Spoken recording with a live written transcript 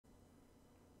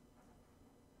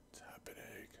weapon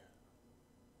egg.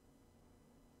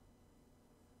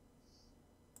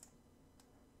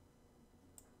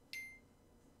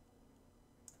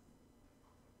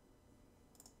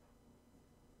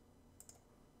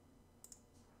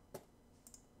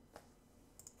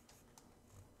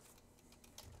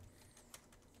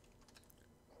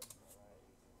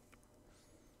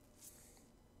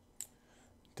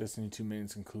 Destiny 2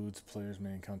 maintenance includes players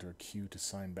may encounter a queue to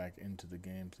sign back into the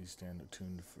game. Please stand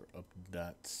tuned for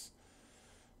updates.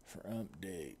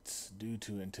 Due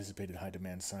to anticipated high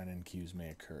demand, sign-in queues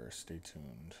may occur. Stay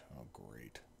tuned. Oh,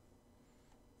 great.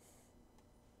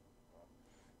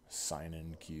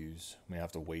 Sign-in queues. We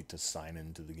have to wait to sign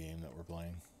into the game that we're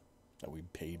playing, that we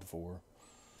paid for.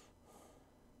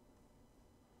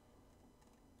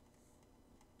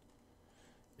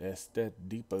 That's that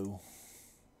depot.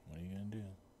 What are you gonna do?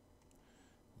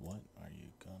 What are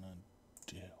you gonna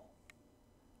do?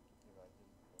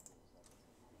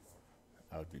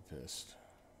 I would be pissed.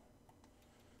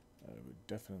 I would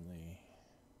definitely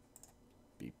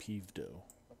be peeved-o.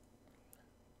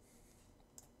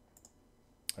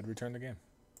 I'd return the game.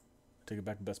 Take it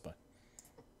back to Best Buy.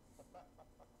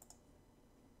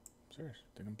 Serious,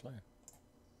 think I'm playing.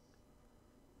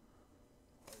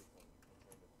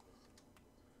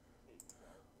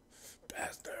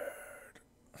 Bastard!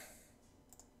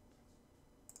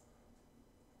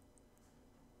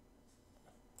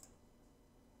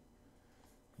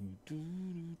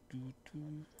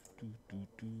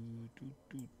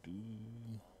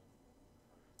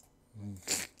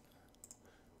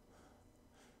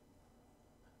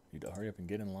 Need to hurry up and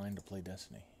get in line to play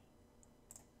Destiny.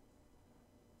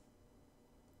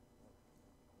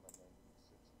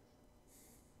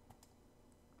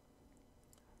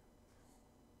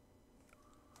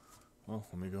 Well,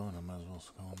 let me go and I might as well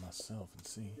go on myself and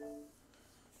see.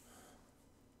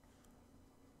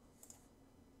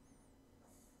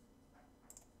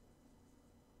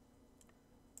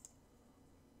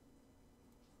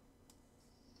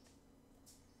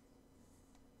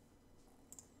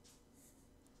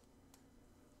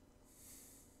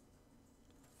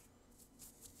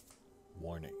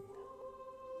 Warning.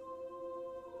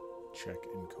 Check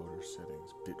encoder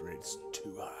settings. Bitrate's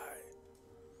too high.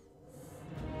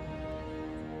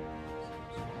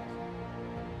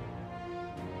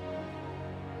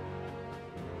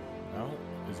 How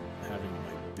is having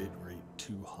my bitrate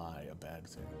too high a bad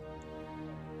thing?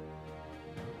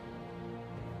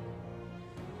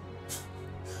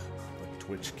 Like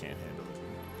Twitch can't handle it.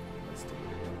 That's the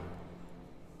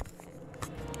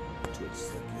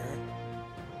Twitch's like,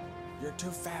 you're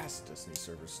too fast. Destiny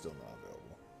server's still not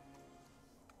available.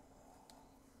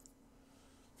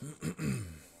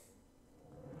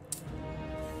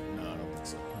 No, I don't think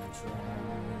so. I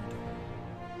tried.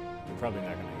 They're probably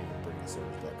not going to even bring the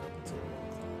servers back up until 1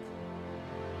 o'clock.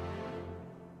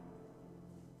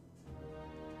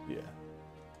 Yeah.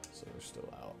 So they're still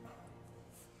out.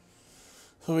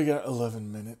 So we got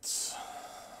 11 minutes.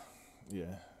 Yeah.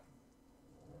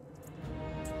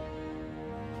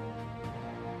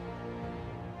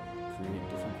 Create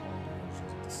different quality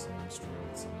versions of the same stream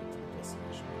and send it to the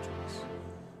destination of choice.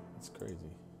 That's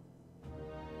crazy.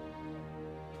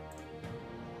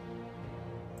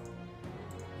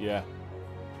 Yeah.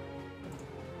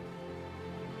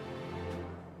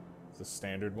 The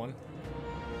standard one?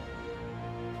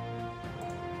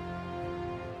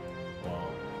 Well,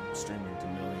 I'm streaming to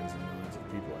millions and millions of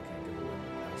people. I can't give away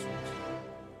my passwords.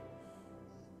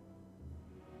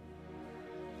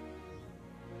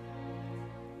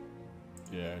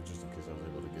 Yeah, just in case I was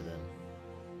able to get in.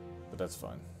 But that's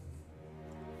fine.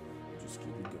 Just keep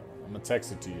it going. I'm gonna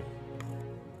text it to you.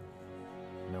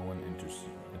 No one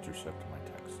intercept my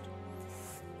text.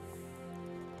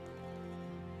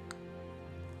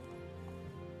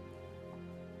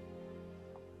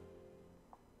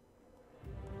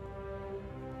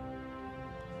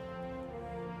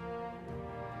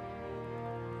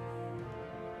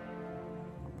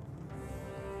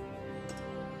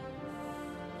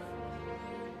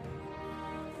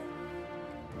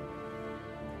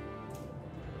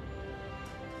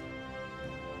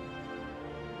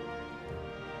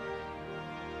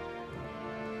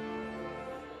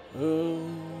 Oh,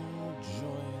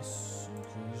 joyous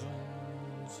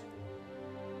occasions.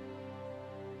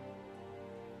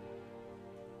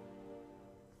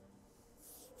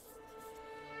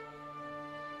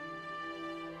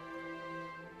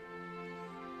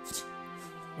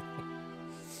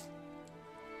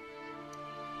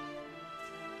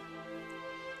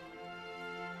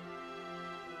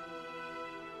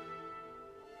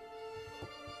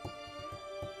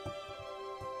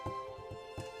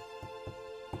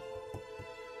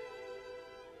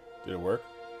 Did it work?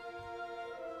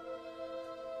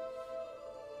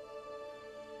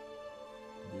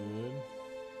 Good.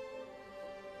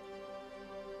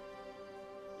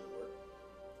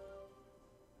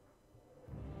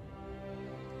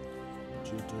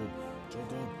 J-Dub.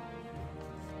 J-Dub.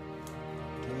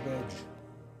 J-Badge.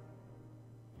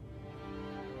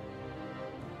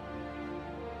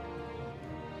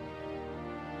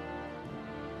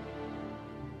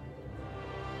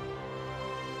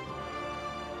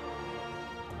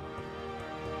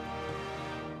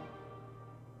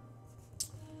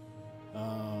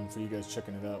 For you guys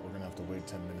checking it out, we're gonna have to wait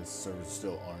 10 minutes. Servers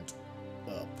still aren't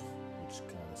up, which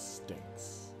kind of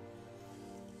stinks.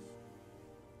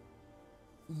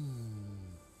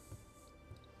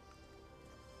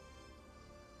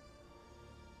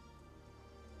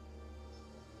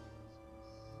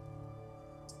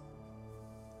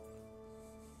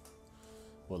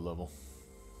 What level?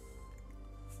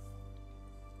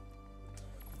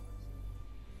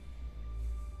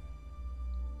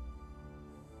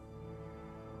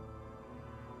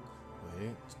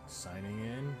 Wait, signing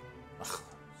in. Ugh.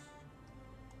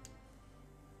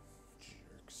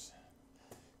 Jerks.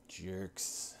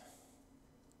 Jerks.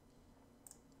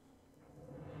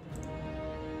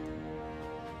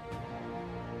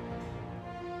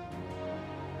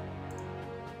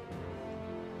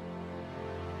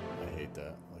 I hate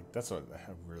that. Like, that's what I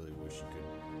really wish you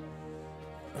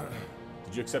could.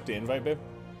 Did you accept the invite, babe?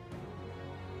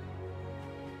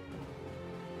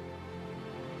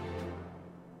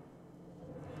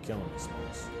 Killing me,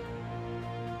 Smalls.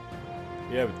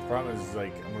 Yeah, but the problem is,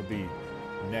 like, I'm gonna be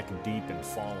neck deep and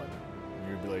falling. And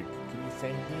you're gonna be like, can you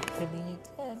send me to me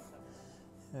again?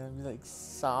 And I'll be like,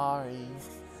 sorry.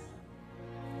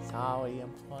 Sorry,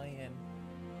 I'm playing.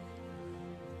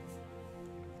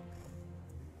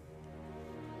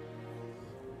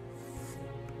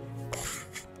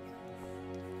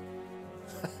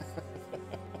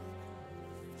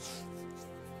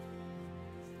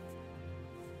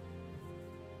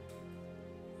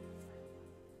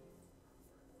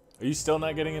 Are you still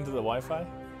not getting into the Wi-Fi?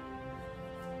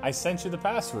 I sent you the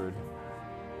password.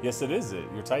 Yes, it is it.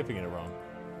 You're typing it wrong.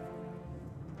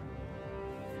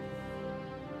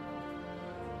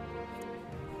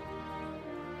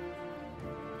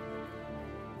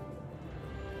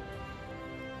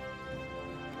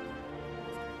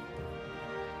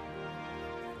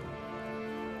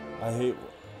 I hate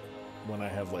when I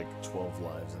have like 12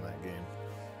 lives in that game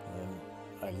and then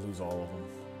I lose all of them.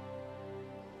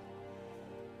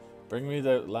 Bring me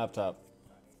the laptop.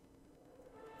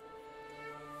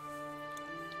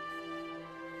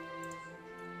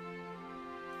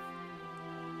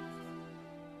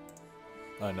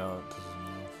 I know, it pisses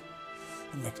me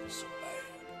off. It makes me so mad.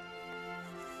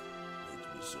 It makes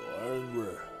me so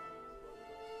angry.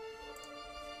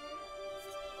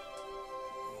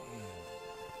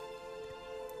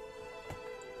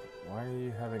 Why are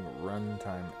you having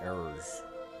runtime errors?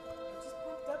 It just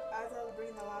popped up as I was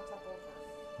bringing the laptop over.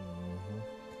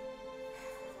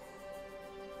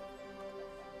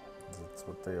 That's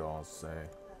what they all say.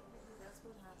 That's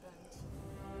what happened.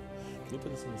 Can you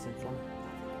put this in the sink for me?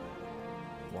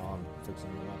 While I'm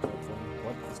fixing the laptop for me?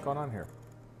 What's going on here?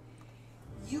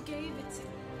 You gave it to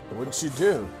me. What did you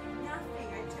do? Nothing.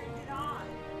 I turned it on.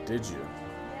 Did you?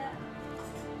 Yeah.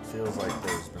 Feels like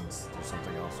there's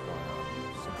something else going on.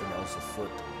 Something else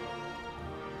afoot.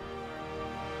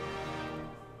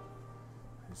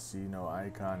 I see no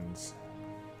icons.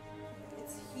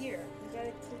 It's here. You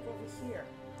gotta click over here.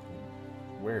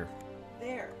 Where?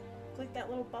 There. Click that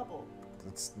little bubble.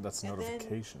 That's And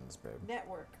notifications, babe.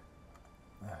 Network.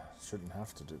 Shouldn't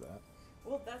have to do that.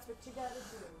 Well, that's what you gotta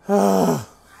do.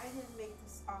 I didn't make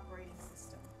this operating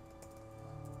system.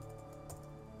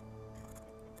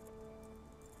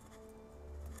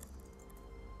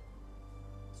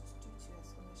 Just do 2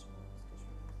 exclamation marks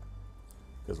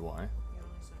Because why? you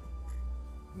only said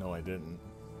 1. No, I didn't.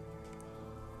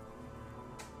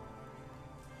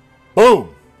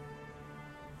 Boom!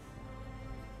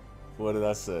 What did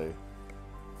I say?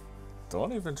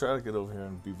 Don't even try to get over here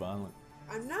and be violent.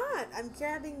 I'm not. I'm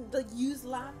grabbing the used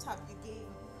laptop you gave me.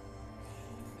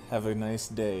 Have a nice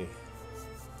day.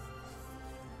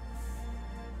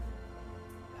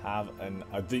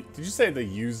 Did you say the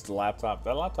used laptop?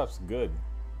 That laptop's good.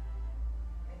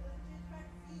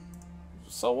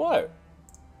 So what?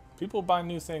 People buy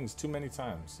new things too many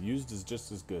times. Used is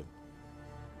just as good.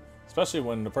 Especially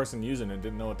when the person using it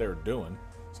didn't know what they were doing,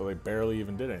 so they barely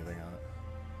even did anything on it.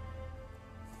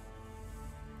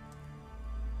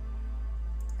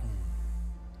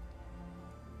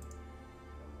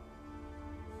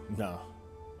 No.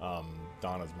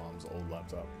 Donna's mom's old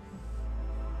laptop.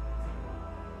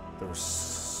 There were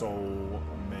so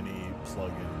many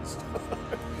plugins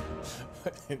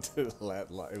into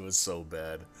that line. It was so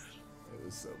bad. It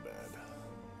was so bad.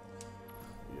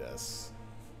 Yes.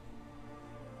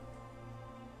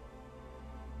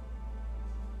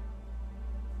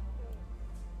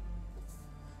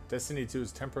 Destiny 2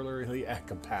 is temporarily at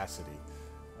capacity.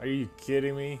 Are you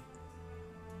kidding me?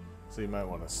 So you might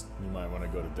want to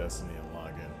go to Destiny and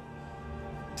log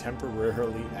in.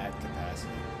 Temporarily at capacity.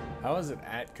 How is it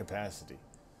at capacity?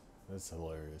 That's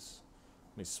hilarious.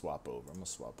 Let me swap over. I'm gonna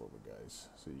swap over, guys,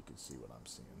 so you can see what I'm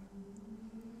seeing.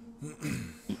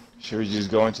 Should we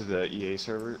just go into the EA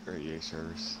server or EA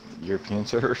servers, European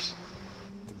servers?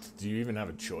 Do you even have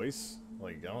a choice?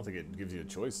 Like, I don't think it gives you a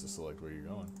choice to select where you're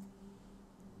going.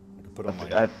 I could put on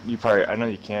my. I know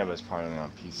you can, but it's probably only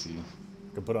on PC.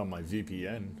 I could put on my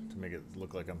VPN to make it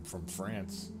look like I'm from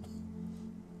France.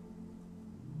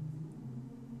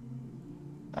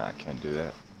 I can't do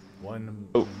that. One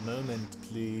moment,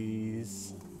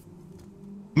 please.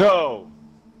 No!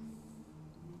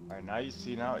 Alright, now you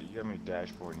see, now you got me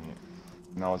dashboarding it.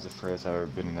 And that was the first I've ever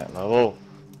been in that level.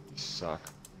 You suck.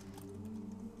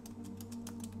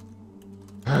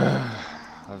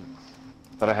 I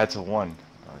thought I had to one.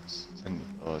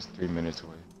 Oh, it's 3 minutes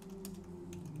away.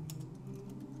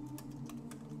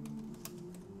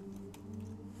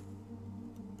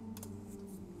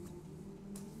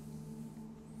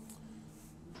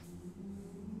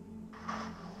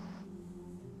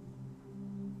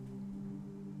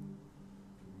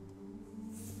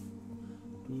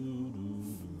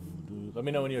 Let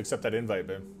me know when you accept that invite,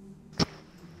 babe.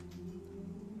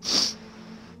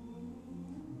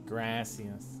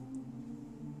 Gracias.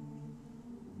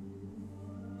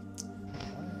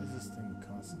 Why is this thing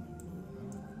constantly moving? I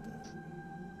don't like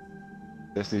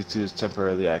that. Destiny 2 is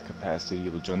temporarily at capacity. You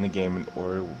will join the game in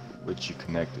order which you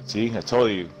connected. See, I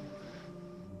told you.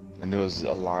 I knew it was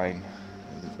a line.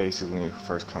 It's basically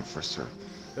first come, first serve.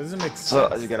 Doesn't make sense. So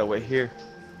I just gotta wait here.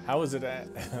 How is it at?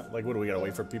 Like, what do we gotta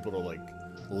wait for people to like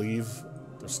leave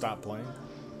or stop playing?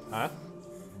 Huh?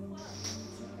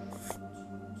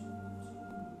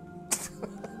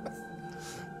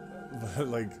 But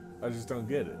like, I just don't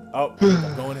get it. Oh,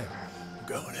 I'm going in. I'm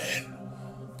going in.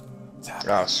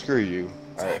 Oh, screw you.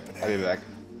 I'll be back.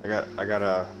 I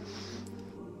gotta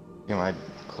get my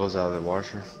clothes out of the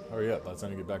washer. Hurry up, by the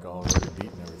time you get back, I'll already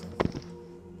beat and everything.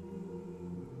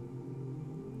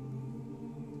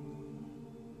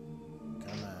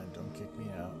 Come on, don't kick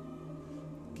me out.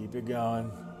 Keep it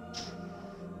going.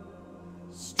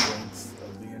 Strength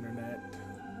of the internet.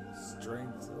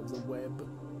 Strength of the web.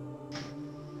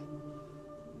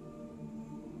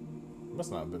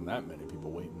 Must not have been that many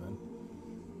people waiting then.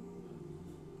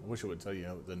 I wish it would tell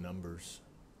you the numbers.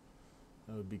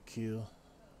 That would be cool.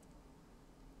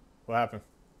 What happened?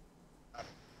 The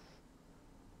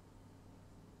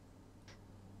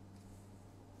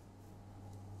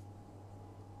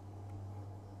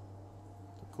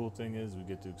cool thing is we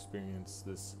get to experience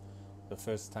this the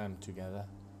first time together.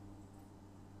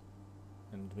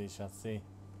 And we shall see.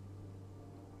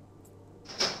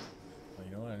 Well,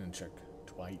 you know what? I didn't check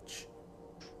twice.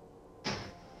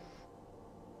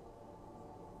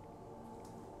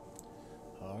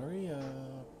 Hurry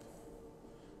up.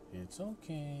 It's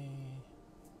okay.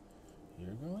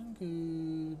 You're going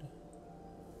good.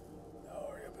 Now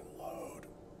hurry up and load.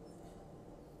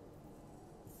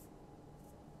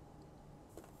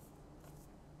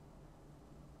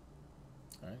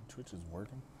 Alright, Twitch is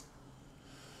working.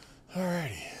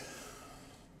 Alrighty.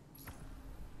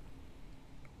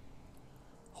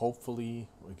 Hopefully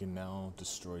we can now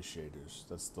destroy shaders.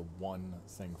 That's the one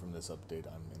thing from this update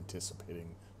I'm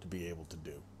anticipating to be able to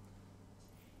do.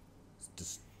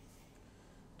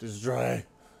 Destroy.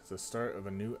 It's the start of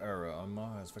a new era.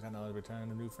 Amma has forgotten how to return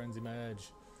a new frenzy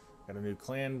badge. Got a new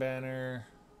clan banner.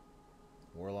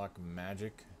 Warlock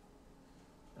magic.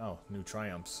 Oh, new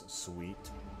triumphs. Sweet.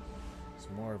 It's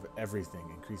more of everything.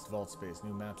 Increased vault space,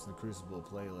 new maps in the Crucible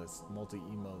playlist,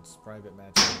 multi-emotes, private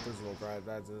matches, Crucible private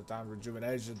matches at the time of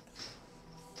rejuvenation.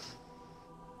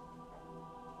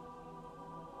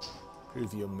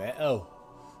 Preview metal.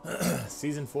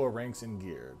 Season 4 ranks and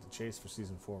gear. The chase for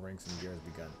Season 4 ranks and gear has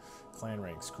begun. Clan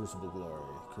ranks, Crucible Glory,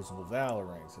 Crucible Valor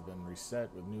ranks have been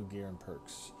reset with new gear and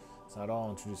perks. It's not all,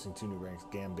 introducing 2 new ranks,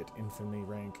 Gambit Infamy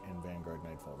rank and Vanguard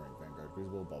Nightfall rank. Vanguard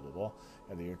Crucible, blah blah blah.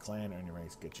 Either your clan, earn your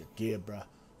ranks, get your gear, bruh.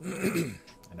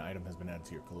 An item has been added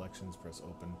to your collections. Press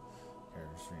open.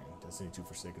 Character screen. Destiny 2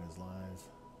 Forsaken is live.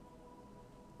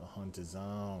 The hunt is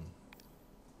on.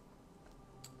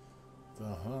 The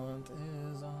hunt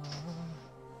is on.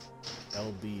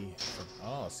 LB.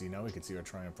 Oh, see, now we can see our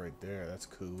triumph right there. That's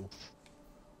cool.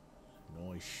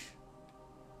 Noish.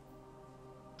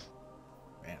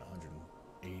 Man,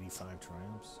 185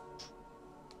 triumphs.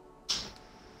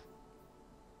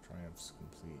 Triumphs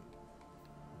complete.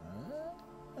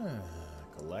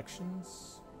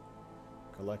 Collections.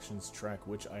 Collections track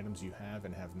which items you have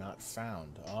and have not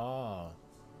found. Ah.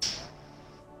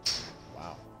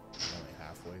 Wow. I'm only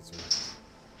halfway through.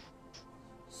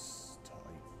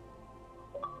 Tight.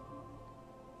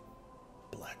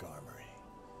 Black Armory.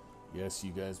 Yes,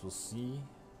 you guys will see.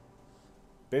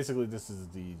 Basically, this is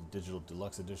the digital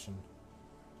deluxe edition.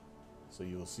 So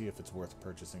you will see if it's worth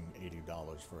purchasing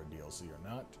 $80 for a DLC or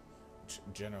not. Which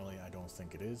generally I don't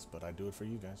think it is, but I do it for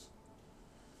you guys.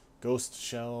 Ghost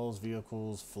shells,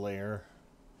 vehicles, flare.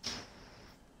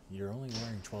 You're only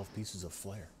wearing 12 pieces of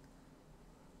flare.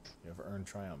 You have earned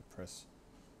triumph. Press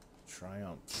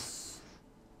triumphs.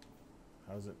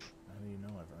 How does it? How do you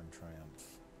know I've earned triumph?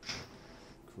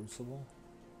 Crucible.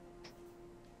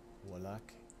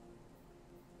 Warlock.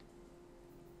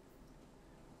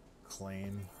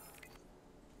 Claim.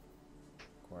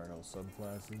 Acquired all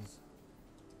subclasses.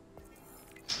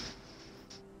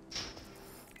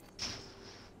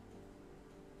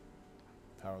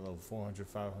 Power level 400,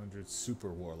 500, Super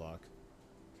Warlock.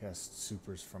 Cast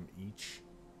supers from each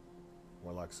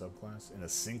Warlock subclass in a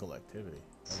single activity.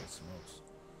 Holy smokes.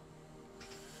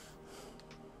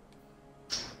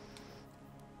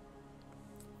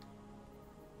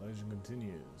 Legend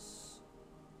continues.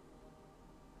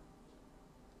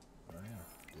 Oh yeah,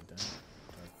 did that.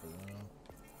 Dark below.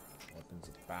 Weapons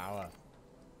of power.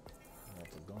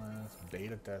 Vault of glass.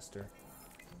 Beta tester.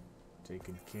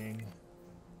 Taken king.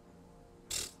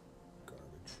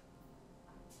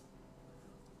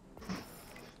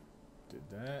 Did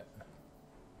that.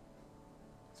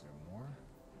 Is there more?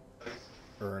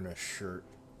 Earn a shirt.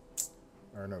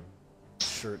 Earn a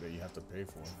shirt that you have to pay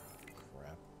for.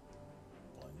 Crap.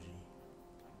 Bungie.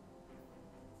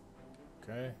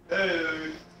 Okay.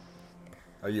 Hey.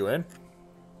 Are you in?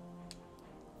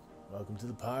 Welcome to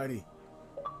the party.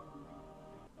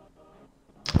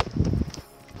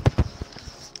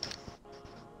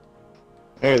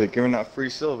 Hey, they're giving out free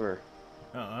silver.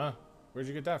 Where'd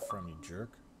you get that from, you jerk?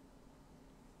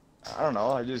 I don't know.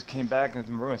 I just came back and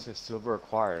the room says silver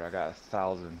acquired. I got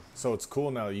 1,000. So it's cool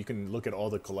now. You can look at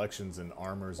all the collections and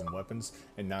armors and weapons,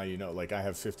 and now you know. Like I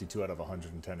have 52 out of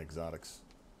 110 exotics.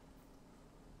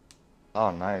 Oh,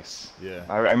 nice. Yeah.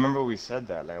 I remember we said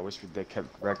that. Like, I wish they kept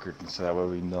record so that way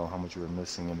we know how much we were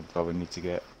missing and what we need to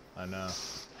get. I know.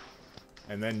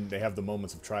 And then they have the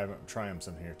moments of triumphs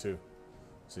in here too.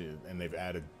 So and they've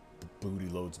added booty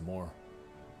loads more.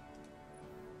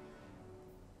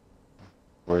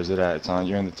 Where is it at? It's on.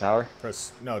 You're in the tower.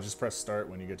 Just press start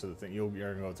when you get to the thing. You're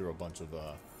gonna go through a bunch of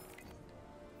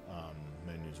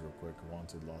menus real quick.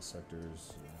 Wanted, lost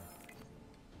sectors.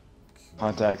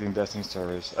 Contacting Destiny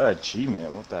servers.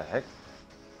 Achievement. What the heck?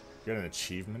 Get an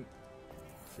achievement.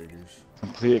 Figures.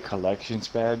 Complete a collections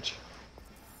badge.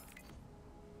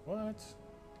 What?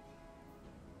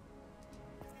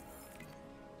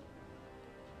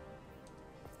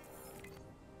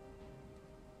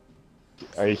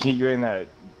 Are you getting that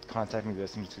contacting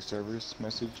Destiny 2 servers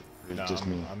message? Or No, just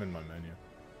me? I'm in my menu.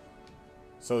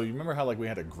 So you remember how like we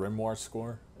had a Grimoire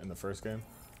score in the first game?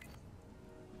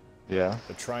 Yeah.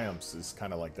 The triumphs is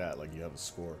kind of like that. Like you have a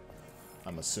score.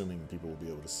 I'm assuming people will be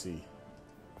able to see.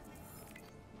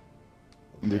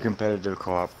 Okay. The competitive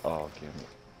co-op. Oh, okay.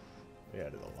 They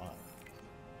added a lot.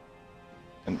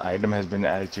 An item has been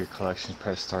added to your collection.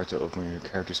 Press start to open your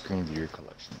character screen. View your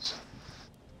collections.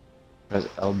 Press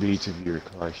LB to view your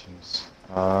collections.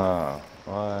 Ah,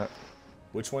 what?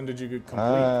 Which one did you get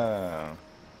complete?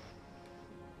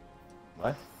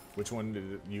 What? Which one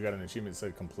did you got an achievement that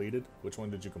said completed? Which one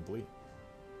did you complete?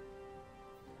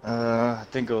 I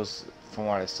think it was, from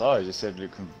what I saw, it just said you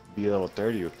can be level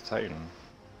 30 with the Titan.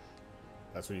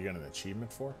 That's what you got an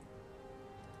achievement for?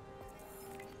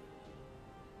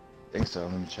 I think so,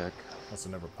 let me check. Must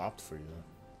have never popped for you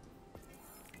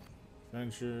then.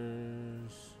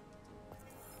 Adventures.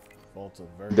 Vault of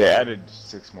Verity. They added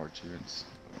 6 more achievements.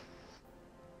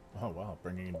 Oh wow,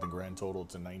 bringing the grand total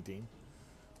to 19.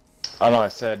 Oh no, I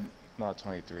said not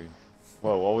 23.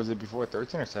 Whoa, what was it before?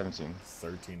 13 or 17?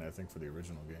 13, I think, for the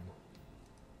original game.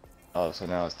 Oh, so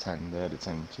now it's 10. They added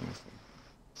 10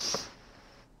 achievements.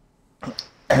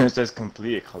 And it says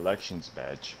complete a collections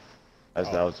badge. As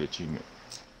that was the achievement.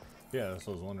 Yeah, that's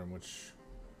what I was wondering which.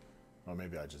 Oh,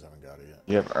 maybe I just haven't got it yet.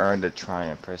 You have earned a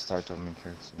triumph. Press start to open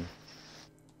character.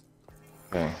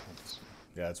 Okay.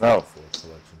 Yeah, it's right before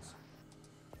collections.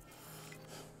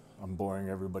 I'm boring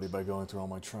everybody by going through all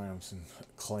my triumphs and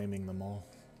claiming them all.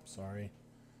 Sorry.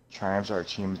 Triumphs are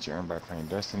achievements you earn by playing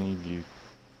Destiny. View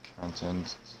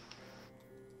content.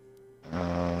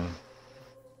 Uno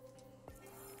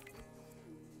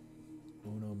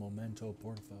momento,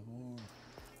 por favor.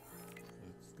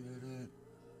 Let's get it.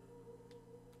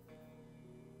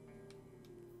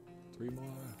 3 more.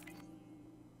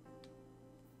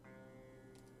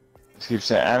 Keep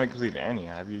saying I haven't completed any.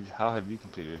 Have you? How have you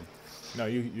completed? No,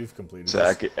 you've completed. So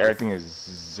everything is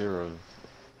 0.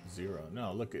 0.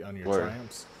 No, look on your Where?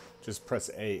 triumphs. Just press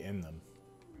A in them,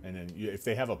 and then if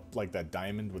they have a like that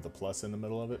diamond with a plus in the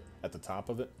middle of it, at the top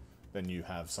of it, then you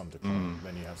have some to claim.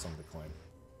 Then you have some to claim.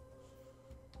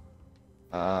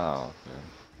 Oh, okay.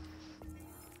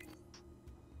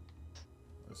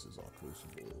 This is all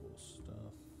Crucible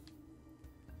stuff.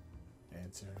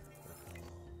 Answer the call.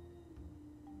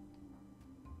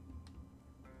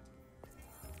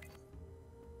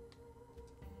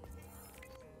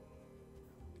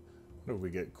 What if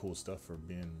we get cool stuff for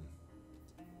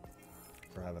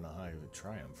having a high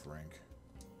triumph rank?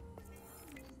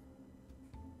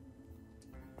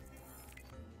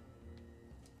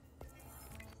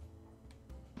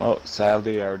 Well,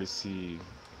 sadly, I already see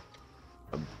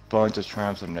a bunch of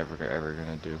triumphs I'm never ever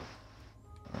gonna do. You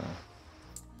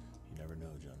never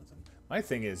know, Jonathan. My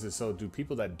thing is so do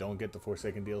people that don't get the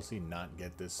Forsaken DLC not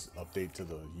get this update to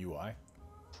the UI?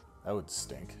 That would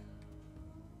stink.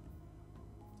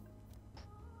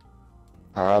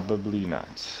 Probably not.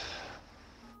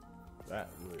 That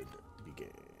would be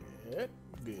good.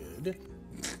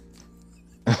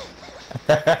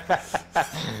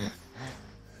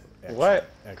 What?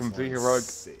 Excellent Complete heroic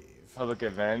save. public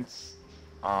events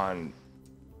on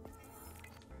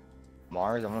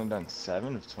Mars? I've only done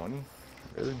 7 of 20?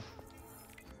 Really?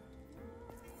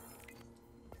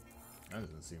 That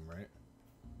doesn't seem right.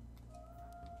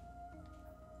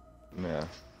 Yeah.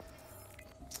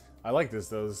 I like this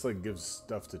though. This like gives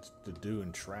stuff to do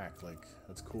and track. Like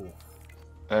that's cool.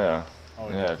 Yeah. Oh,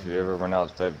 Yeah, if you ever run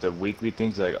out the weekly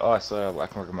things, like, oh, I can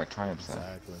work on my triumphs now.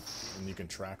 Exactly, and you can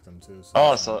track them too. So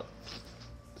Oh, so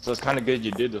it's kind of good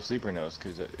you did the sleeper notes,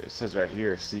 because it says right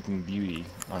here, Sleeping Beauty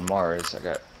on Mars. I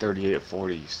got 38 of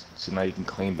 40, so now you can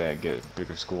claim that and get a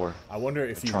bigger score. I wonder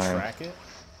if you triumph. track it,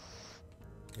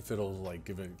 if it'll like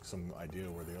give it some idea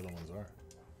where the other ones are.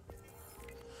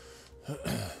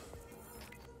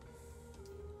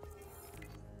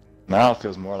 Now it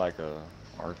feels more like a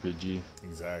RPG.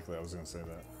 Exactly, I was gonna say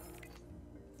that.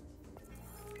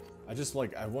 I just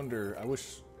like, I wonder, I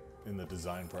wish in the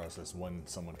design process when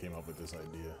someone came up with this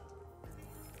idea.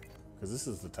 Because this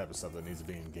is the type of stuff that needs to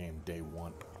be in game day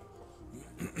 1.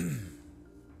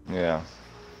 Yeah.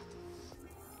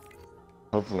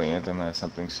 Hopefully Anthem has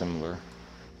something similar.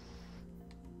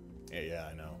 Yeah,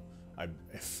 I know.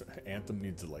 If Anthem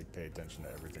needs to like pay attention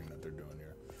to everything that they're doing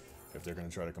here. If they're gonna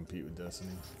try to compete with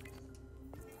Destiny.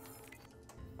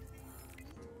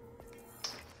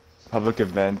 Public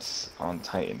events on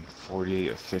Titan,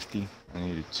 48 of 50. I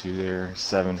needed 2 there.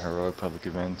 7 heroic public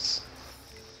events.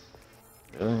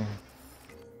 Really?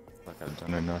 Like I've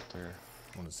done enough there.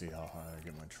 I want to see how high I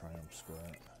get my triumph score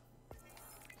at.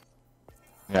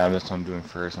 Yeah, that's what I'm doing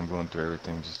first. I'm going through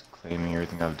everything, just claiming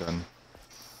everything I've done.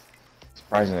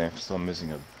 Surprisingly, I'm still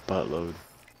missing a buttload.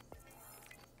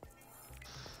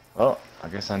 Well, I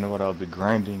guess I know what I'll be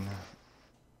grinding.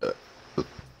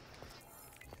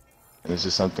 And this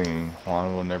is something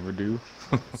Juan will never do.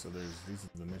 So these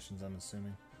are the missions, I'm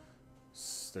assuming.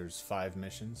 There's 5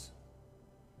 missions.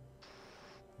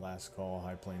 Last call,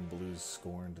 High Plane Blues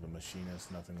scorned, the machinist,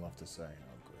 nothing left to say.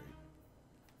 Oh, great.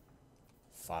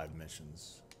 5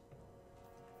 missions.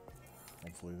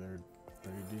 Hopefully they're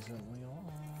pretty decently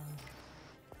long.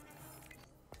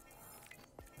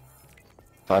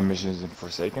 5 missions in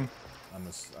Forsaken? I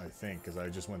think, because I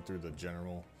just went through the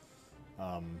general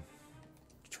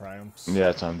triumphs. Yeah,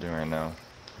 that's what I'm doing right now.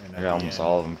 And I got almost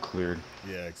all of them cleared.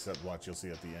 Yeah, except watch, you'll see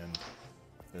at the end,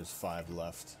 there's 5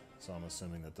 left. So I'm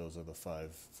assuming that those are the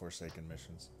 5 Forsaken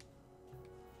missions.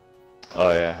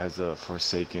 Oh yeah, it has a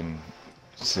Forsaken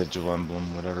sigil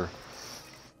emblem, whatever.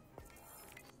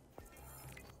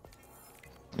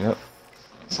 Yep,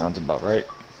 sounds about right.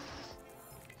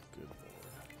 Good lord.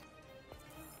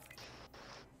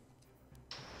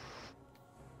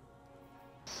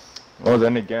 Well,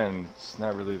 then again, it's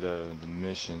not really the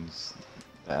missions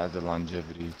that add the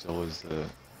longevity, it's always the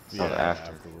stuff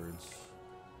afterwards.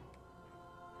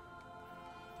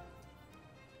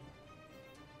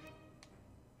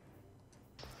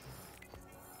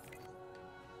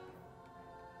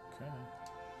 Okay.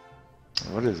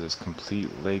 What is this? Complete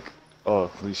Lake... Oh,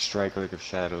 complete Strike Lake of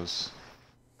Shadows.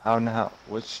 How...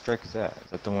 Which strike is that?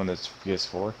 Is that the one that's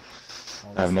PS4?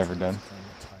 I've never done.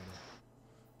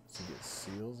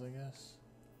 seals, I guess.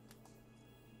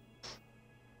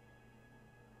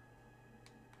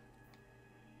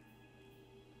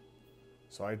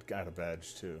 So I got a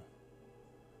badge too.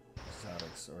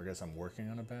 Exotics, or I guess I'm working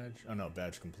on a badge. Oh no,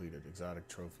 badge completed. Exotic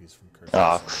trophies from Curse.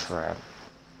 Oh crap!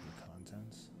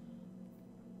 Contents.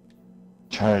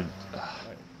 Trying to.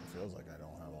 Wait, it feels like I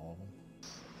don't have all of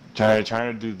them.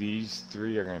 Trying to do these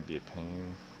 3 are gonna be a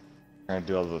pain. Trying to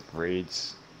do all the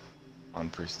raids on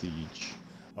prestige.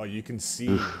 Oh, you can see.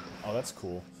 Oh, that's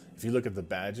cool. If you look at the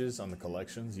badges on the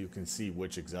collections, you can see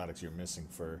which exotics you're missing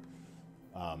for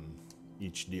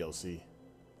each DLC.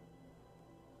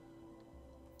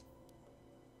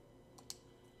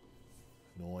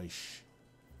 Nice.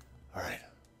 All right.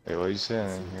 Wait, what you saying?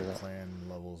 I didn't hear The that. clan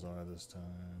levels are this time.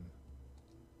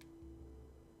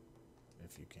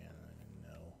 If you can,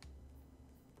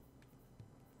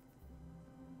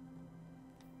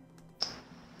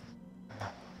 I know.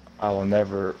 I will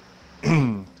never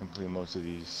complete most of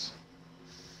these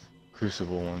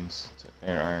Crucible ones,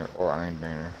 or Iron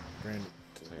Banner. Grant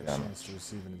a that chance to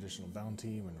receive an additional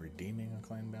bounty when redeeming a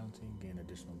clan bounty. Gain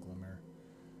additional glimmer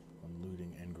when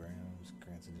looting engrams.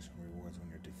 Grants additional rewards when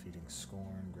you're defeating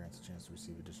Scorn. Grants a chance to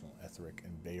receive additional Etheric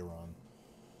and Bayron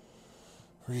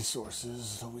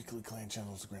resources. The weekly clan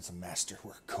channels grants a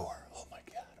masterwork core. Oh my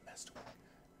god, a masterwork.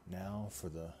 Now for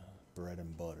the bread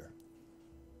and butter.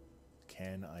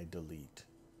 Can I delete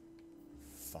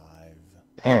 5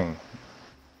 Dang.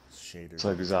 shaders?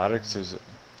 So exotics, there's.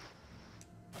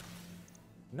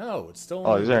 No, it's still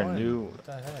Oh, only these are one. new. What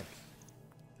the heck?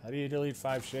 How do you delete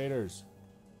 5 shaders?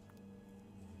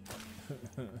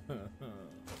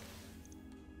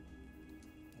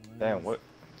 Damn, what?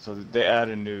 So they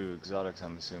added new exotics,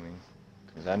 I'm assuming.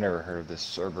 Because I never heard of this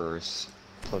Cerberus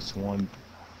 +1.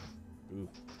 Ooh.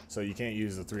 So you can't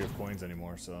use the 3 of coins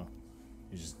anymore, so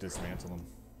you just dismantle them.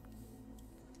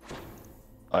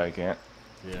 Oh, I can't?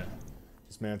 Yeah.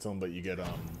 Dismantle them, but you get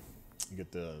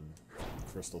the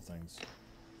crystal things.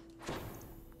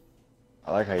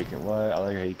 I like how you can, what? I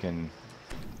like how you can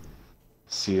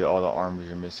see all the armors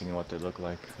you're missing and what they look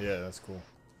like. Yeah, that's cool.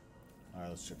 Alright,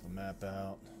 let's check the map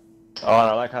out. Oh,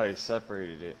 and I like how they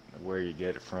separated it, where you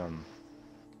get it from.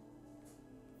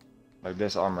 Like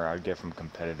this armor I'd get from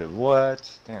competitive. What?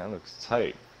 Damn, that looks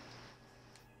tight.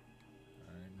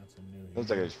 Alright, nothing new here. Looks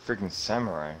like a freaking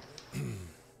samurai.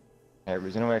 Hey,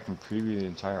 is there any way I can preview the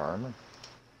entire armor?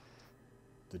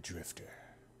 The Drifter.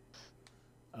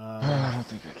 I don't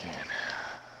think I can.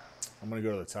 I'm gonna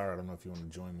go to the tower. I don't know if you want to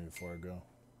join me before I go.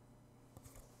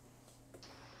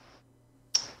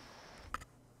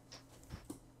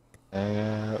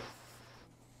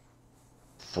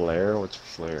 Flare? What's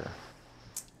flare?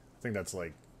 I think that's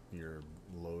like your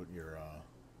load, your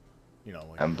you know,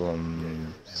 like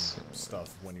Emblem. yeah, your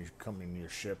stuff when you come in your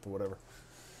ship or whatever.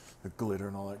 The glitter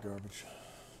and all that garbage.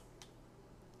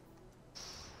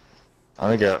 I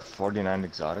only got 49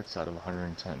 exotics out of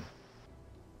 110.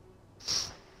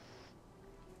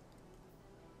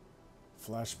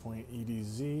 Flashpoint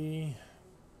EDZ.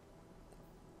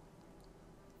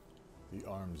 The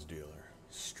arms dealer.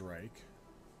 Strike.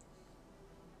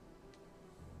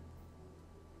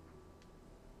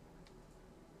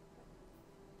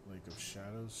 Lake of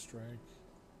Shadows strike.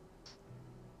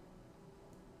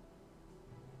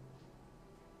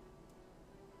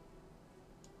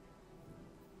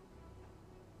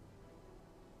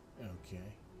 Okay.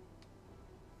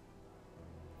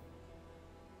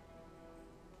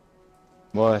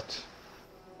 What?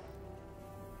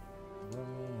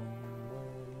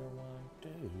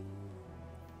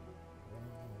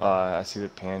 I see the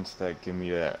pants that give me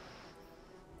that.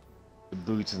 The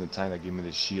boots and the tie that give me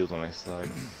the shield when I slide.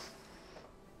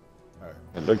 Alright.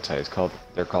 They look tight.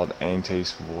 They're called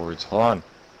Antace Wards. Hold on.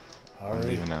 I'm Alright.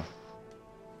 leaving now.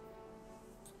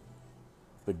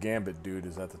 The Gambit dude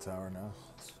is at the tower now.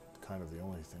 It's kind of the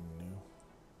only thing new.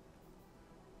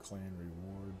 Clan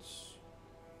rewards.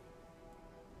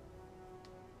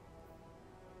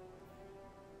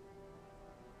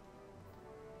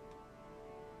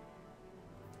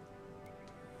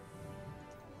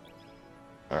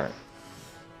 Alright.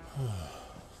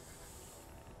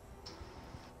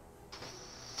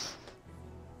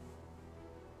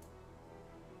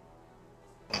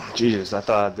 Jesus, I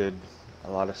thought I did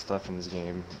a lot of stuff in this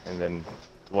game, and then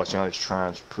watching all these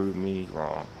triumphs proved me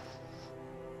wrong.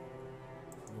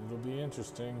 It'll be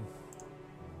interesting.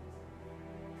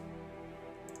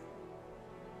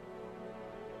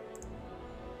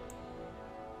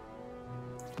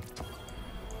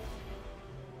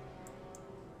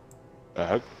 The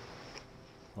heck?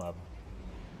 What happened?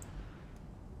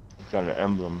 Got an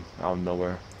emblem out of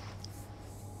nowhere.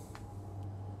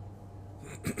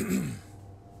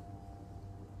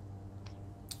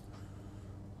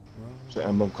 It's an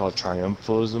emblem called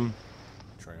Triumphalism.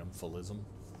 Triumphalism.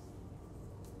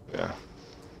 Yeah.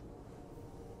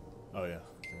 Oh yeah,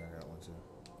 I think I got one too.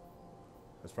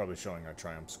 That's probably showing our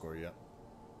triumph score yet.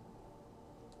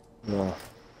 Yeah.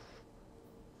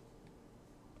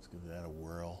 Let's give that a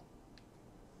whirl.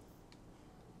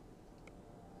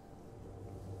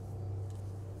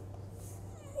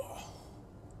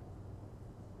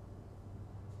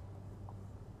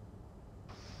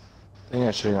 I think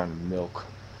I should have gotten milk.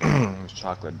 It was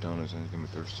chocolate donuts and it's gonna be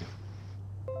thirsty.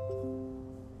 Aww.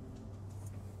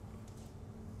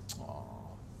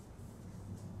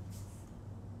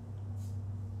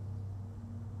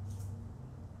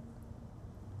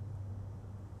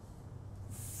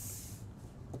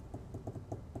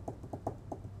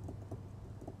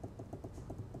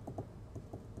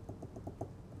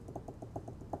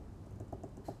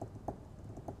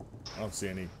 I don't see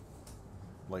any,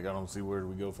 like, I don't see where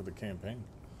we go for the campaign.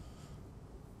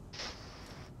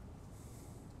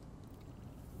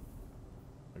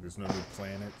 Like, there's no new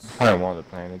planets. Probably one of the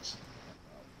planets.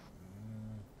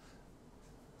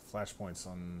 Flashpoints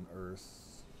on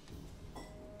Earth.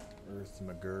 Earth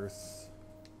McGirth.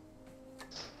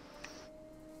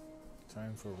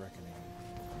 Time for reckoning.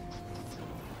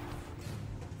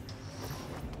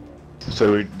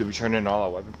 So did we turn in all our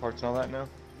weapon parts and all that now?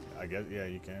 I guess, yeah,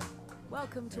 you can.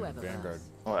 Welcome to And Eververse. Vanguard.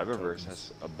 Oh, Eververse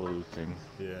has a blue thing.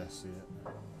 Yeah, see it.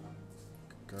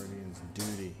 Guardian's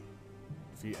duty.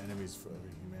 Defeat enemies for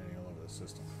humanity all over the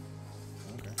system.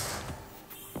 Okay.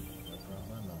 No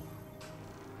problemo.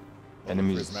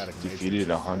 Enemies Prismatic defeated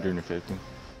matrix is 150.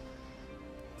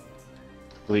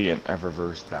 Complete an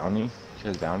Eververse bounty. She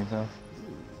has bounties now.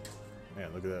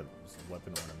 Man, look at that. It's a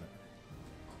weapon ornament.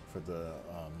 For the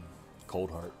Cold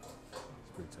Heart. It's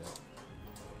pretty tight.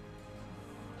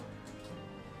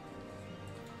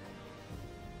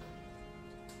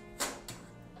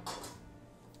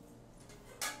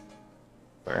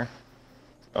 Where?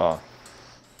 Oh.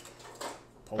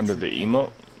 Under the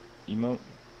emote? Emote?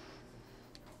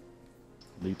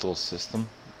 Lethal system.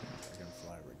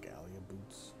 Dragonfly regalia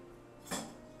boots.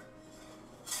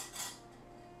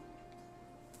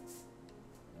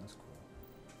 That's cool.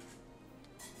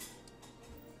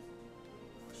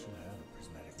 I should have a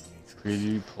prismatic matrix.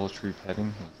 Preview poultry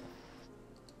petting.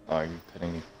 Oh, you're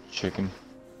petting a chicken.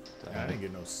 I didn't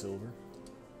get no silver.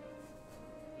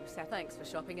 You said thanks for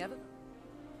shopping, Evan.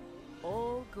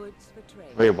 All goods for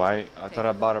trade. Wait, why? I thought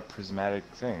I bought a prismatic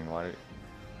thing. Why did...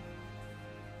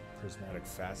 Prismatic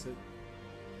facet.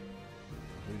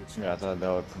 Yeah, I thought that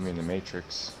would put me in the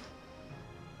Matrix.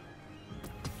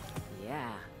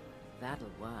 Yeah, that'll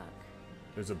work.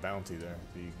 There's a bounty there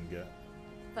that you can get.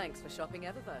 Thanks for shopping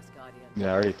Eververse, Guardian. Yeah,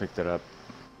 I already picked it up.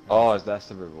 Oh, that's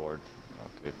the reward.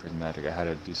 Okay, prismatic. I had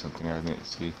to do something I didn't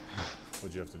see.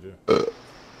 What'd you have to do?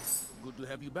 Good to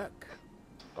have you back.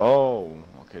 Oh,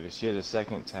 okay. She has a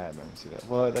second tab. I didn't see that.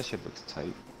 Well, that shit looks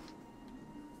tight.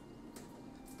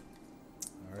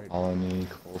 Alright. Colony,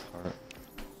 Cold Heart.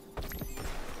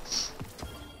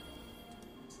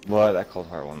 Well, that Cold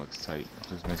Heart one looks tight.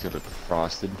 Just makes it look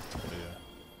frosted. Yeah.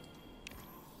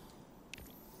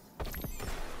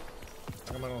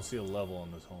 How come I don't see a level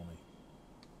on this homie?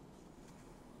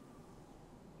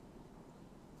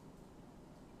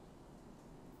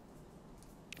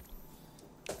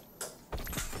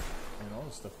 Man, all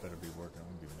this stuff better be working. I'm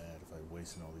gonna be mad if I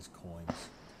wasting all these coins.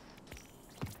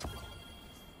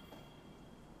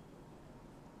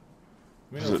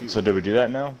 Let me know if you- So did we do that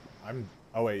now?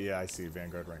 Oh wait, yeah, I see.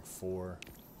 Vanguard rank 4.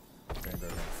 Vanguard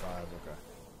rank 5, okay.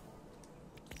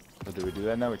 So did we do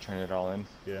that now? We turned it all in?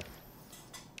 Yeah.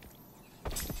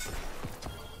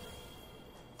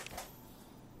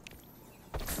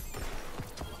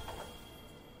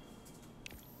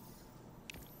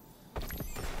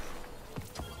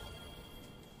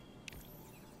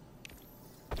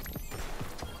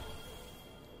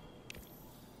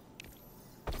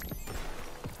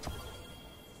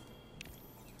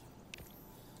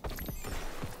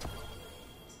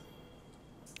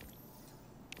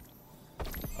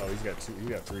 Oh, he's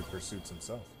got 3 pursuits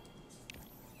himself.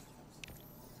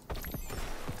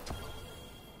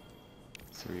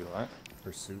 3 what?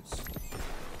 Pursuits.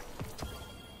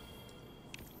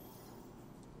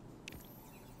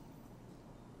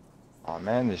 Oh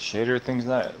man, the shader thing's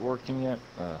not working yet.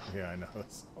 Ugh. Yeah, I know.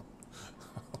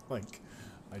 Like,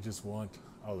 I just want...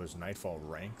 Oh, there's Nightfall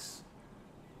ranks?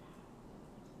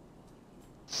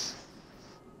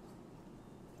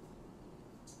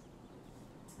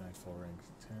 Nightfall ranks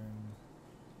 10...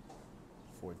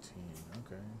 14.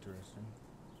 Okay, interesting.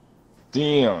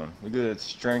 Damn! Look at that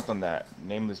strength on that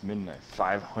Nameless Midnight.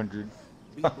 500.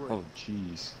 Be brave. Oh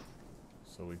jeez.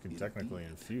 So So we can technically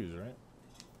infuse, right?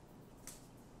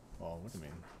 Well, what do you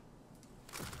mean?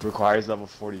 Requires level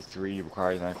 43,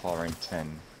 requires Nightfall rank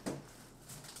 10.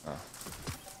 Oh.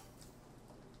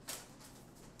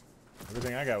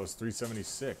 Everything I got was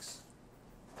 376.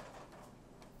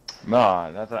 No,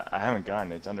 I haven't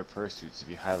gotten it. It's under pursuits if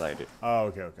you highlight it. Oh,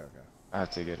 okay. I have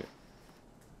to get it.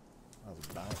 I was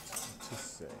about to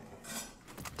say.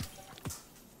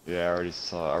 Yeah,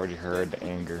 I already heard the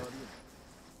anger.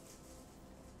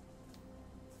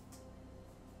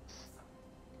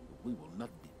 We will not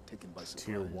be taken by surprise.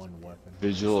 Tier 1 weapon.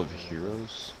 Vigil of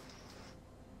Heroes?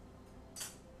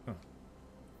 Huh.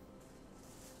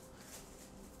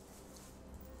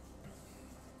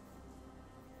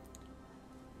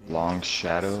 Long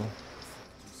Shadow?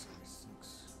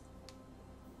 376.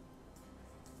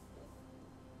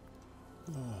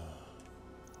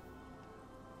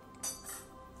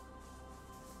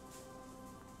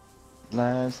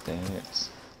 Last Dance.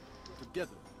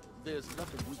 Together, there's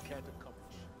nothing we can't accomplish.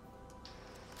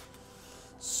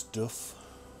 Stuff.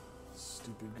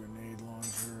 Stupid grenade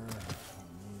launcher. I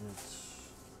need it.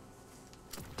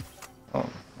 Oh,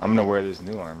 I'm gonna wear this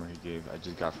new armor I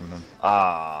just got from him.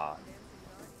 Ah.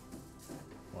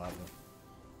 What happened?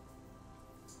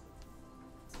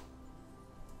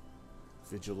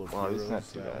 Vigil of Wow, Heroes. it's not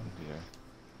too bad.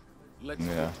 Let's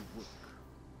Yeah. get to work.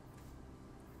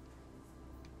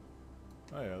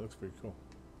 Oh yeah, it looks pretty cool.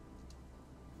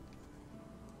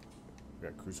 We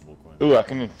got Crucible coin. Ooh, I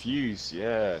can infuse,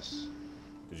 yes.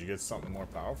 Did you get something more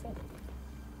powerful?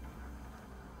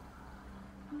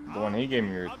 The one he gave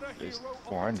me is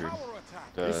 400.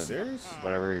 Are you serious?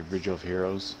 Whatever, Vigil of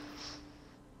Heroes.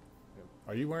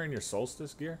 Are you wearing your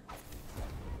Solstice gear?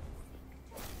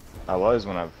 I was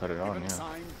when I put it on,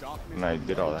 yeah. When I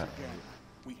did all that.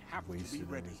 We have to be Wasted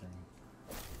ready. everything.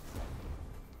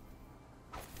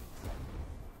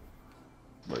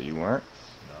 But you weren't?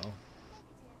 No.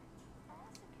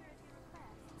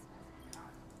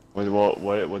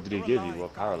 What did he give you?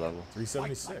 What power level?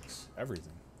 376.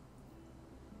 Everything.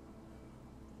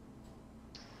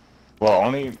 Well,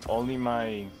 only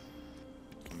my.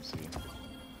 Let me see.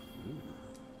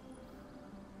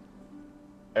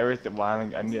 Everything.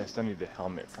 Well, I still need the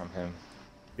helmet from him.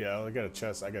 Yeah, I got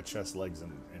chest, legs,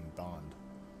 and bond.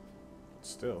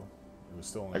 Still, it was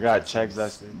still. Only I got checks,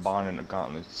 that's 376. bond and the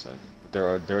gauntlets. So there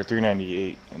were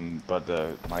 398, but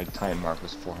my time mark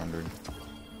was 400.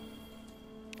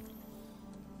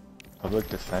 Public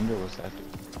Defender, what's that do?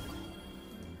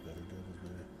 Better devils,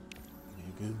 better. Be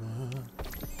a good one.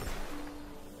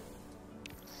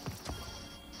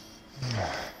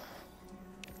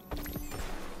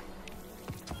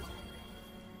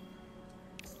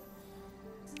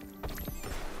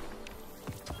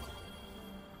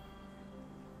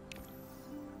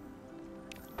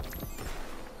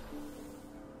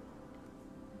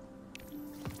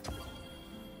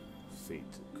 Fate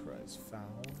cries foul.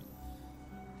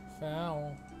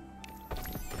 Foul.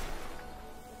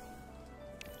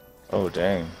 Oh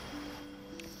dang.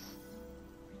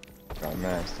 Got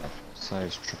maxed up.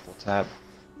 Size triple tap.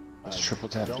 What's triple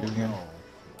tap do Don't again? know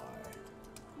why.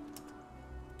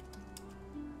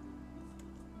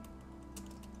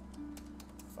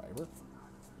 Fiber.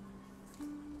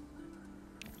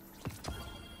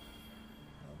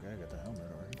 Okay, I got the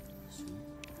helmet already. Sweet.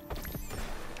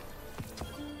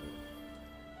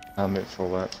 Helmet for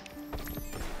what?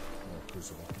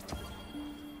 Crucible.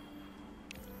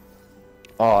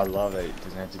 Oh, I love it. It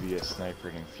doesn't have to be a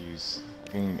sniper to infuse.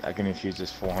 I can infuse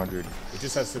this 400 It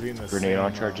just has to be in the grenade same,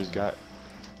 launcher I just got.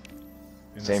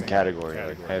 in the Same category,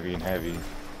 like heavy and heavy.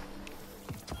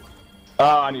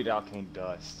 Oh, I need Arcane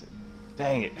Dust.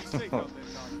 Dang it.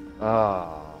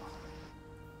 Ah.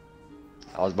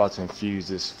 I was about to infuse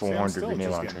this See, I'm 400 still grenade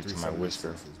just launcher getting to my Whisper.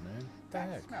 376s, man. What the That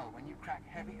heck? smell when you crack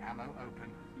heavy ammo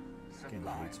open. Game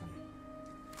Sublime. hates me.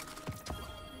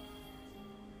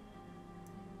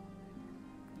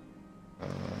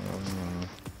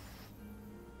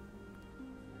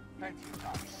 Plenty of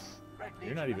targets. Red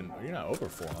You're not Legion even. and You're not over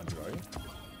 400, are you?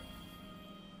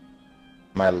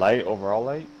 My light, overall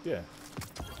light? Yeah.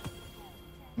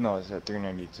 No, it's at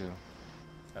 392.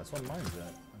 That's what mine's at. I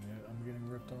mean, I'm getting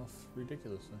ripped off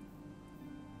ridiculously.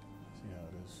 See how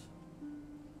it is.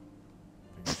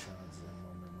 Ping shots, in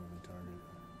moment, moving target.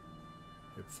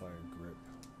 Hip fire, grip.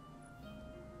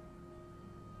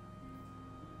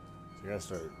 So you gotta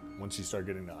start, once you start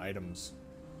getting the items,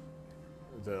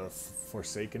 the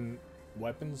Forsaken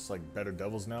weapons, like Better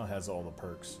Devils now, has all the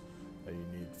perks that you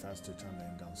need. Faster time to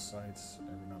aim down sights,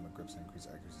 ergonomic grips increase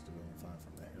accuracy to within 5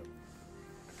 from the hip.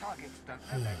 The targets don't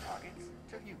know their targets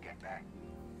till you get there.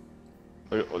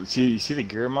 Wait, you see the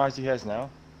gear mods he has now?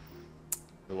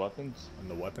 The weapons?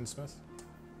 And the weaponsmith?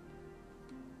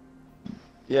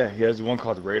 Yeah, he has one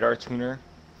called Radar Tuner,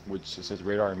 which it says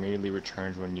radar immediately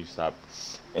returns when you stop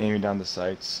aiming down the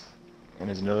sights. And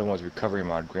there's another one with Recovery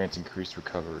Mod, grants increased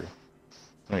recovery.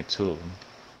 Only 2 of them.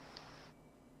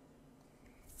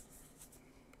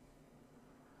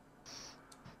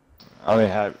 I only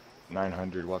have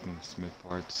 900 weaponsmith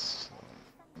parts. So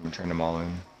I'm gonna turn them all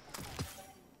in.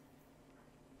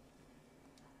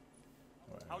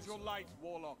 How's your light,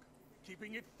 Warlock?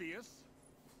 Keeping it fierce?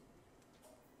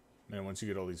 Man, once you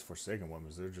get all these Forsaken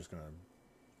weapons, they're just gonna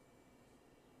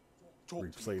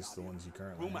replace the ones you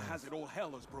currently Rumor have. has it all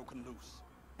hell has broken loose.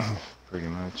 Pretty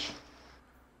much.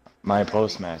 My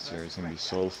postmaster is gonna be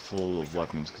so full of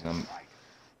weapons because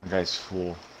my guy's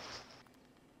full.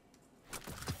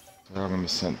 They're all gonna be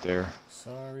sent there.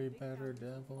 Sorry, better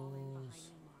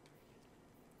devils.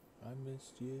 I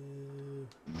missed you.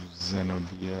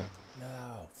 Zenobia.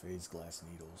 No, phase glass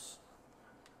needles.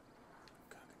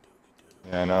 Cock-a-doodle-doo.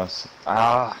 Yeah, I know.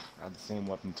 I had the same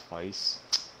weapon twice.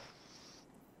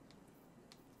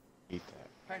 Hate that.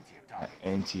 Plenty of targets.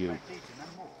 Anti Ready to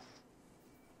know more.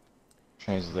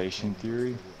 translation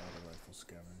theory. Auto rifle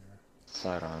scavenger.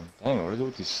 Sidearm. Dang, what is it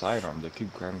with these sidearms? They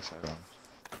keep grabbing sidearms.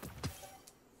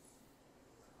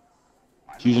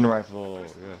 Fusion rifle,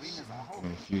 yes. I'm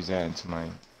gonna fuse that into my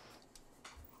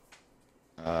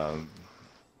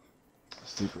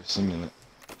sleeper simulant.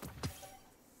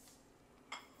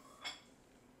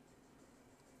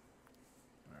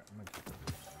 Alright, I'm gonna keep it.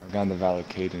 I've gotten the Valor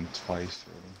Cayde twice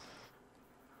already.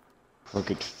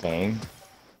 Crooked Fang.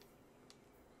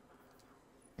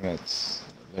 That's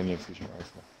the new fusion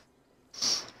rifle.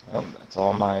 Well, that's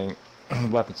all my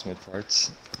weaponsmith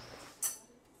parts.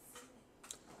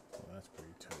 Well, that's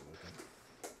pretty tight looking.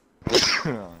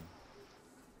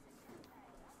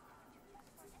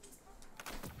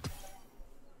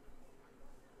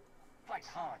 Fight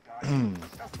hard, guys.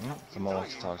 Someone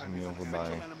wants to talk to me over by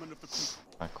Element of the crucible.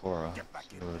 my Cora.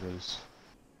 See what it is.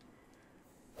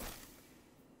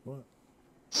 What?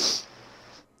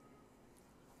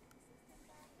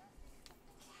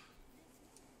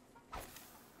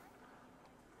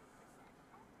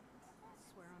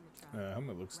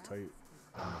 Helmet looks tight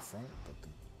on the front, but the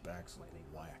back's like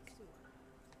whack.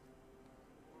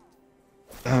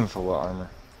 For what armor?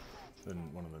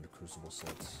 Then one of the Crucible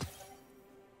sets.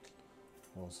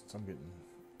 Well, since I'm getting...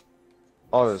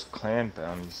 Oh, there's clan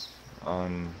bounties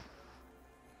on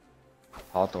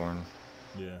Hawthorne.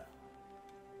 Yeah.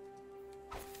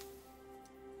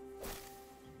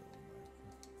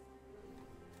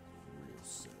 Real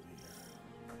set here.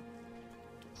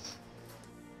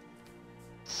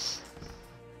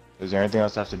 Is there anything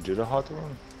else I have to do to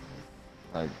Hawthorne?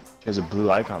 Like, she has a blue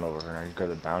icon over her, and I just got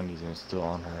the bounties and it's still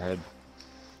on her head.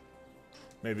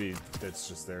 Maybe that's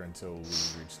just there until we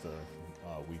reach the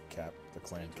week cap, the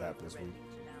clan cap this week.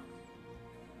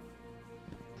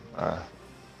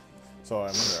 So I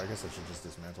wonder, I guess I should just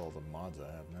dismantle all the mods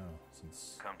I have now,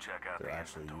 since Come check out they're the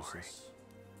actually inventory. useless.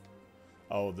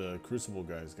 Oh, the Crucible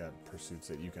guys got pursuits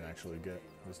that you can actually get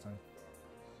this time.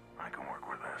 I can work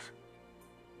with this.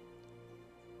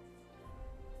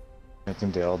 I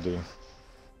think they all do.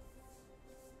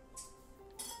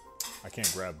 I can't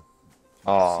grab.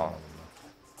 Oh, some of them,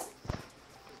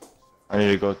 I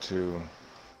need to go to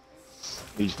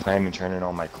each clan and turn in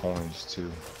all my coins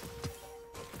too.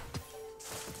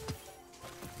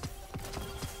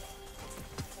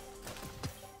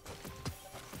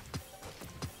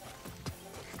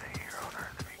 Stay here on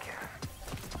Earth if you can.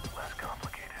 Less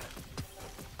complicated.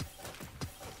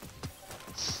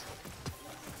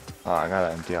 Oh, I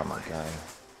gotta empty out my guy.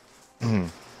 So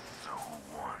who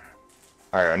won?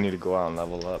 Alright, I need to go out and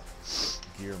level up.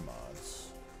 gear mods.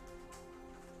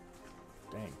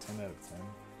 Dang, 10 out of 10.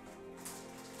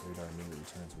 Radar immediately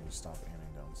returns when you stop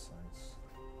aiming down sights.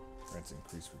 Grants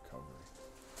increased recovery.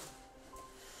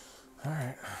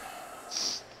 Alright.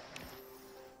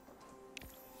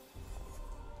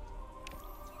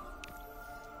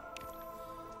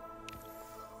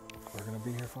 We're gonna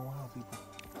be here for a while, people.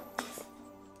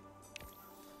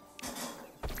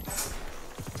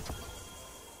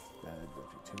 Bad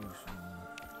reputation.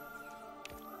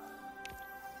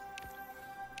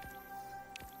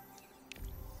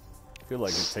 I feel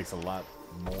like it takes a lot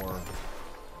more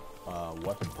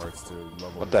weapon parts to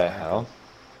level. What this the up. hell?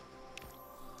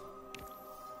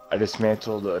 I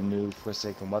dismantled a new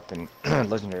Forsaken weapon,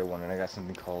 legendary one, and I got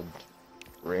something called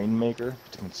Rainmaker.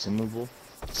 It's a consumable.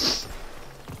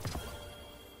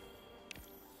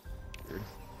 Weird.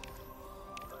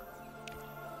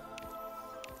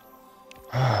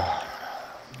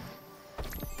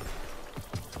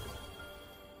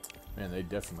 Man, they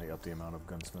definitely up the amount of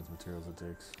gunsmith materials it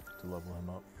takes to level him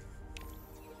up.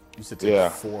 Used to take Yeah.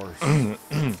 4,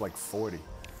 it's like 40.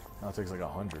 Now it takes like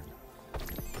 100.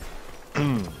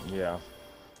 Yeah.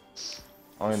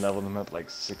 I only leveled him up like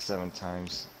 6-7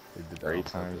 times. They did Or that 8 on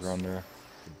times purpose. around there.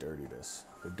 They dirtied us.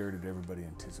 They dirtied everybody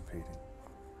anticipating.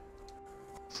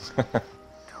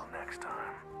 Till next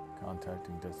time.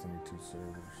 Contacting Destiny 2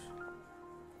 servers.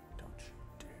 Don't you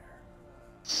dare.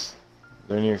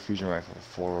 Linear fusion rifle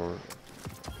forward.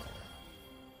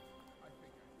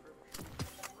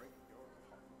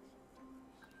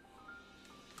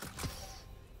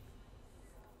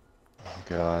 Oh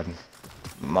god.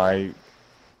 I'm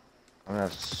gonna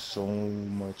have so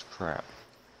much crap.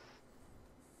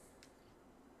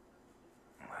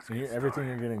 So everything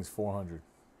you're getting is 400.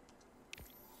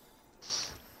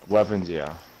 Weapons,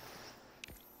 yeah.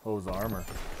 What was the armor?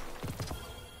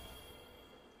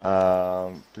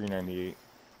 398.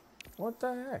 What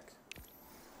the heck?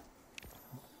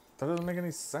 That doesn't make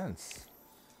any sense.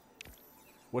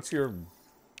 What's your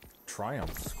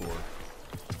triumph score?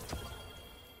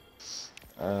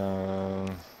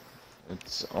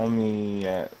 It's only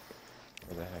at,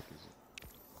 where the heck is it?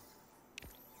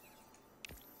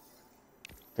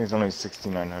 I think it's only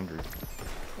 6,900.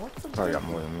 What's the Probably got biggie?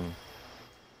 more than me.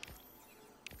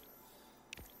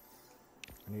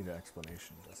 I need an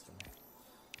explanation, Destiny.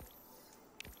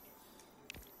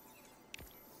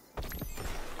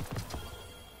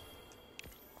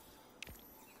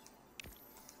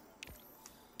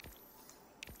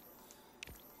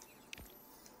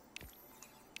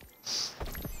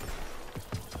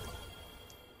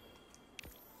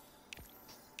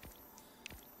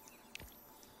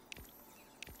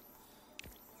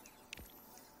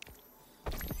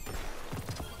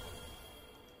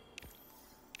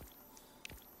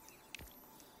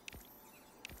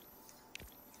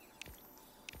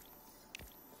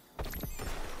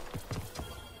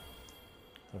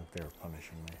 I thought they were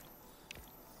punishing me.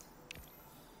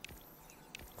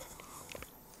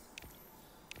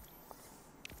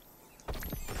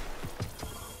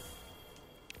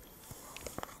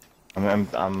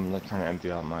 I'm like trying to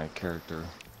empty out my character.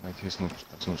 Like here's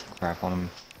so much crap on him.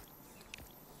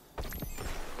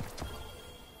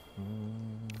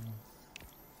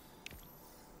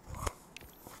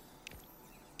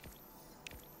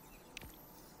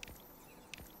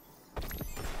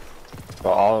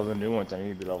 But all of the new ones, I need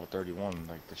to be level 31.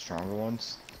 Like the stronger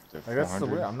ones, the Like that's the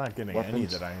 400 way. I'm not getting any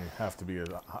weapons. that I have to be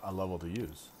a level to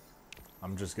use.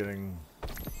 I'm just getting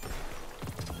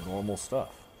normal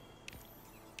stuff.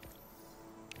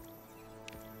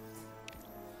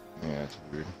 Yeah, it's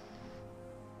weird.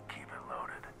 Keep it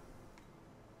loaded.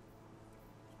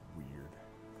 Weird.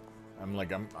 I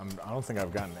don't think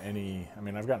I've gotten any. I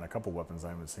mean, I've gotten a couple weapons I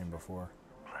haven't seen before.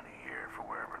 Plenty here for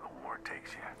wherever the war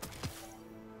takes you.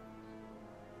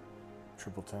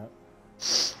 Triple tap.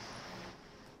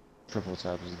 Triple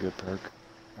tap is a good perk.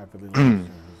 Rapidly launches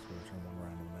return one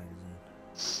round in the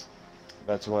magazine.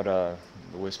 That's what the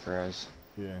Whisper has.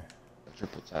 Yeah. A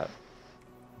triple tap.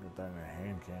 Got that in a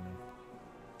hand cannon.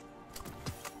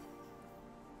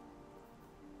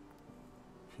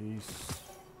 Peace.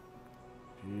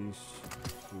 Peace.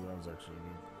 Ooh, that was actually a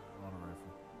good auto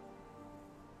rifle.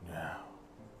 Now.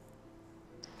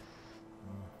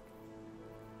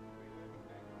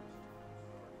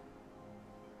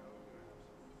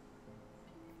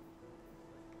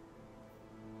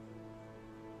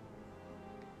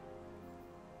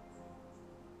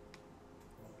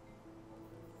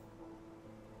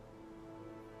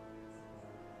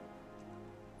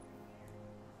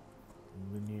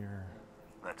 Linear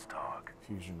Let's talk.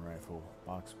 fusion rifle,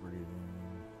 box breathing,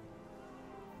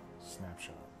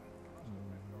 snapshot.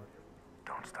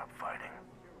 Don't stop fighting.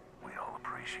 We all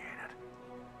appreciate it.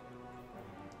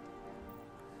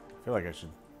 I feel like I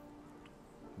should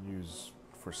use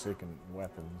Forsaken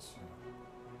weapons.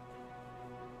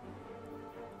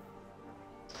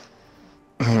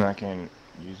 I can't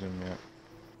use them yet.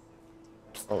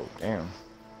 Oh, damn.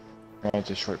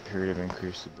 Grants a short period of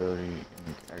increased ability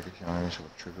and accuracy on initial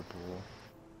trigger pull.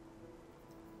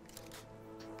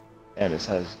 And it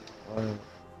says, what?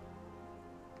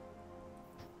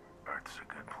 Earth's a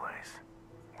good place.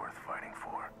 Worth fighting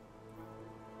for.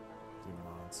 The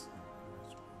mods.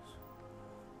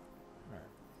 Alright,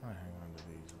 I'm gonna hang on to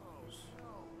these ones.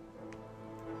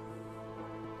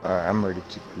 Alright, I'm ready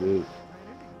to go. Give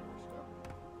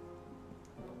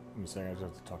me a second, I just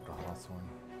have to talk to Hawthorne.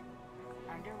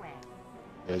 Underway.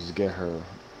 Is get her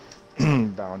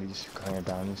bounties, clan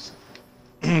bounties.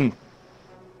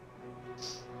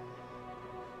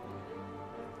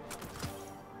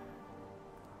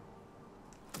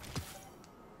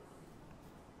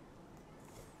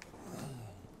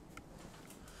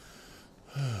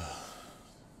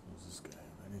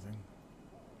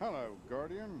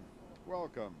 Guardian.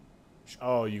 Welcome.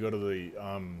 Oh, you go to the you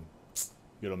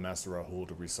go to Master Rahul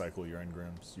to recycle your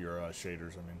engrams, your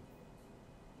shaders. I mean,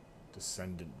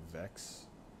 Descendant Vex,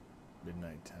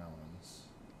 Midnight Talons.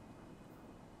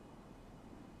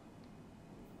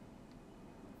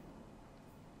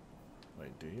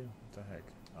 Wait, do you? What the heck?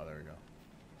 Oh, there we go.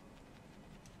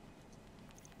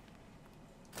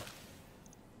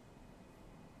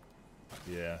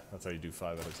 Yeah, that's how you do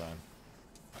 5 at a time.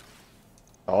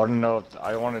 I want to know if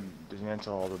I wanted to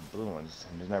answer all the blue ones,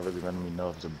 and it's not really letting me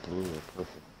know if it's a blue or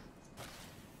purple.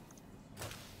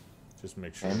 Just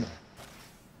make sure. And?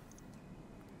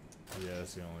 Yeah,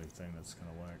 that's the only thing that's kind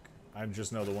of whack. I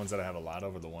just know the ones that I have a lot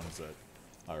of are the ones that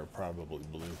are probably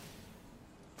blue.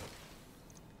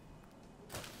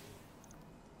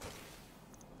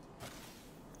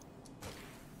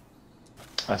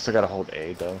 I still gotta hold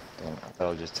A though. Dang, I thought I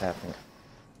was just tapping it.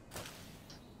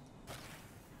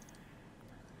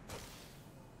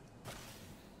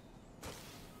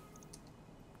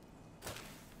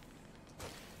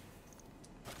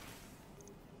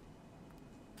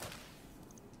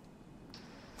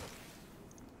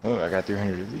 Oh, I got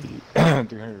 300 of these.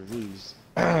 300 of these.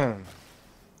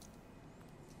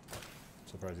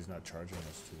 Surprised he's not charging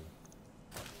us to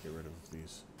get rid of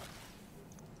these.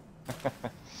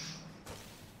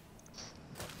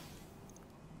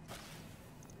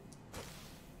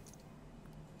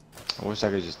 I wish I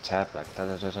could just tap like da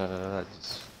da da da da da.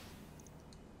 Just...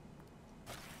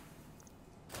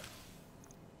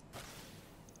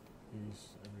 These,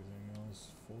 everything else,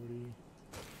 40.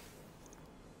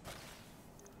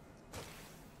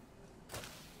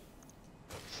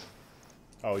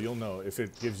 Oh, you'll know if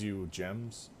it gives you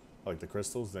gems, like the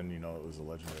crystals, then you know it was a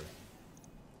legendary.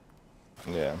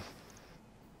 Yeah.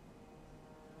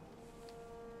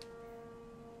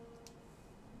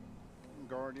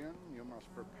 Guardian, you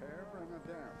must prepare and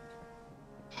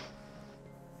adapt.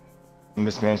 I'm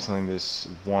dismantling this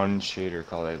one shader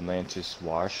called Atlantis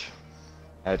Wash.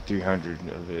 I had 300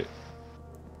 of it.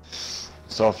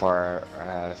 So far, I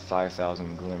have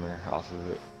 5,000 glimmer off of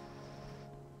it.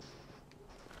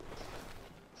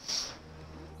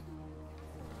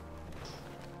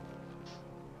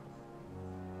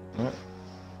 Yep.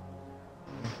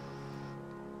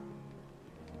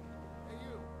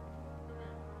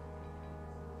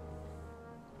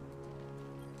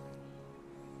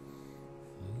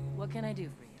 What can I do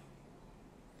for you?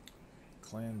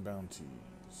 Clan bounties.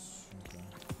 Okay.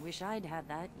 Wish I'd had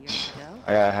that years ago.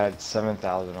 I had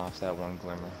 7,000 off that one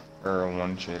glimmer. Or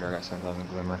one shader, I got 7,000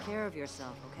 glimmer. Take care of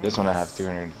yourself, okay? This one I have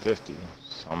 350,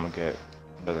 so I'm gonna get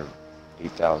another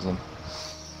 8,000.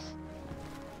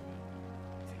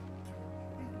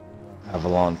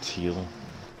 Avalon Teal.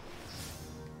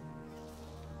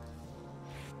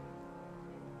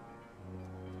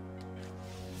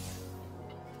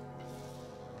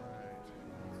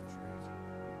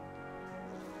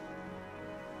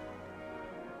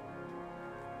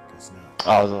 Guess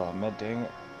now. I was man, dang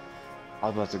it. I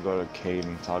was about to go to Cayde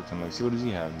and talk to him, like, see what does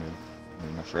he have, man?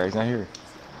 And I forgot he's not here.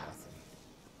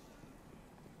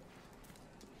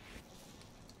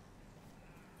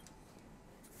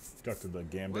 Talk to the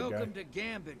Gambit Welcome guy. to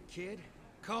Gambit, kid.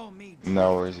 Call me.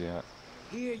 No, where's he at?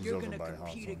 Here He's you're over gonna by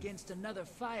compete Hawthorne. against another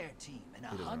fire team in a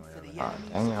He doesn't hunt really for the have Ah,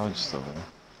 enemies. dang it, I of was just over there.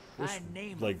 I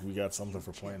name Like 'em, we got something you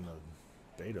for kill playing 'em.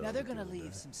 the beta. Now they're the gonna other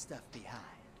leave day. some stuff behind.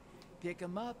 Pick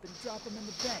them up and drop them in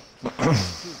the bank.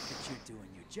 Proof that you're doing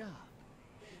your job.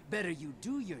 Better you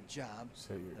do your job,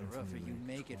 Set your the rougher infinite you link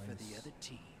make it for the twice. other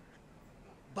team.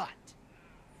 But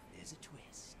there's a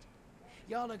twist.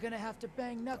 Y'all are gonna have to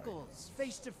bang knuckles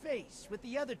face to face with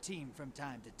the other team from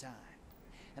time to time.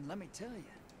 And let me tell you,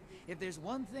 if there's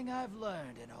one thing I've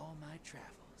learned in all my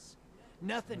travels,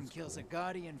 nothing kills a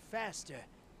guardian faster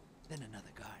than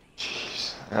another guardian.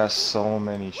 Jeez, I got so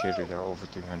many shaders that are over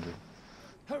 300.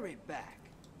 Hurry back.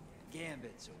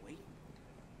 Gambit's awaiting.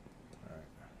 Alright.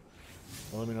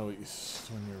 Well, let me know what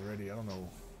when you're ready. I don't know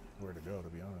where to go, to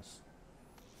be honest.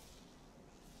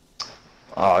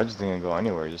 Oh, I just didn't go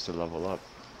anywhere just to level up.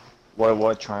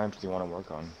 What triumphs do you want to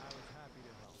work on?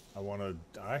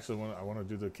 I actually want to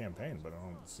do the campaign, but I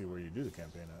don't see where you do the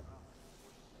campaign at.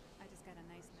 I just got a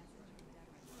nice message from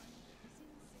Deborah. He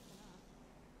seems sick enough.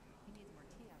 He needs more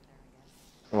tea out there, I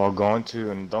guess. Well, go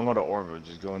into, and don't go to Orbit,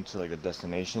 just go into like the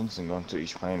destinations and go into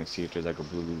each planet and see if there's like a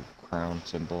blue crown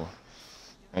symbol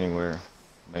anywhere.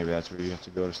 Maybe that's where you have to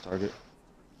go to start it.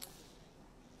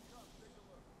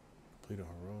 Complete a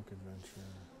heroic adventure.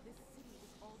 This city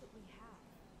is all that we have.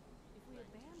 If we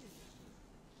abandon it,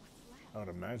 what's left? I would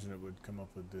imagine it would come up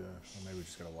with the. Well, maybe we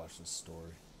just gotta watch this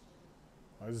story.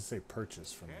 Why does it say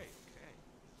purchase from?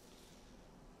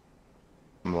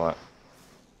 What?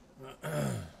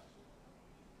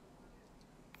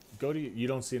 Go to you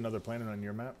don't see another planet on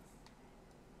your map?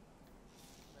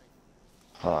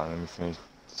 Hold on, let me finish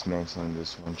dismantling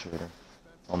this one trader.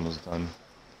 Almost done.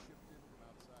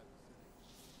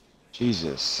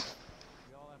 Jesus.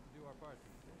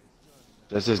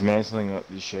 Just dismantling up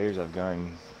these shaders, I've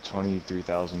gotten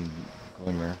 23,000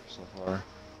 glimmer so far.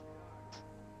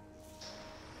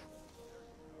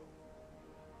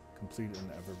 Complete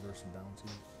an Eververse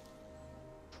bounty.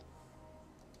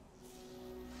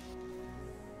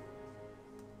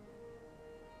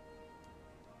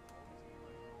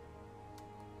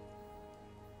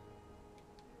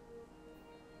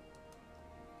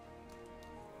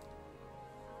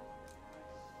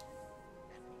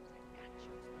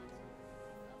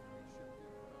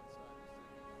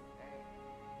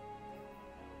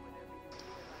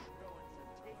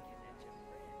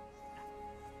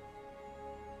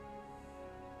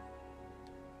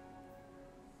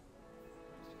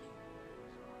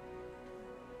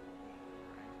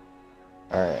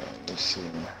 Alright, let's see.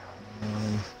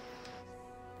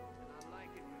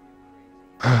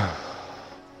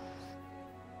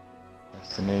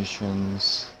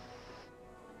 Destinations.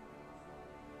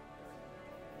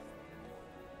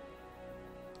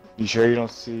 You sure you don't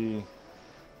see...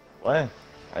 What?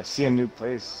 I see a new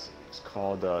place. It's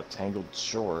called Tangled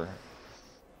Shore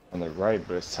on the right,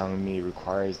 but it's telling me it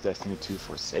requires Destiny 2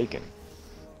 Forsaken.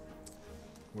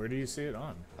 Where do you see it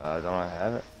on? Don't I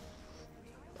have it?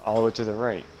 All the way to the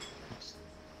right.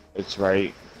 It's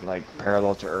right, like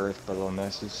parallel to Earth, below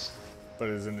Nessus. But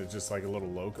isn't it just like a little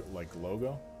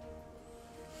logo?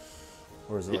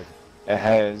 Or is it like... It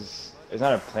has... It's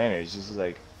not a planet, it's just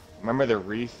like... Remember the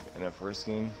reef in the first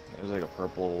game? It was like a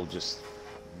purple, just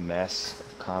mess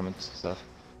of comments and stuff.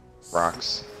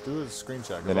 Rocks. Do a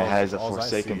screenshot. Then it has a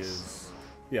Forsaken...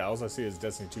 Yeah, all I see is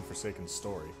Destiny 2 Forsaken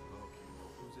story.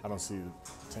 I don't see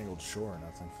Tangled Shore or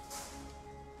nothing.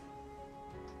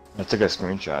 I took a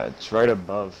screenshot. It's right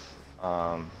above.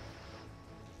 Let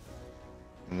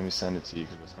me send it to you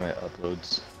because it's my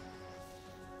uploads.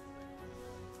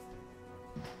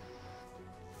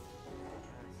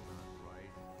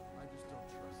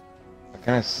 I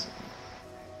kind of.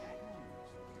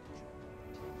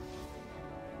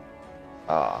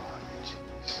 Ah,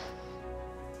 jeez.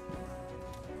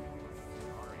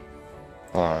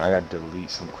 Hold on, I gotta delete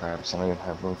some crap, so I don't even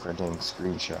have room for a dang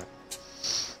screenshot.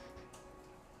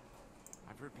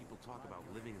 I've heard people talk about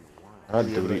living in the wild. Are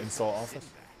you able to install Office?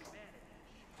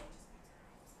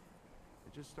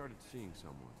 I just started seeing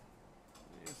someone.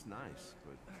 It's nice,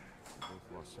 but I both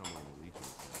lost someone in the Legion.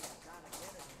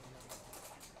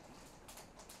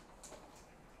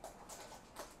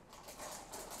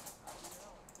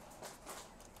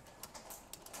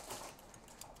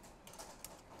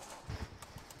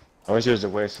 I wish there was a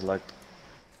way to select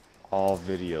all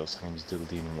videos, so I can just delete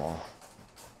them all.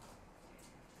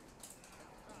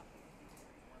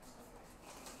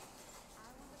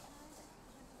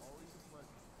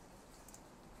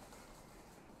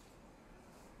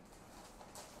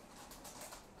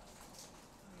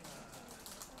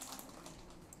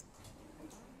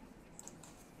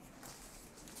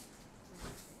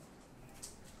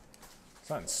 It's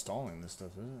not installing this stuff,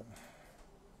 is it?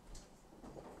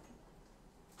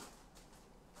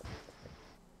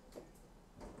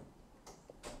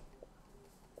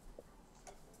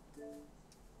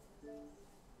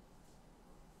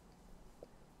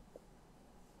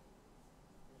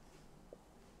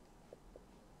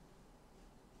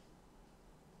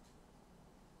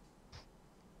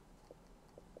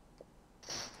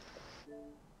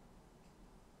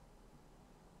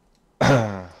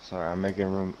 Sorry, I'm making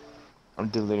room. I'm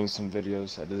deleting some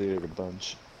videos. I deleted a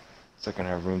bunch, so I can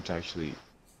have room to actually.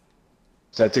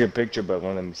 So I took a picture, but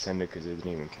won't let me send it because it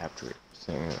didn't even capture it.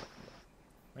 Saying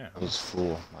it was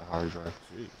full, my hard drive.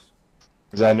 Jeez.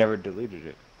 Because I never deleted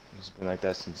it. It's been like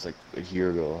that since like a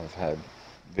year ago. I've had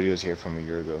videos here from a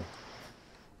year ago.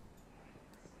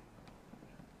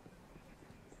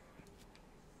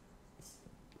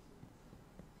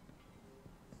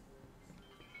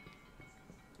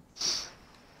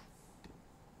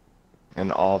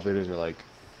 And all videos are like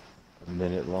a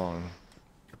minute long.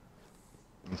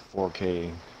 In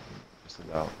 4K, just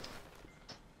about.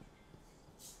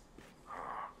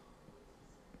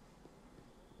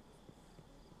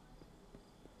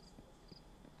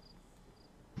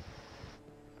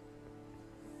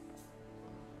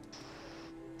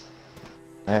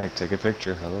 Hey, take a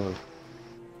picture. Hello.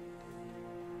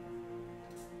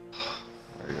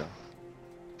 There you go.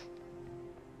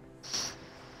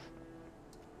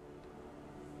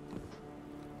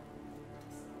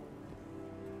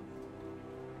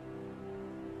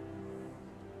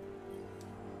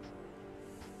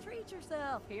 Watch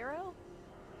yourself, hero.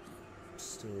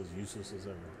 Still as useless as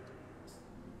ever.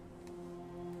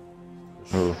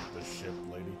 Who? The ship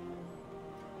lady.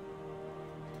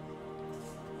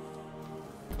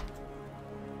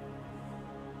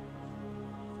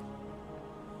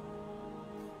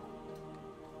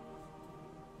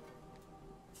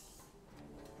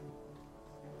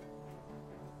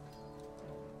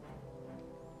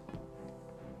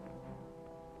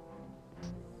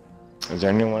 Is there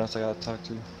anyone else I gotta talk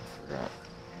to? Forgot.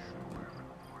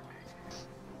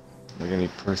 Like any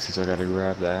persons I gotta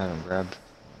grab that I haven't grabbed.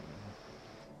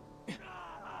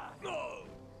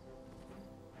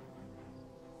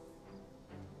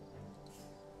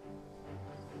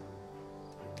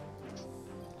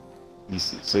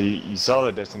 So you saw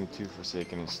the Destiny 2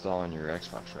 Forsaken install on your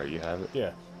Xbox, right? You have it?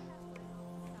 Yeah.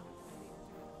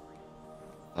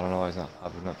 I don't know why it's not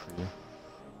popping up for you.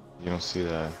 You don't see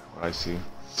that, what I see.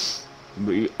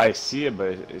 But I see it, but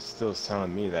it's still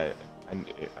telling me that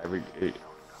it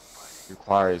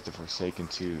requires the Forsaken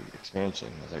 2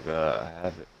 expansion. It's like, I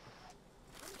have it.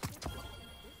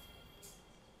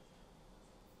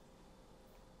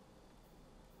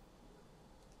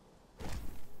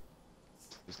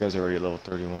 This guy's already level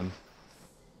 31.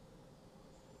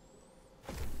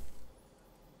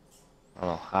 I don't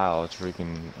know how, it's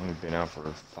freaking only been out for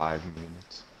 5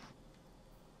 minutes.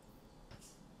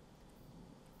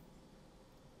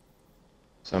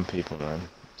 Some people, man,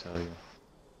 I tell you.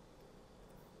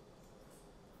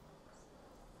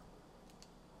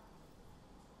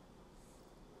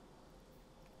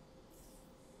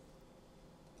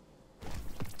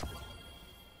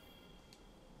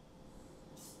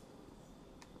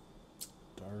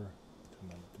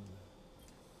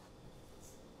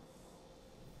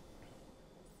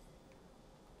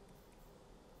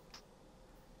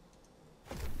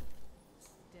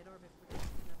 Dead orbit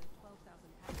produced another 12,000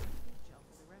 packs of food gel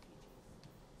for the refugees.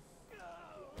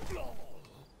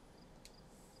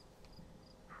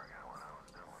 Forgot what I was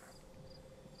doing.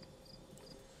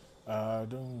 I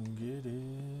don't get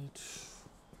it.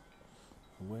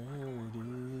 Where it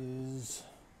is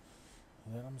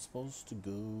that I'm supposed to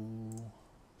go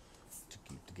to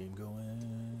keep the game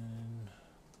going.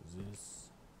 'Cause this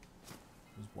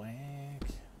is whack.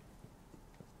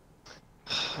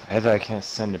 I can't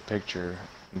send a picture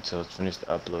until it's finished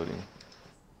uploading.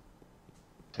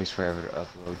 Takes forever to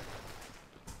upload.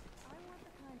 I want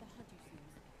the kind the hunters use.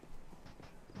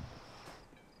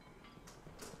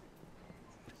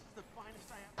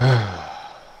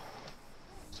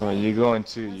 So when you go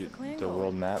into How's the clan the going?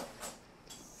 world map,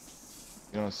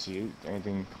 you don't see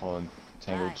anything called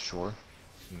Tangled Shore.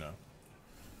 No.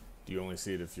 Do you only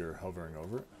see it if you're hovering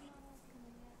over it?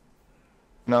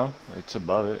 No, it's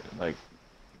above it. Like,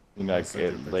 you know, like Send you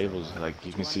a it picture labels, of that. like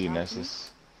you Do can you see wanna talk to me?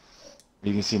 Nessus.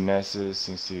 You can see Nessus,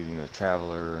 you can see, you know,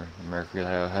 Traveler, Mercury,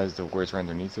 how it has the words right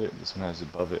underneath it. This one has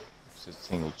above it. It says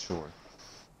Tangled Shore.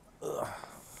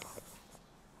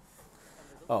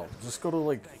 Oh, just go to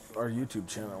like our YouTube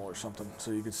channel or something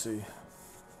so you can see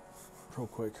real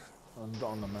quick on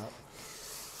the map.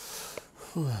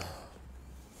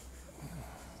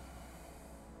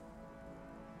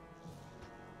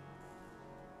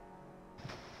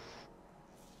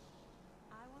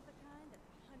 I want the kind that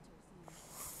the hunters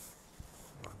use.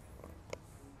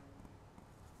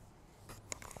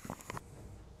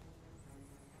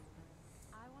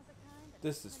 I want the kind that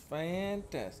This is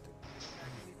fantastic.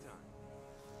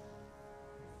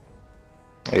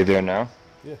 Are you there now?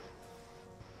 Yeah.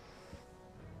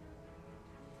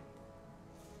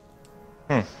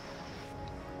 It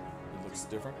looks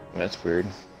different. That's weird.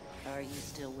 Are you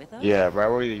still with us? Yeah, right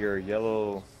where your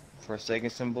yellow Forsaken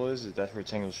symbol is, that's where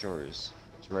Tangled Shore is.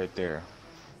 It's right there.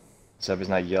 Except it's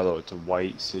not yellow, it's a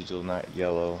white sigil, not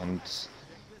yellow. And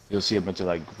you'll see a bunch of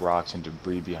like rocks and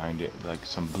debris behind it, like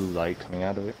some blue light coming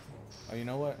out of it. Oh, you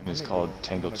know what? And it's Let me called go- I'm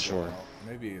Tangled gonna go Shore. out.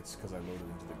 Maybe it's because I loaded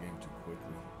into the game too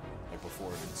quickly, like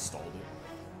before it installed it.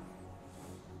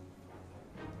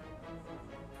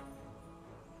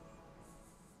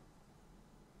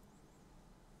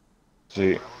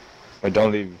 See, but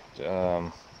don't leave. Yeah,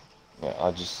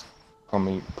 I'll just prompt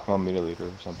me to leave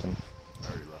or something. I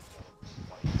already left.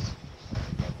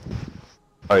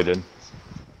 Oh, you did.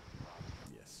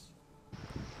 Yes.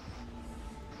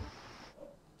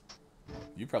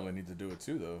 You probably need to do it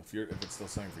too, though. If it's still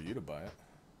saying for you to buy it.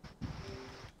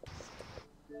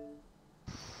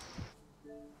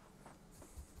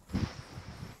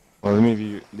 Well, let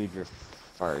me leave your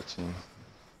fire team.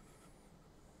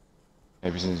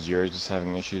 Maybe since you're just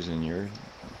having issues and you're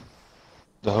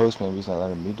the host, maybe he's not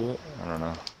letting me do it. I don't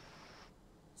know.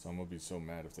 So I'm gonna be so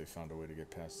mad if they found a way to get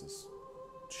past this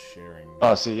sharing.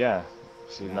 Oh, see, yeah.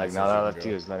 See, Now like it now says that I you left can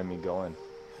you, go. it's letting me go in.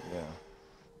 Yeah.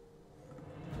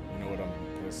 You know what I'm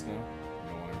pissed now? You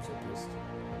know why I'm so pissed?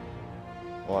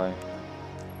 Why?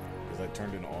 Because I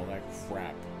turned in all that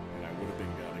crap, and I would have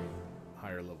been getting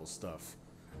higher level stuff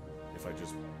if I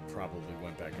just probably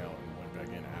went back out and went back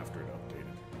in after it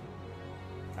updated.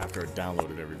 After it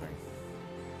downloaded everything.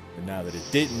 But now that it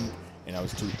didn't, and I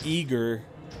was too eager,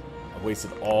 I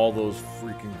wasted all those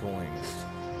freaking coins.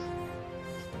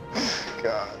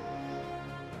 God.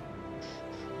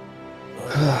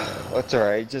 That's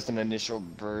alright, just an initial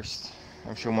burst.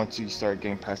 I'm sure once you start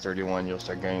getting past 31, you'll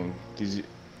start getting these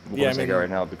ones I got right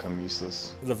now become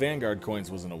useless. The Vanguard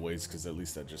coins wasn't a waste because at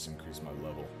least that just increased my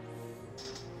level.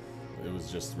 It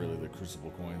was just really the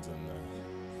Crucible coins and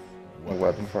the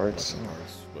weapon parts.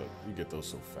 But you get those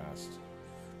so fast.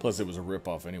 Plus, it was a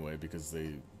rip-off anyway because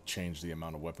they changed the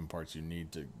amount of weapon parts you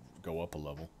need to go up a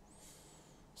level.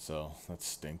 So that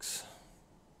stinks.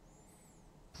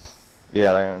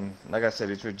 Yeah, like I said,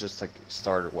 these were just like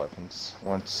starter weapons.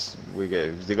 Once we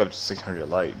get, they go up to 600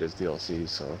 light, there's DLC,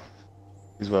 so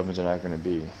these weapons are not going to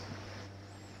be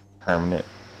permanent.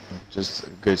 Just a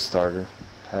good starter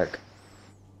pack.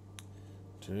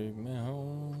 Take me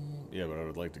home. Yeah, but I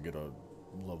would like to get a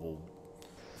level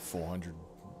 400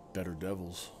 better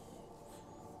devils.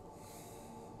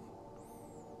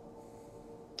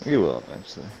 You will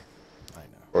eventually. I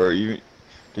know. Or did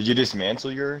you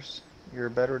dismantle yours? Your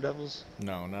better devils?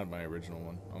 No, not my original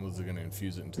one. I was gonna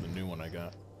infuse it into the new one I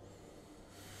got.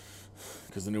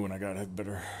 Because the new one I got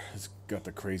it's got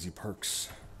the crazy perks.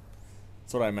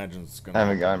 That's what I imagine it's gonna. I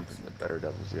haven't gotten the better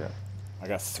devils yet. I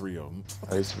got 3 of them.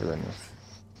 At least for them.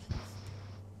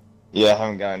 Yeah, I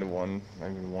haven't gotten to one.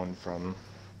 Maybe one from.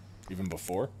 Even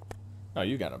before? No,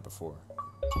 you got it before.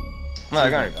 No, I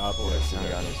got it. I just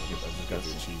got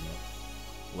the achievement.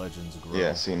 Legends grow.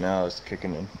 Yeah, see now it's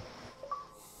kicking in.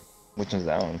 Which one's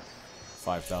that one?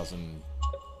 5,000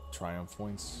 triumph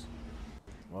points.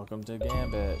 Welcome to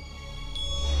Gambit.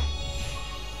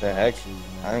 The heck?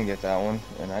 I didn't get that one,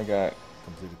 and I got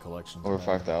completed collections over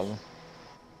 5,000.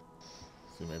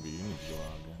 See, maybe you need to go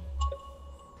out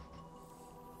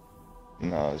again.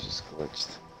 No, it's just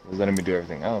glitched. It was letting me do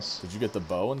everything else. Did you get the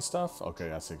bow and stuff?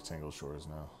 Okay, I see Tangle Shores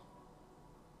now.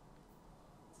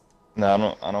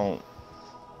 No, I don't.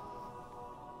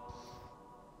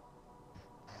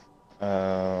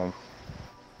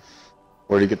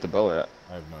 Where do you get the bow at?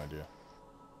 I have no idea.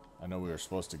 I know we were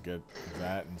supposed to get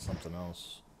that and something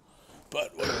else.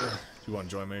 But whatever. Do you want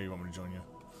to join me or you want me to join you?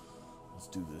 Let's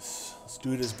do this. Let's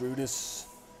do this, Brutus.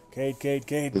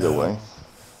 Cayde. Either way.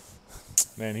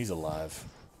 Man, he's alive.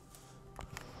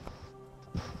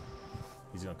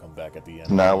 He's gonna come back at the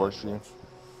end. Now it works for you?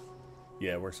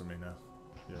 Yeah, it works for me now.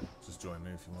 Yeah, just join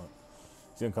me if you want.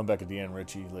 He's gonna come back at the end,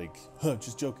 Richie, like, huh,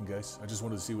 just joking, guys. I just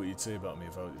wanted to see what you'd say about me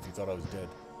if you thought I was dead.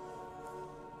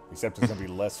 Except it's gonna be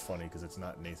less funny because it's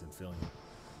not Nathan Fillion.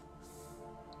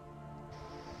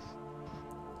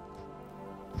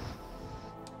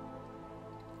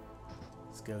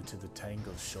 Let's go to the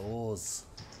Tangle Shores.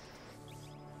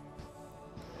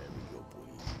 There we go,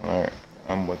 boy. Alright,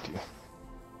 I'm with you.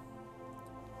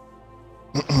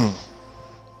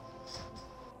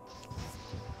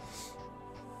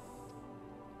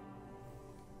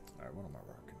 Alright, what am I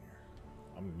rocking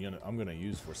here? I'm gonna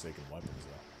use Forsaken Weapons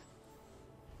though.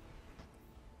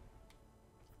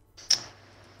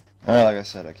 Alright, like I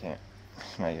said, I can't.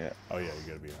 Not yet. Oh yeah, you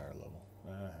gotta be a higher level.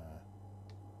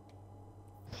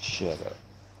 Shut up.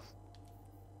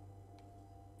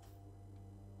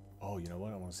 Oh, you know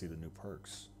what? I want to see the new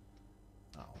perks.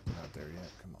 Oh, not there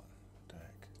yet. Come on. What the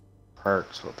heck?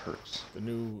 Perks? What perks? The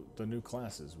new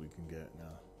classes we can get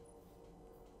now.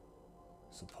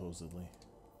 Supposedly.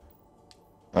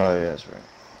 Oh yeah, that's right.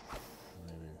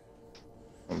 Maybe.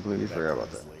 Completely forgot about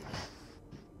that.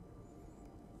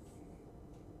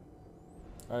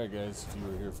 Alright guys, if you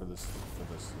were here for this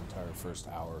entire first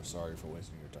hour, sorry for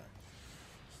wasting your time.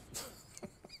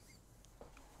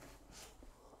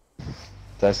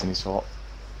 Destiny's fault.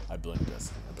 I blame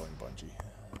Destiny. I blame Bungie.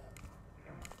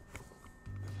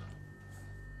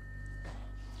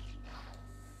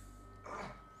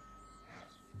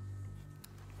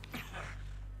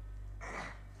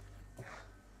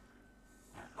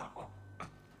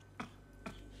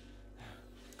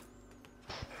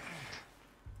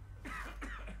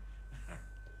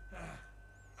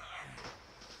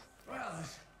 Well,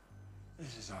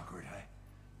 this is awkward.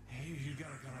 You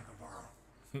gotta come I can borrow.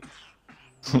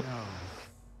 No.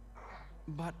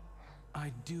 But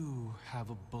I do have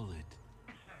a bullet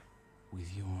with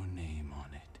your name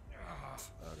on it.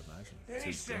 I would imagine.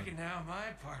 Any second now,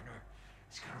 my partner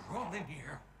is gonna roll in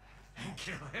here and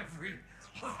kill every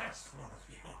last one of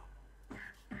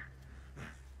you.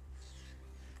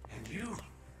 And you,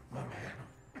 my man.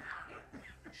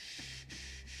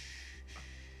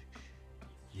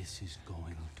 This is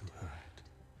going to hurt.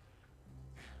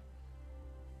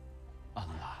 A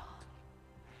lot.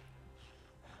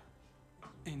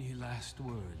 Any last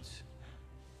words?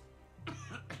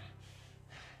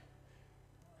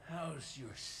 How's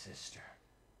your sister?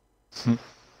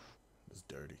 It's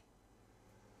dirty.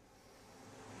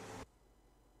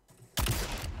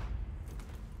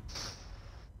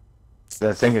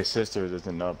 I think his sister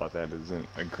doesn't know about that, doesn't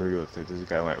agree with it. This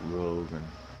guy went rogue and...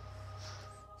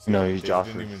 No, he's They Joffrey.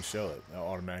 didn't even show it. That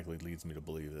automatically leads me to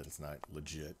believe that it's not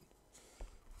legit.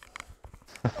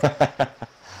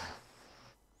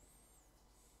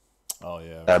 Oh,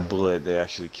 yeah. That bullet, they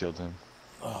actually killed him.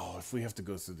 Oh, if we have to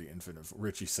go through the infinite...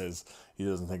 Richie says he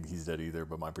doesn't think he's dead either,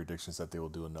 but my prediction is that they will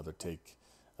do another take...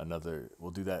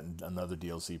 We'll do that in another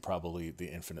DLC, probably the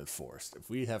Infinite Forest. If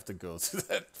we have to go through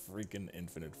that freaking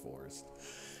Infinite Forest,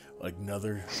 like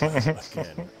another...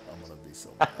 Again, I'm gonna be so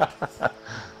mad.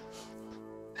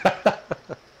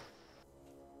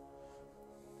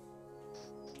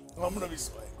 I'm gonna be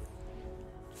so angry.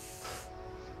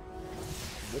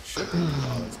 What ship are you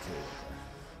on? That's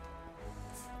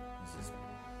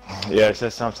Cayde. Yeah, it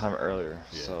said sometime earlier,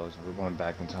 Yeah. so we're going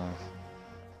back in time.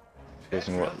 Based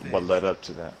on what led up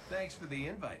to that. Thanks for the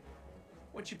invite.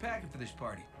 What you packing for this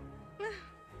party?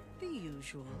 The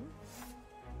usual.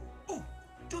 Ooh,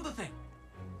 do the thing.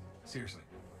 Seriously,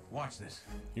 watch this.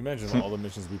 You imagine all the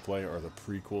missions we play are the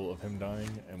prequel of him dying,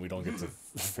 and we don't get to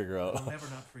figure out... It'll never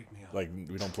not freak me out. Like,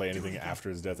 we don't play anything after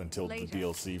his death until Later. the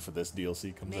DLC for this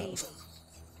DLC comes Maybe. out.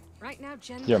 Right now,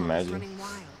 Gen Yeah, Con is imagine. running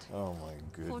wild. Oh my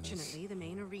goodness. Fortunately, the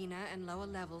main arena and lower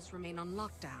levels remain on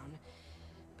lockdown.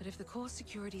 But if the core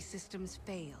security systems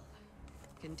fail,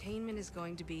 containment is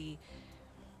going to be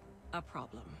a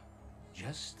problem.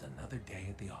 Just another day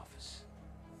at the office.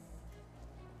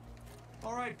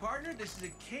 All right, partner, this is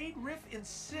a Cayde riff in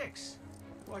 6.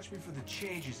 Watch me for the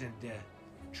changes and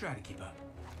try to keep up.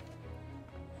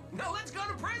 Now let's go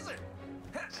to prison!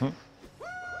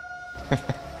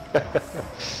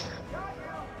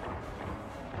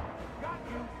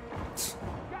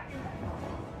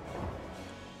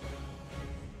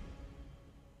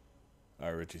 All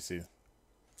right, Richie, see you.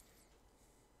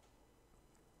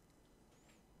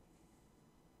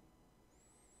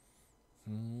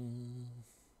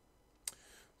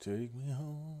 Take me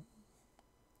home.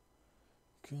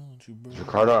 Can't you Is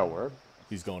Ricardo at work?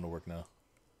 He's going to work now.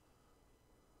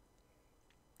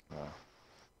 Oh.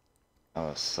 That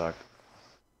would suck.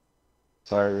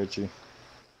 Sorry, Richie.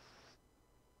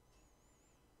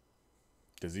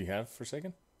 Does he have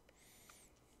Forsaken?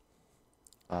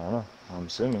 I don't know. I'm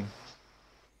assuming.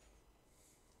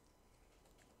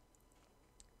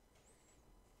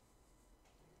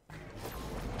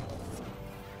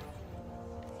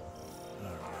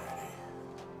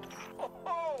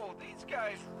 Oh, these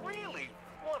guys really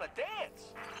want to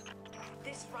dance.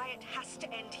 This riot has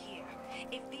to end here.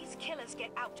 If these killers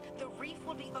get out, the reef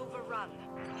will be overrun.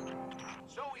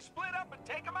 So we split up and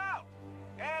take them out.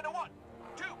 And a 1,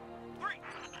 2, 3.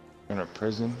 In a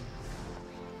prison?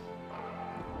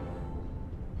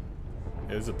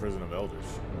 It is a prison of elders.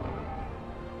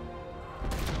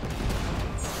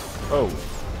 Oh.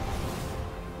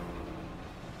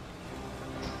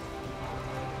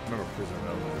 Remember prison of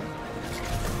elders?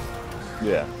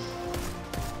 Yeah.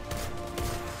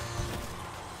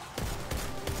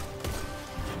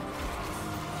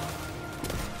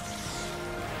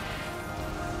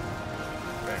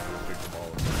 Bang, we'll pick them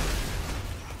all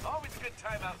up. Always a good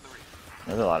time out in the reef.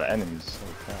 There's a lot of enemies.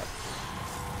 Holy crap.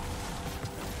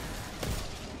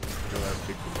 You'll have to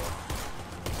pick them up.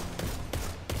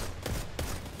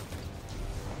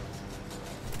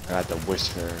 I got the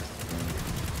whisper.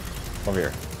 Over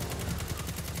here.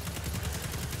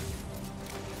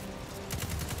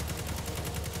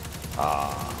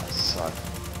 Ah, suck.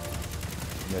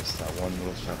 Missed that one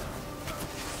little shot.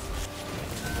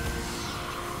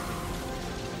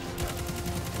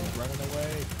 Running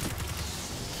away.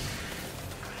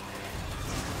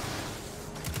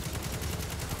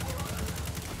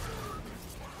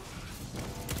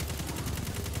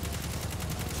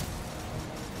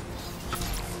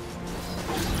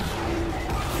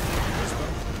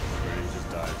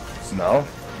 No,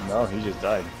 no, he just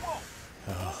died.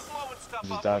 Blowing He stuff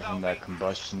just up died without from me. that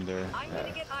combustion there. I'm gonna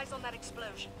Yeah. get eyes on that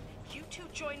explosion. You two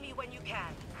join me when you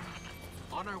can.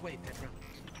 On our way, Petra.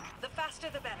 The faster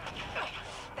the better.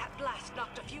 That blast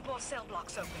knocked a few more cell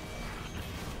blocks open.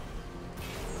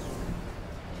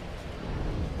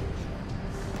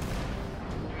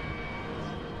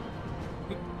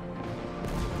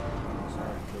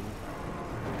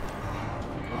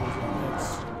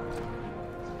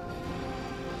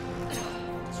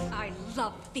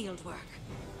 love field work.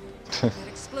 That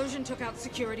explosion took out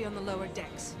security on the lower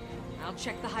decks. I'll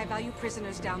check the high-value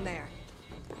prisoners down there.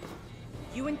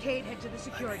 You and Cayde head to the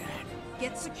security.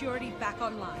 Get security back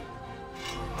online.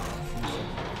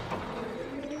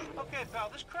 Okay, pal,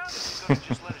 this crowd isn't gonna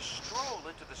just let us stroll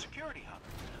into the security hub.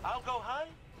 I'll go high,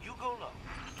 you go low.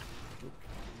 You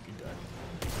died.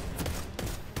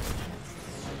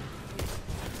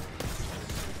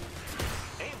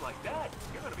 Aim like that,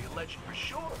 you're gonna be a legend for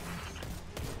sure.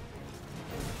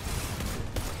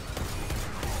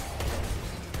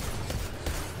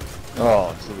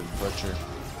 Oh, it's a little butcher.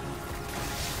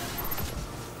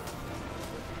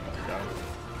 Got him.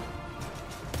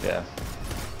 Yeah.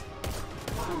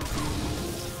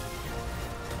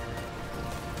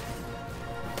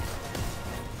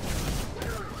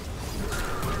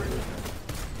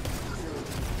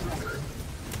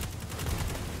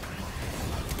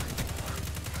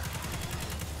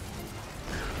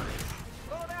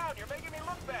 Slow down, you're making me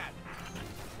look bad.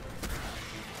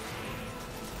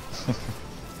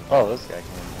 Oh, this guy came in.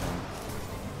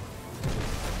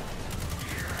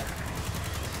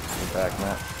 Get back,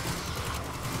 Matt.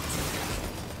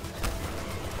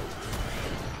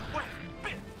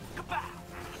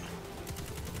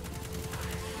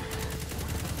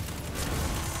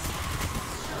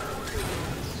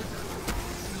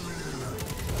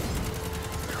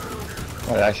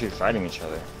 Oh, they're actually fighting each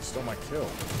other. Stole my kill.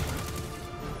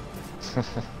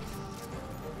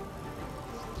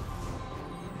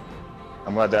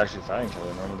 I'm glad they're actually fighting each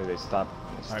other. Normally they stop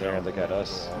and stare and look at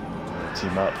us.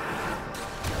 Team up.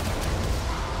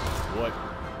 What?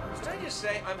 Can I just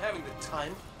say I'm having the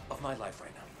time of my life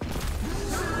right now?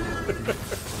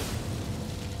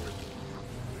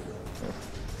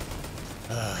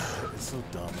 It's so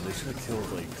dumb. They should have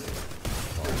killed, like,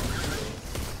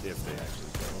 if they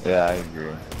actually killed. Yeah, I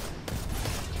agree.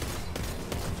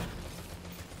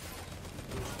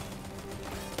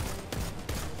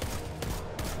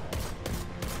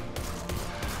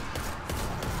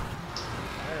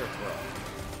 Fire throw.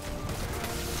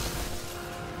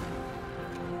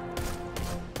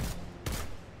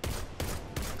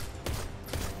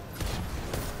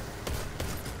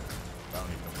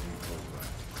 Bounty company close by.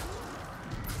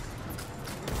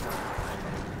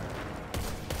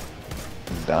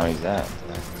 Whose bounty's that?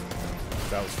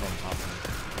 That was from Hoffman.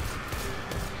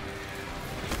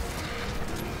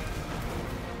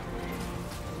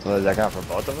 So does that count for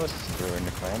both of us? Since we're in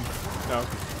the clan? No, I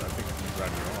think you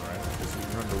run your own, right? Because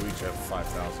remember, we each have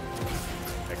 5,000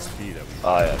 XP that we.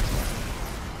 Oh yeah.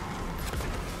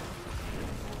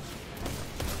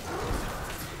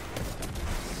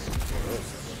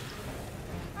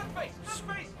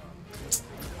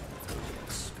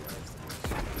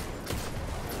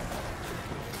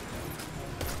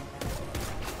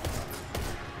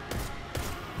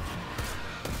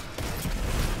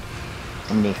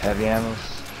 How many heavy ammos?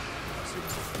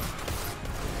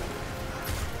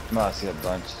 No, I see a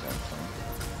bunch. So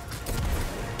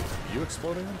You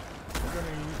exploding them?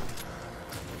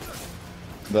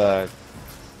 the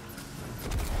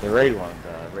raid one,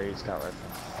 the raid scout rifle.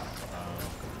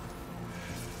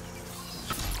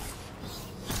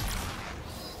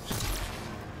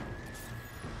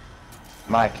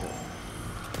 My kill.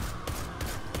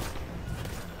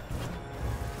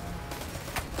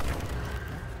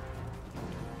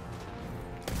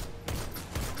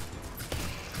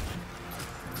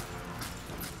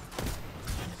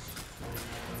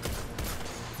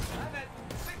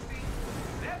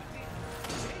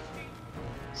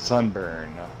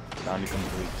 Sunburn. Bounty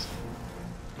complete.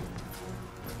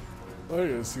 Oh, I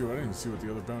didn't see what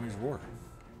the other bounties were.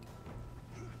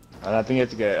 I think you have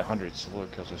to get 100 solo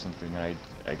kills or something. I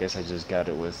guess I just got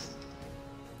it with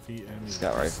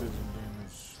scout rifle.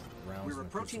 We're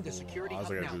approaching the security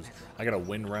hub now. I gotta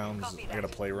win rounds. I gotta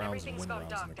play rounds and Everything's win gone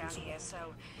rounds. dark down here, so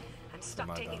I'm stuck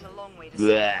my taking bad. the long way to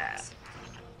Blah. see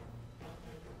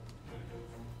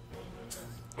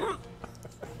We're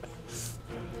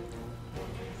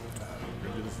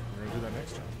gonna do that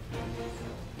next time.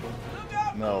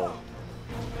 No.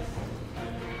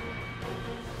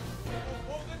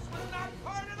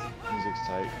 Music's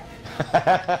tight.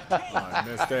 Oh, I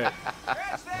missed it.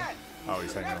 Oh,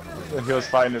 he's hanging on the If he was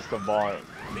fighting this cabal.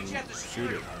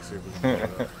 Shoot it. See if we can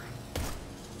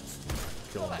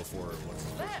kill him before what's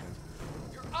his Left.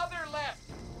 Your other left.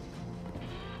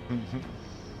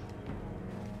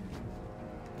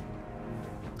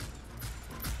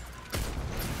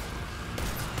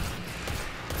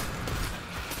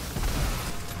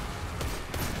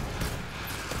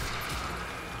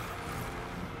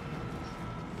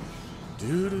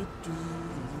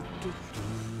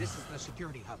 This is is the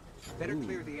security hub. Better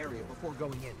clear the area before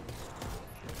going in.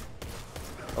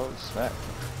 Oh, smack.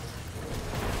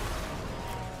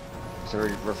 So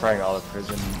we're fighting all the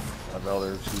prison of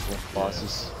elder people,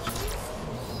 bosses.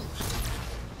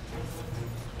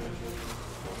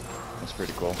 That's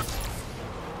pretty cool.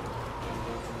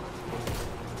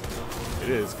 It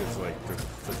is, because like there's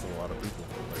a lot of people,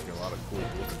 like a lot of cool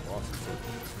looking bosses.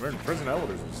 So, prison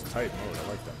elders was tight mode. I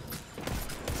like that.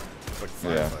 It's like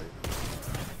firefight.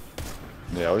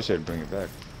 Yeah, I wish they'd bring it back.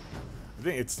 I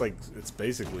think it's like it's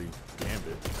basically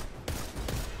Gambit.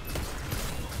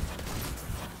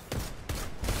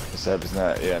 Except it's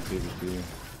not, yeah, PvP.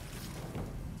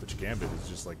 Which Gambit is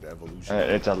just like the evolution.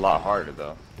 It's a lot harder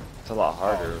though. It's a lot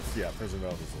harder. Oh, yeah, Prison of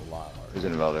Elders is a lot harder.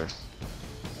 Prison of Elders.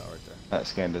 Oh, right there. Not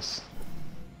Scandus.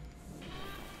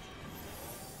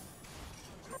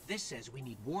 This says we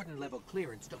need warden level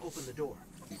clearance to open the door.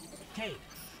 Cayde.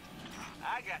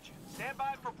 I got you. Stand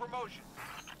by for promotion.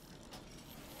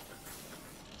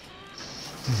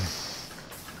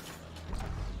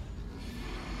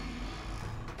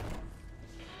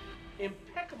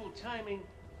 Impeccable timing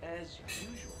as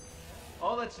usual.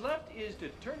 All that's left is to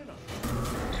turn it on.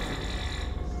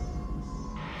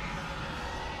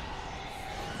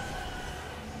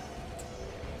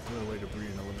 No way to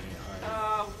breathe and eliminate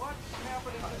hide. What's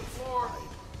happening to the floor? Hide!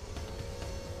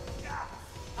 Get out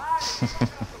of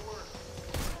here.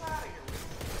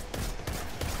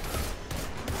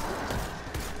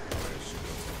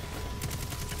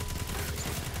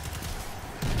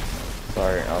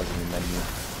 Sorry, I was in the menu.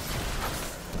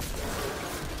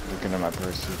 Looking at my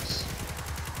pursuits.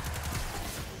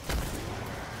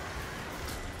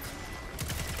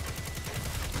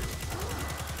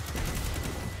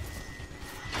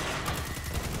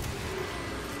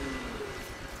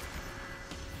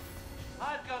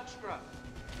 Hot gun scrub.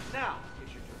 Now,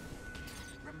 it's your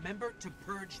turn. Remember to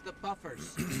purge the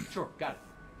buffers. Sure, got it.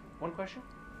 One question?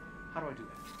 How do I do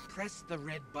that? Press the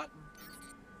red button.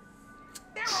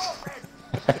 They're all red!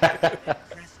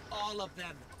 Press all of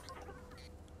them.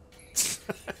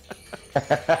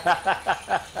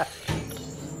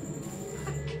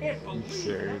 Can't believe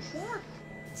serious? that worked.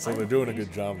 So they're doing a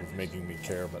good job of making me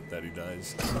care about that he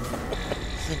dies.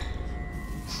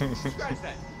 Scratch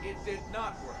that. It did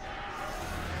not work.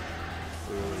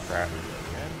 Really crappy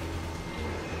again.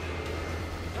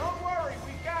 Don't worry,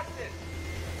 we got this.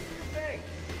 Do your thing.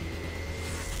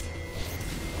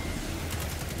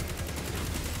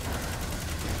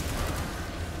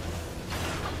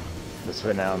 This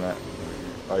way now, Matt.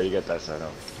 Oh, you get that side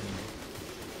up.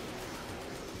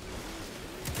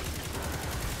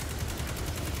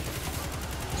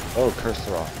 Oh, cursed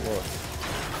her off. Look.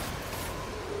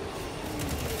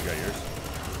 You got yours?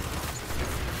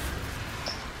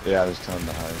 Yeah, I was telling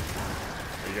the hide.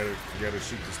 You gotta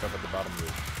shoot the stuff at the bottom of the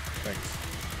things.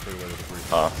 Clear away the debris.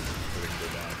 Oh. So they can go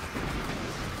down.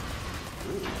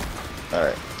 Ooh.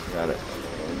 Alright, got it.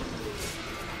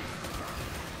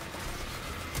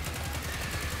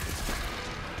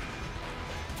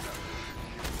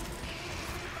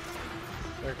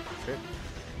 There, hit.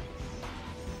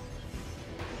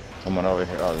 Someone over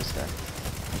here. Oh, this guy.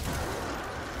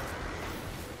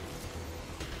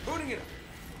 Booting it up.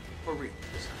 For real.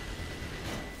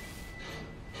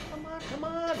 Come on, come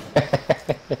on.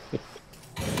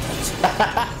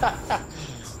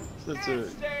 Such And a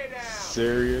stay down.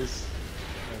 serious.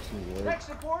 Tech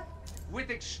support with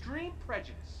extreme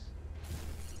prejudice.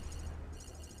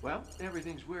 Well,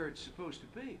 everything's where it's supposed to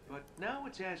be, but now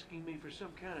it's asking me for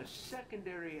some kind of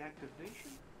secondary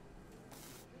activation.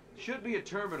 Should be a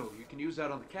terminal you can use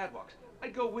out on the catwalks.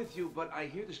 I'd go with you, but I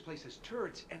hear this place has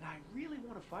turrets, and I really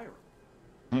want to fire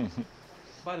them.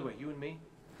 By the way, you and me,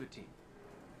 good team.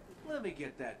 Let me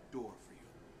get that door for you.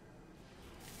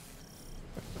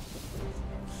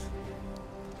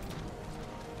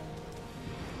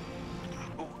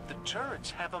 Oh, the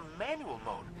turrets have a manual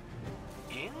mode.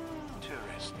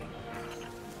 Interesting.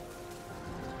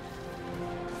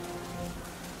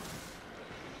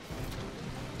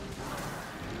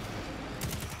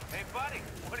 Hey, buddy,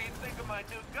 what do you think of my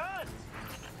new gun?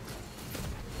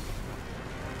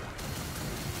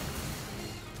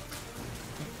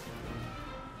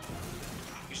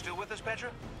 You still with us,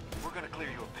 Petra? We're gonna clear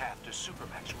you a path to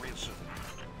Supermax real soon.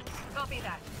 Copy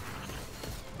that.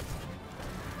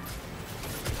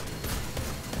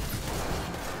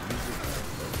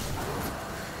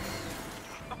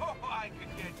 Oh, I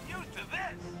could get used to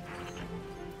this!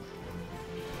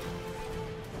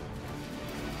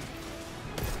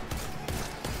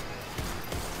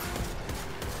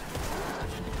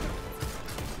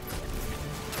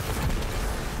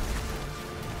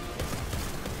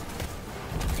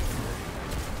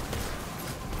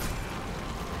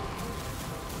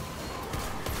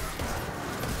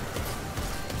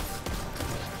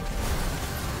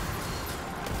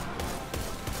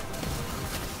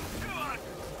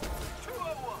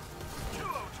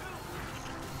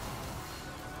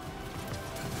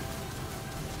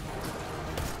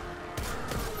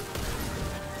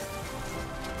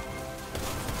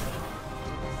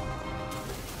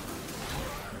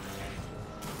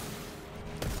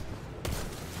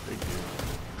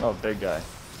 Oh, big guy.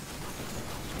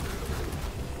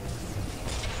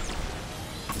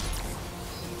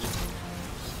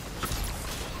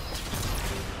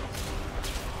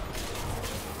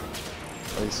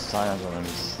 These scions are on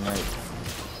his snipe.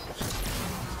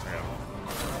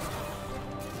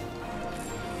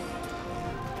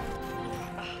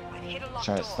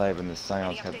 Trying to snipe and the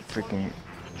scions have freaking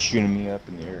shooting me up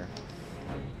in the air.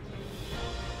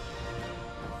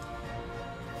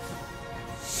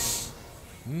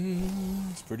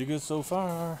 It's pretty good so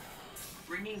far.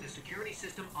 Bringing the security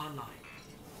system online.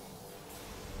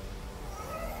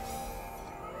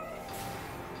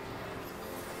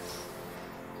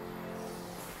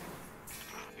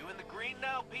 You in the green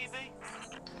now, PB?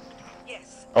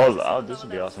 Yes. Oh, this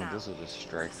would be awesome. This is a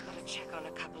strike. Just gotta check on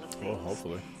a couple of things. Well,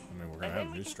 hopefully. I mean, we're gonna And have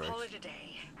then we new can strikes. call it a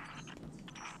day.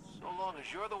 So long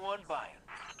as you're the one buying.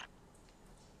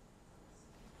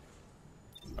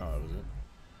 Oh, that was it.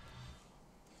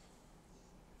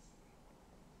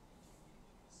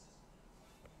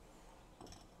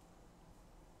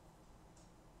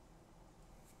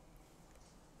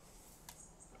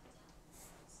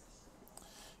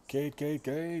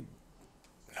 Cayde.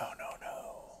 No.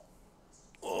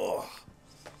 Ugh.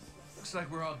 Looks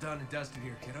like we're all done and dusted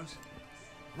here, kiddos.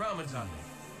 Ramen's on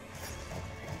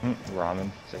me. Ramen,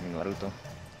 second Naruto.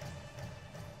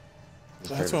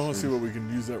 That's why I want to see what we can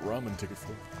use that ramen ticket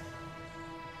for.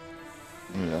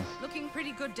 Yeah. Looking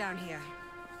pretty good down here.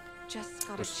 Just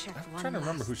gotta check I'm one trying to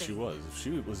remember who last she thing. was. If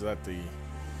she was at the...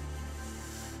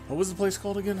 What was the place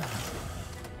called again?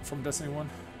 From Destiny 1?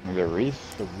 The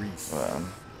Reef? The Reef. Yeah,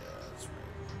 that's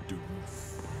right. The Reef.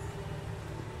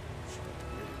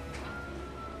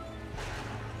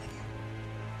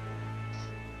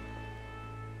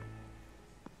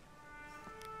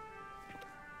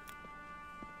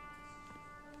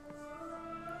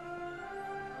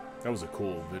 That was a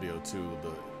cool video too.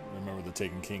 Remember the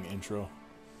Taken King intro?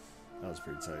 That was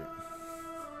pretty tight.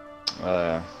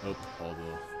 yeah. Oh, all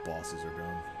the bosses are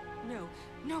gone. No.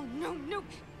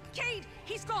 Cayde,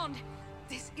 he's gone.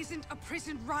 This isn't a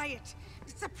prison riot.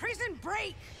 It's a prison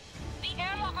break. The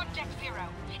airlock on Deck 0.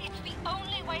 It's the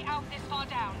only way out this far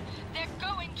down. They're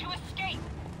going to escape.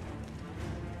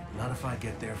 Not if I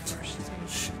get there first. She's gonna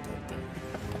shoot that thing.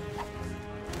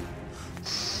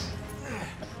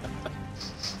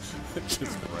 Just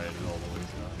ran it all the way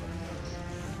down.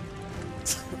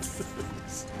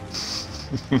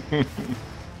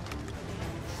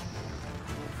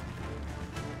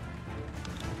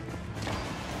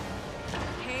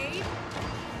 Cayde?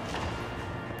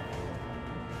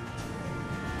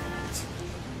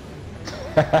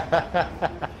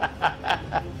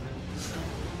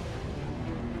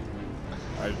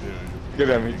 I do. Look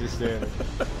at him, he's just standing.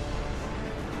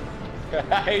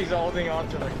 He's holding on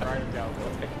to the crime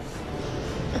cowboy.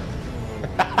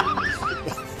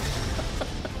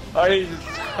 Oh, he just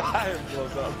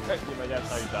blows up. That's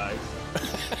how he dies.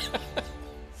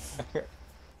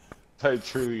 That's how he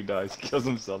truly dies. Kills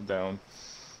himself down.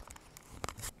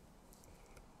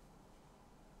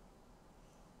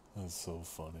 That's so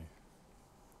funny.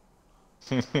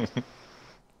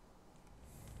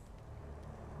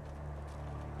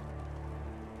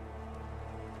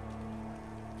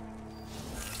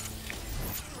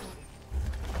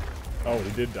 Oh,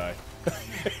 he did die.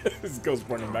 This goes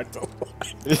running back to life.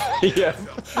 Yeah.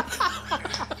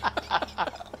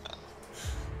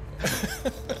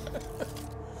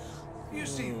 You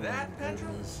see that, Pedro?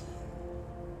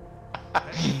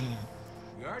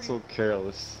 So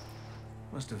careless.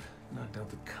 Must have knocked out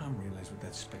the comm relays with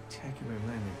that spectacular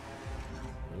landing.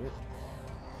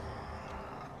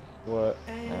 What?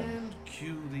 And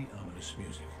cue the ominous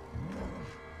music.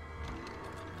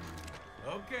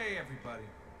 Okay, everybody.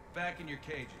 Back in your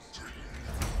cages.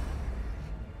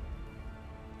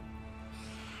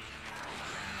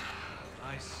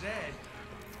 I said,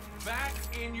 back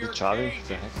in your cages.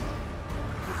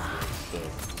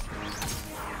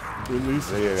 The release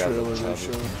trailer they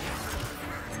showed.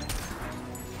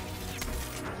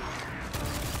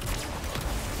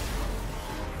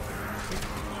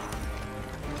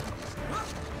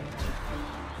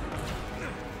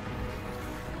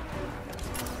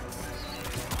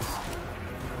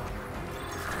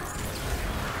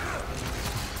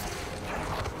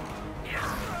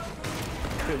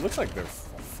 It looks like they're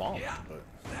falling, but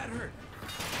that hurt.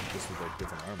 Just with like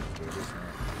different armors, but it isn't.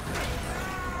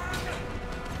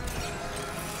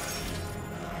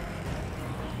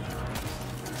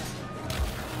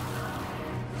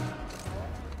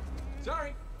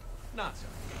 Sorry, not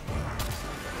sorry.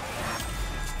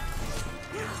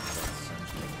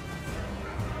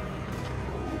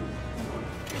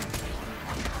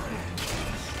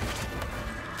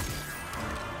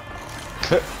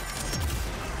 What?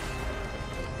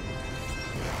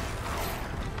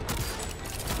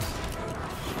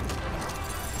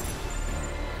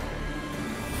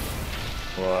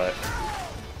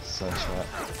 Sunshot.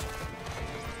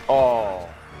 Oh!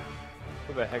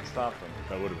 Who the heck stopped him?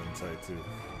 That would have been tight too.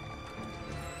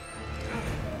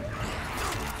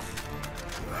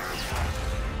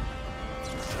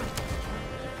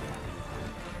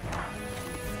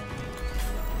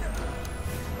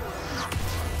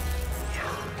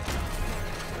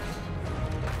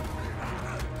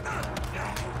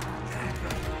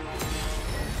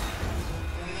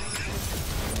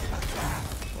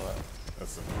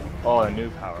 Oh, a new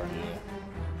power. Yeah.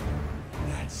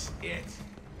 That's it.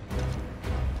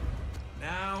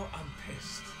 Now I'm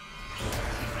pissed.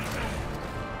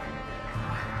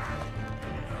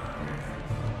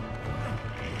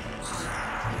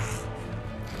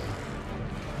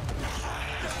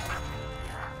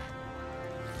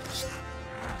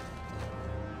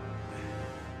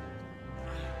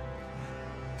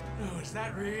 Oh, is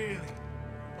that really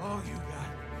all you got?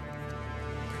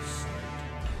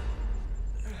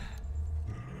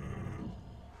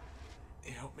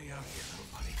 Help me out here, little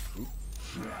buddy.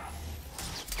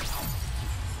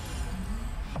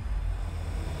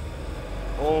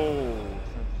 Oh,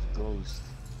 ghost.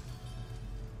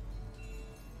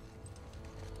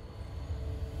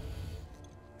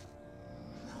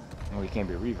 Oh, he can't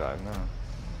be revived now. That's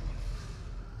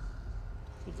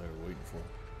what they were waiting for.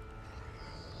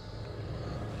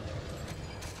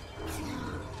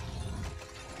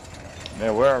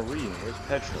 Man, where are we? Where's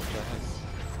Petra? What the heck?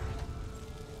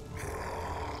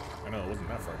 I know, it wasn't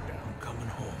that far down. I'm coming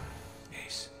home,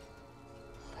 Ace.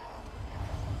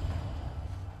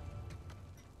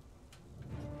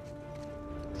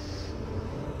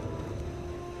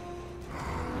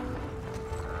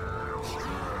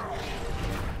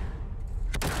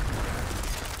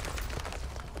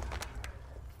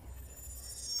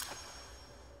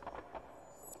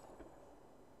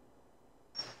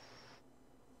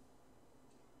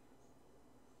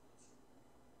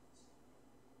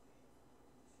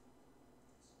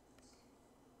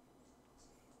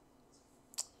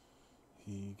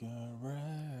 He got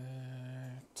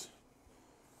wrecked.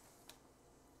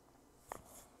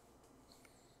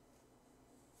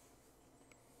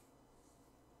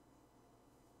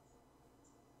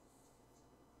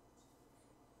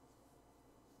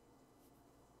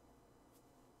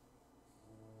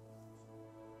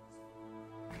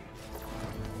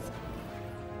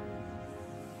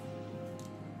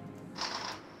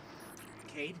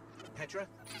 Cayde? Petra?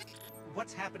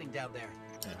 What's happening down there?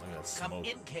 Yeah, look at that Come smoke.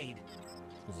 in, Cayde.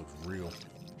 This looks real.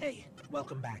 Hey,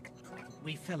 welcome back.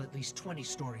 We fell at least 20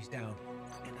 stories down,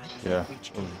 and I can't Yeah.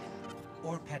 reach Cayde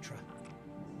or Petra.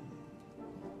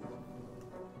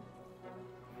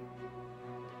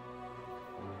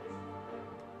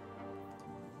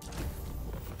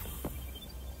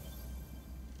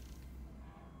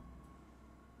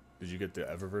 Did you get the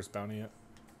Eververse bounty yet?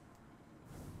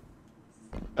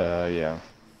 Yeah.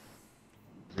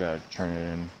 Gotta turn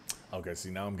it in. Okay, see,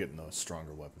 now I'm getting the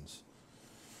stronger weapons.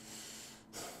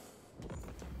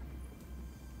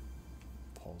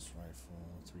 Pulse rifle,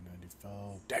 395.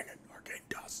 Oh, dang it, arcane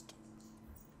dust.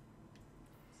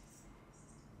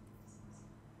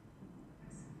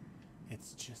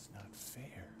 It's just not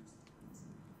fair.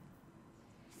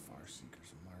 Far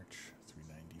Seekers of March,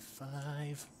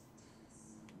 395.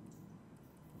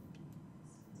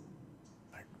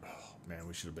 Oh man,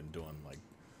 we should have been doing like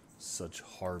such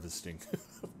harvesting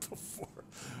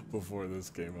before this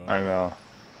came out. I know.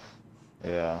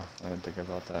 Yeah, I didn't think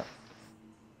about that.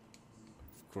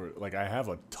 Of course, like I have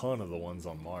a ton of the ones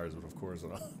on Mars, but of course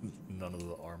none of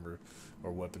the armor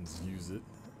or weapons use it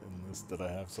in this that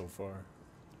I have so far.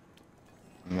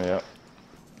 Yep.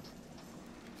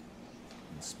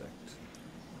 Inspect.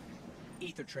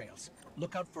 Ether trails.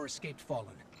 Look out for escaped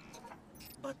fallen.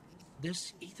 But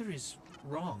this ether is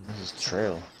wrong. This is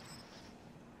trail.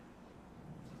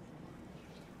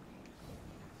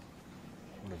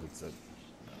 I wonder if it's a...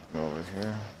 Go over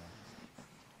here.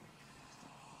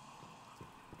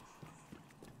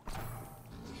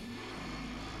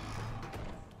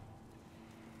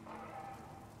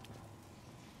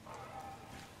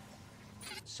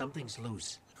 Something's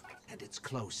loose, and it's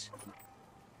close.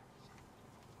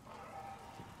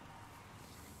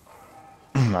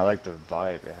 I like the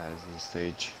vibe it has this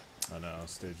stage. I know,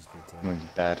 stage is good too. When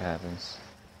bad happens.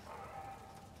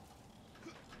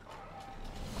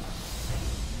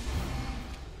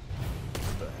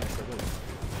 What the heck are those?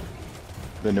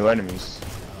 The new enemies.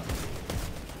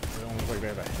 They don't look like they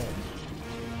have a head.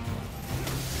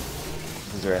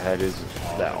 Because their head is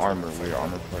that armor, weird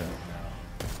armor plate.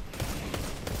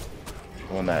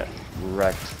 The one that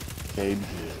wrecked Cayde.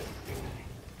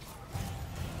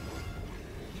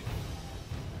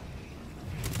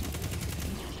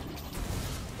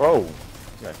 Oh!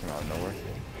 That came out of nowhere.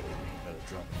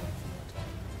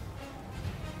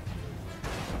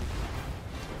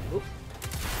 Oop.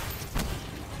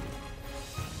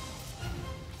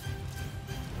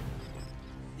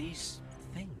 These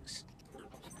things,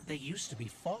 they used to be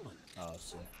fallen. Oh,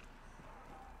 so.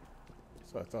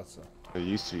 So I thought so. They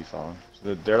used to be fallen.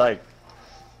 So they're like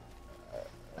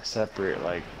a separate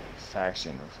like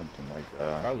faction or something like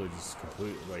that. Probably just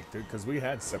completely like, because we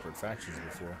had separate factions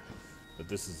before, but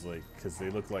this is like, because they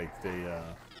look like they. The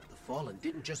fallen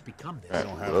didn't just become this. They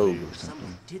don't have rogue the, or something.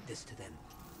 Someone did this to them.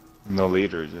 No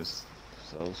leader, just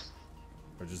themselves.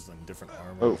 or just in different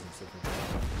armors Oh. and stuff like that.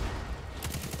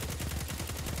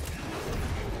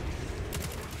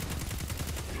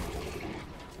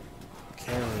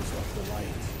 Carriers of the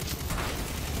light.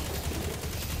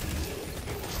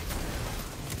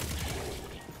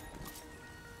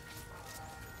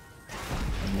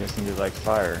 I'm guessing they like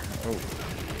fire. Oh.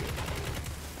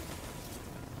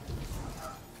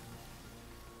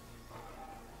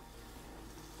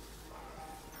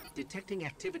 Detecting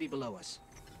activity below us,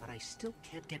 but I still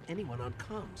can't get anyone on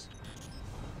comms.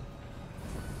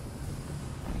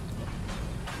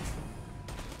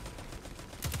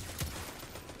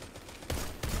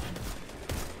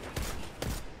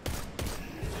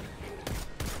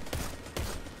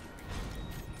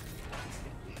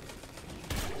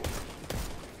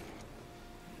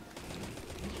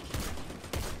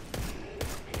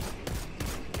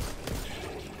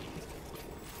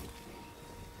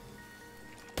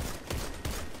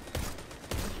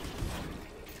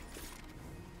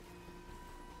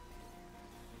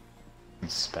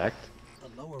 Inspect?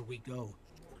 The lower we go,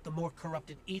 the more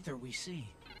corrupted ether we see.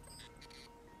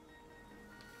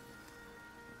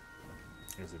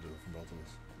 I guess they do it from both of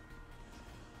us.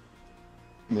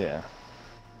 Yeah.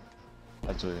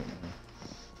 That's what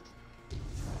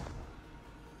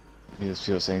he just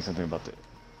feels saying something about the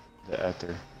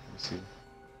ether. Let's see.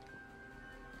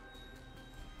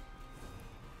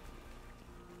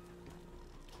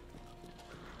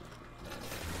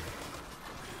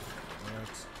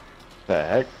 What? The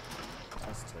heck?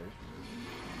 That's tight.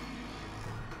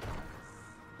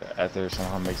 The ether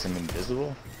somehow makes him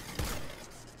invisible?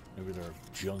 Maybe they're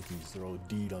junkies. They're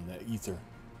OD'd on that ether.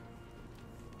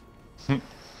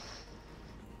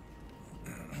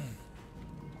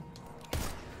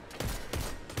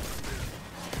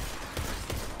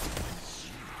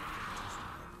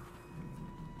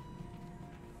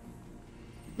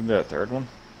 Is there a third one?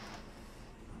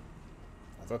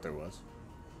 I thought there was.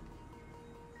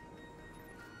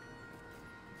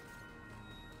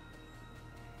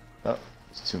 Oh,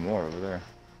 there's two more over there.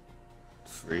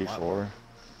 3, 4,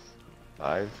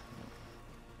 5.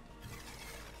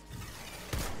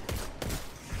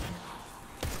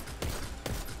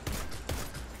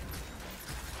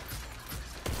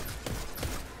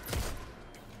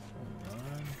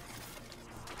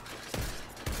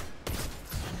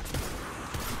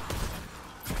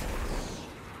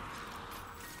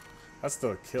 That's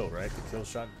the kill, right? The kill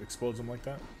shot explodes them like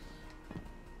that?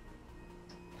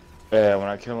 Yeah, when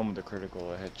I kill them with the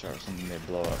critical headshot or something, they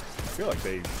blow up. I feel like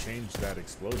they changed that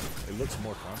explosion. It looks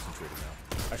more concentrated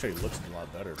now. Actually, it looks a lot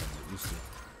better than it used to.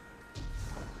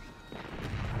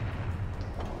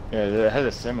 Yeah, it has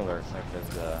a similar effect as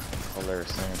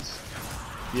Polaris Sands.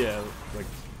 Yeah, like,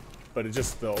 but it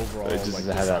just, the overall It just like,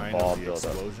 doesn't have that design ball of the build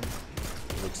up. explosion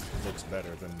looks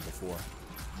better than before.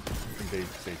 I think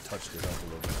they touched it up a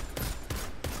little bit.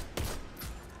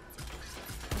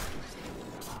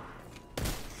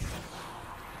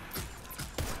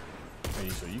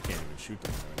 And so you can't even shoot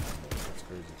them anymore. That's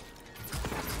crazy.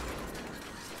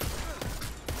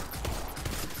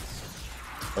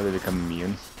 Or they become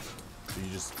immune. So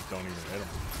you just don't even hit them.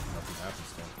 Nothing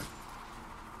happens to them.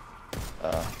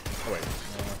 Oh wait.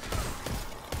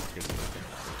 I guess it doesn't.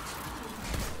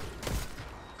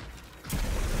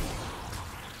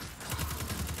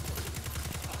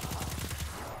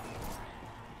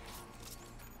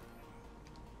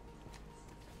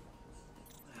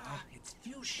 It's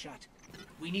fuse shut.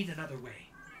 We need another way.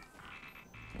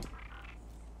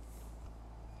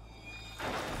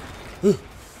 Good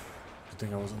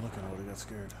thing I wasn't looking, I would've got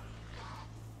scared.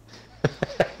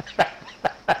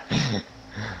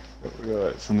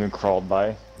 Something crawled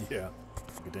by. Yeah.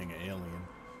 Like a dang alien.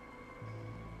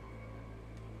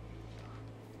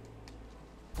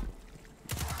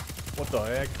 What the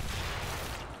heck?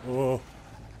 Oh.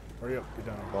 Hurry up, get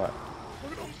down. What?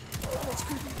 Look at him. Oh, that's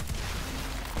creepy.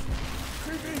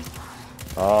 Creepy.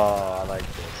 Oh, I like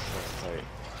this. That's tight.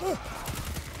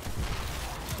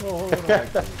 Oh, what the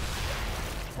heck?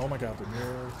 Oh my god, the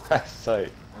mirror. That's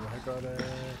tight. Oh my god.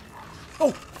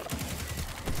 Oh!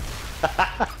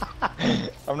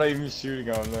 I'm not even shooting,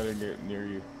 I'm letting it near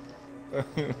you.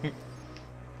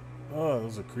 Oh,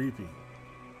 those are creepy.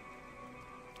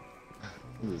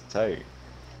 This is tight.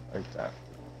 Like that.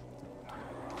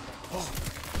 Oh.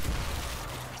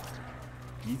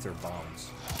 Ether bombs.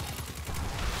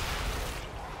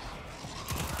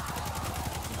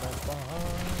 That's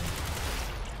behind.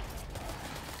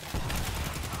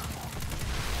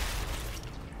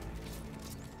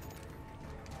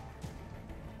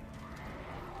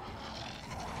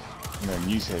 And then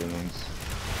use hitting ones.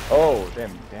 Oh,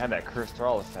 damn, they had that cursed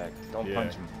thrall effect. Don't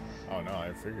punch them. Oh no,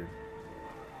 I figured.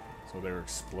 So they were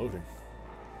exploding.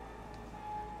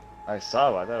 I saw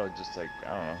it, I thought it was just like, I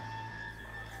don't know.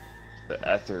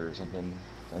 The ether or something.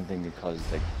 Something that causes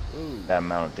like that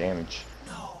amount of damage.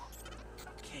 No.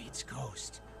 Cayde's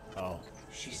ghost. Oh.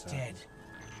 She's dead.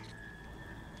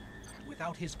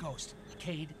 Without his ghost,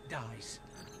 Cayde dies.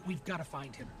 We've got to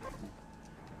find him.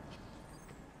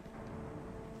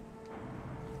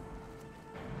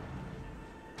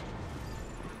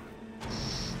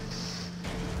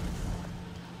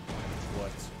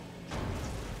 What?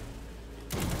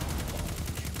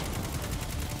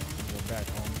 Go back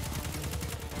home.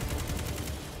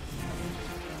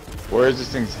 Where is this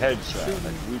thing's head shot?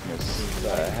 Like weakness.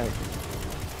 What the heck?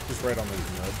 Just right on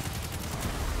his nub.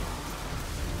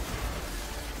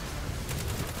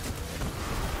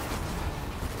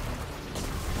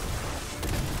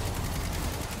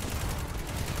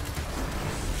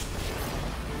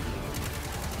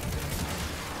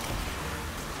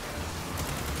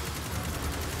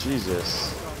 Jesus.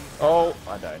 Oh,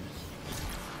 I died.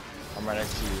 I'm right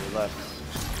next to you, your left.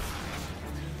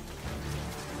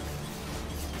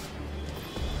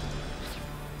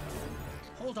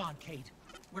 Hold on, Cayde.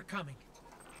 We're coming.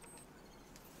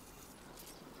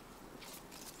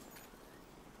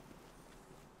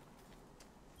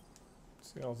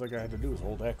 See, all I had to do was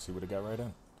hold X, he would have got right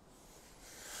in.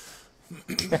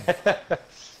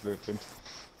 Slipping.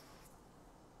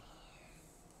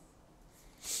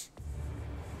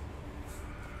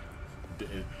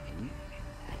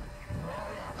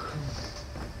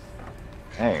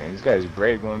 Dang, this guy's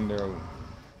brave going there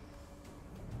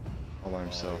all by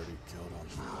himself.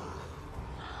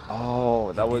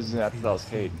 Oh, that wasn't, I thought that was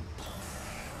Cayde.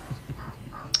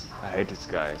 I hate this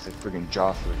guy, it's like freaking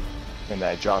Joffrey. And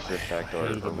that Joffrey effect,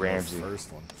 or Ramsey. The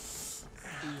first one.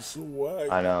 He's so whack.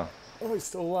 I know. Oh, he's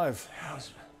still alive.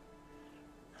 How's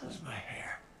my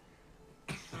hair?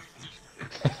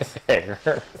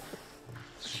 Hair.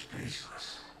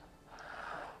 Speechless.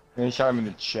 And he shot him in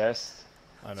the chest.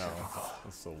 I know.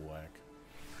 That's so whack.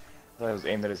 I thought it was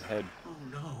aimed at his head. Oh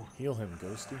no. Heal him,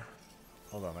 Ghosty.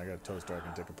 Hold on, I got a toaster I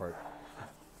can take apart.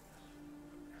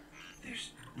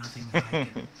 There's nothing that I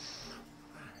can...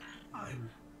 I'm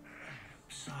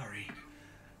sorry.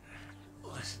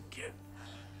 Listen, kid.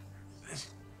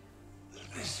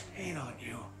 This pain on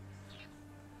you.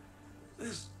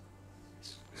 This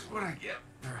is what I get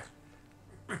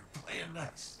for playing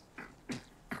nice.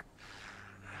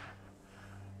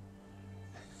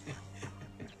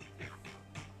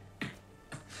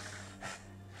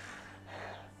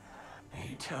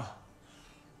 You tell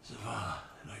Zavala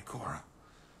and Ikora.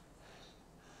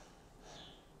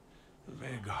 The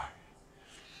Vanguard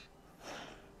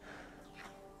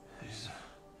is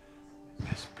the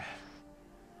best bet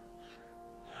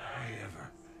I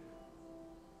ever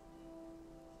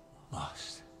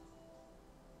lost.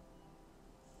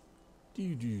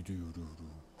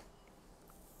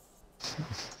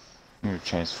 Your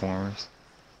Transformers.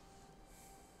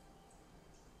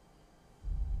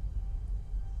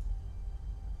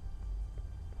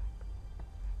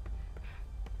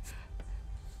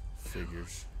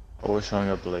 Figures. Always showing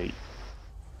up late.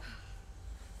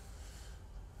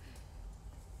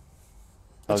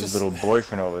 How's his little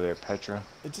boyfriend over there, Petra?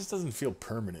 It just doesn't feel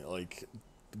permanent. Like,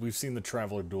 we've seen the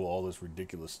Traveler do all this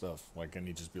ridiculous stuff. Like, can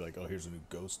he just be like, oh, here's a new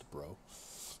ghost, bro?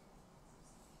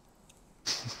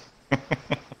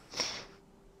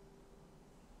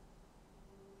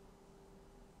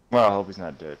 Well, I hope he's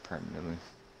not dead permanently.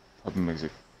 Hope he makes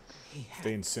it.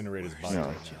 They incinerate his body You know,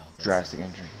 right now. drastic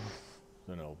injury.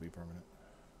 Then it'll be permanent.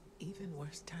 Even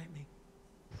worse timing.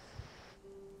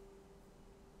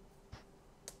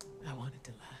 I wanted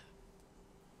to laugh.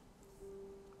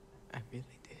 I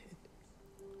really did.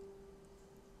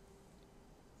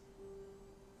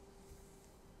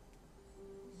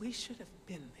 We should have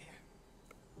been there.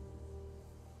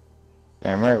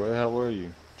 Damn right, where the hell were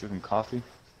you? Drinking coffee?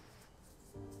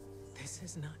 This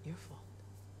is not your fault.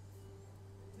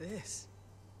 This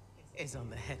is is on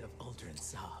the head of Uldren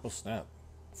Sov. Oh snap!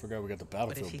 Forgot we got the But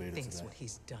Battlefield if he beta thinks today. what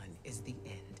he's done is the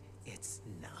end, it's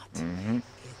not.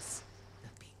 It's the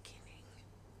beginning.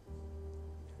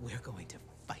 We're going to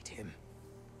fight him.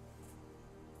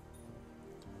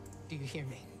 Do you hear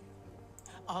me?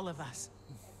 All of us.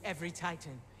 Every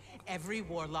Titan. Every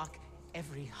Warlock.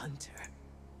 Every Hunter.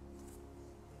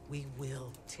 We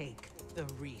will take the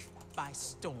Reef by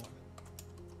storm.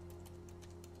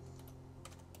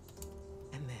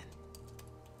 And then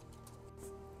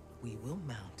we will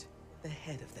mount the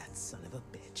head of that son of a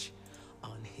bitch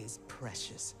on his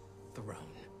precious throne.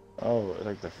 Oh,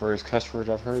 like the first cuss word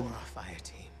I've heard. For our fire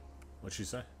team. What'd she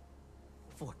say?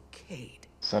 For Cayde.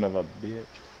 Son of a bitch.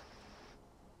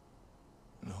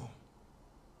 No,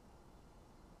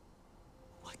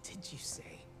 What did you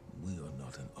say? we are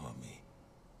not an army.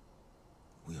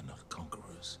 We are not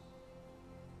conquerors.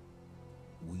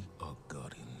 We are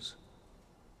guardians.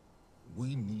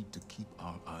 We need to keep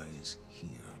our eyes here.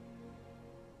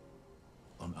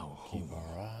 On our home,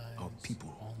 our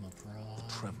people,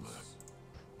 the traveler.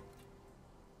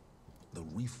 The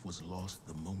reef was lost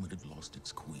the moment it lost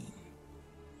its queen.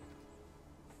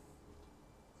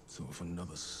 So if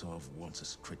another Sov wants a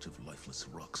stretch of lifeless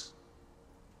rocks,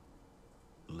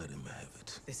 let him have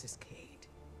it. This is Cayde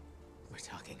we're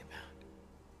talking about.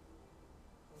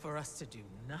 For us to do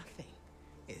nothing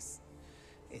is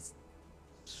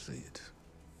Say it.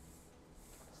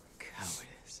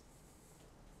 cowardice.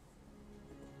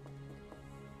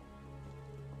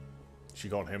 She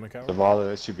called him a coward? The father,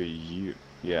 that should be you.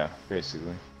 Yeah,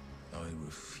 basically. I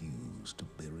refuse to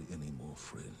bury any more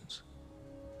friends.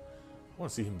 I want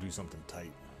to see him do something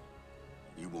tight.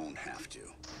 You won't have to.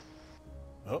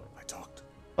 Oh, I talked.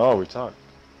 Oh, we talked.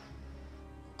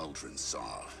 Uldren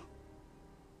Sov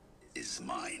is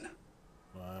mine.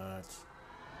 What?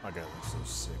 My guy looks so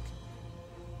sick.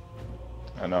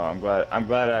 I know. I'm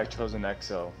glad I chose an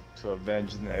XL to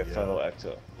avenge the fellow XL.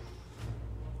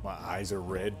 My eyes are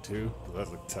red too. That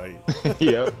look tight.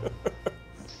 Yep.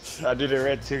 I did it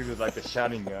red too with like the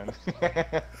shotting gun.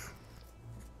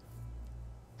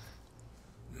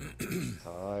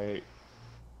 Tight.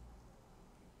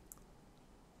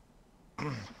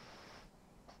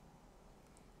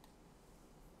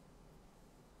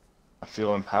 I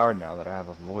feel empowered now that I have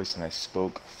a voice and I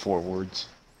spoke 4 words.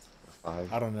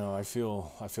 5. I don't know. I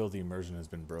feel the immersion has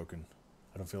been broken.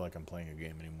 I don't feel like I'm playing a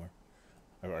game anymore.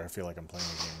 I feel like I'm playing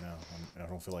a game now. I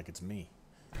don't feel like it's me.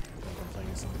 I feel like I'm playing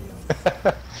as somebody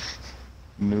else.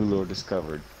 New lore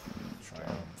discovered.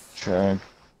 Triumph.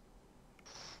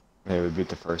 Yeah, we beat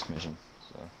the first mission,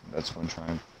 so that's one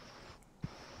triumph.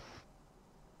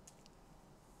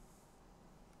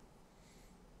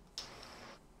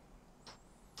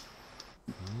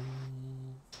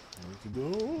 Where to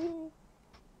go?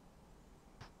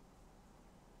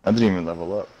 I didn't even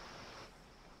level up.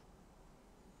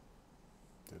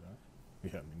 Did I?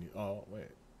 Yeah, I mean, oh, wait.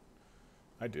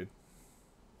 I did.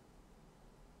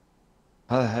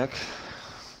 How the heck?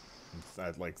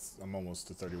 I'm almost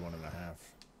to 31 and a half.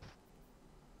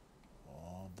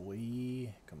 Oh, boy.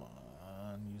 Come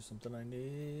on. Use something I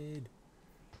need.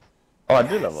 Oh, I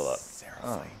did level up.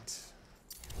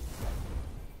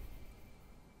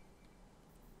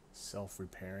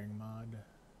 Self-repairing mod.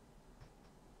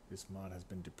 This mod has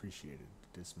been depreciated.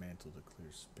 Dismantle to clear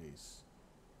space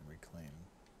and reclaim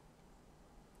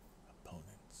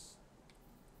opponents.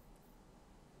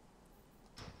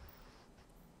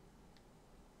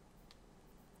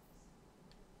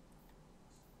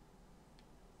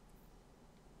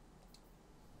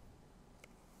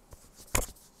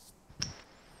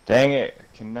 Dang it!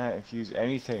 I cannot infuse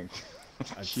anything.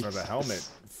 For the helmet,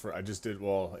 I just did.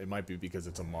 Well, it might be because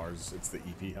it's a Mars. It's the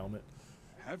EP helmet.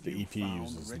 Have The you EP found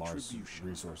uses Mars retribution?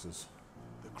 resources.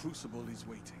 The Crucible is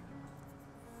waiting.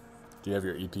 Do you have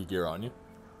your EP gear on you?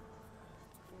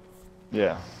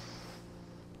 Yeah.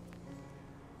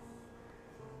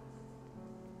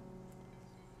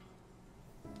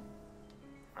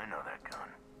 I know that gun.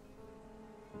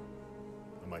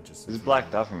 I might just. It's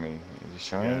blacked out for me. Is it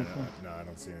showing Yeah, anything? no, I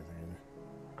don't see anything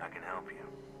either. I can help you.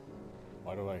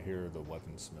 Why do I hear the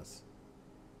weaponsmith?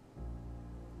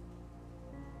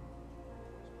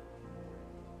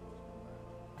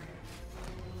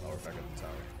 Oh, we're back at the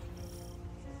tower.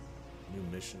 New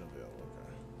mission available.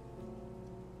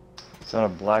 Okay. It's on a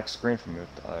black screen for me.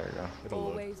 Oh, there you go. It'll load.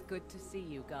 Always good to see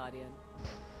you, Guardian.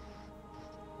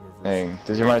 Dang,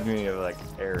 this reminds me of like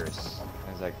Eris.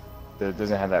 It's like it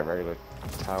doesn't have that regular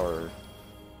tower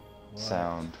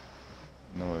sound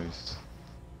noise.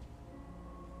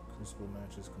 Crucible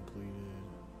match is completed.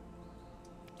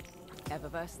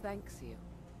 Eververse thanks you.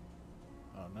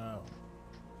 Oh no.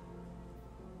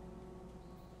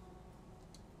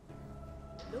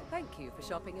 Look, thank you for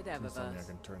shopping at Please tell me I Eververse.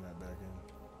 can turn that back in.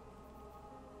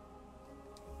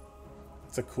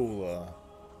 It's a cool,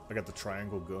 I got the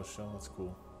triangle ghost shell, that's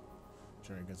cool.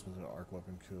 Generate against specific arc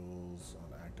weapon kills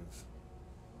on active.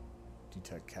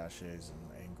 Detect caches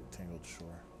and tangled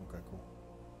shore. Okay, cool.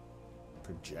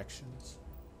 Projections?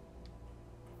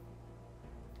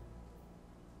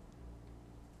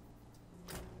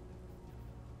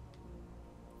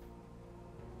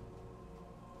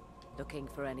 Looking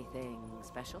for anything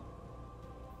special?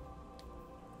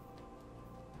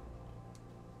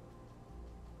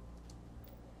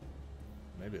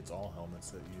 Maybe it's all helmets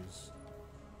that use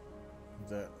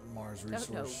that Mars resource.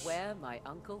 Don't know where my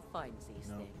uncle finds these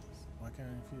things. Why can't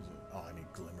I infuse it? Oh, I need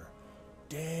glimmer.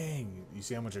 Dang! You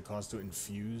see how much it costs to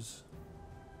infuse?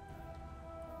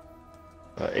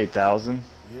 8,000.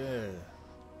 Yeah.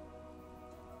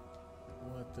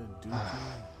 What the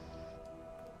dookie?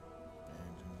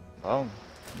 Oh,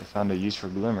 they found a use for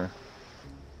glimmer.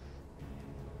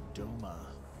 Doma.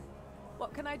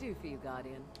 What can I do for you,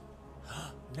 Guardian?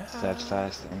 No.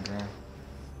 Steadfast anger.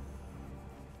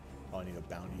 Oh, I need a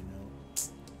bounty note.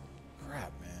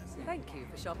 Crap, man. Thank you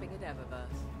for shopping at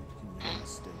Eververse. You made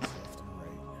mistakes left and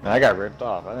right. Man, I got ripped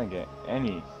off. I didn't get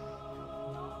any.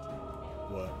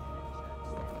 What?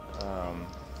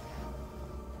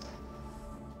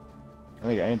 I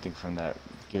didn't get anything from that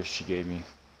gift she gave me.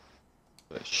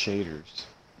 But shaders.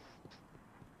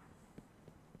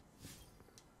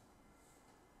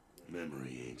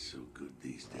 Memory ain't so good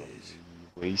these days.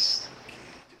 Waste.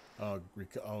 Oh,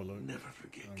 look. Never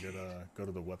forget. Go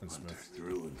to the weaponsmith. Hunter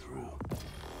through and through.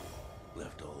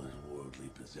 Left all his worldly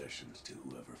possessions to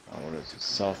whoever. Oh, what is it?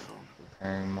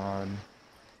 Self-repairing mod.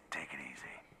 Take it easy.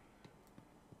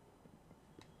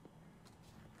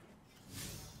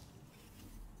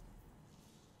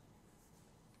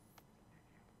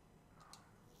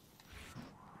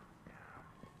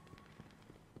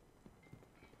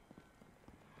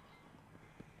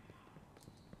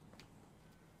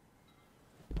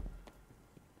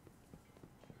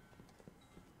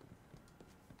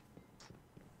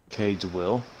 Cayde's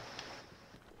will.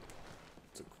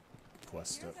 It's a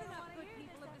quest step.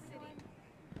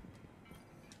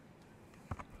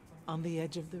 On the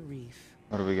edge of the reef.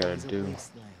 What do we gotta lies a do?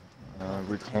 wasteland.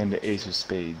 Reclaim the Ace of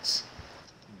Spades.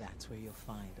 That's where you'll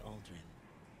find Aldrin.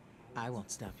 I won't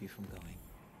stop you from going.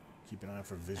 Keep an eye out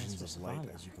for visions As for of light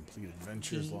Svala, as you complete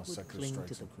adventures, he lost would sector cling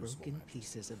strikes, to the and crucible broken matches.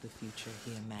 pieces of the future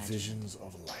he imagined. Visions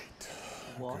of light.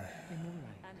 Walk Okay. in the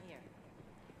light. I'm here.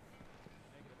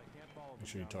 Make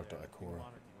sure you talk to Ikora.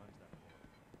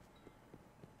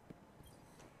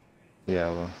 Yeah,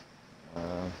 well.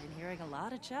 Been hearing a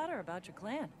lot of chatter about your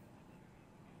clan.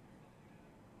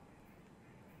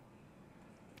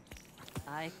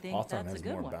 I think Hawthorne that's a has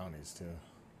good more one. bounties too.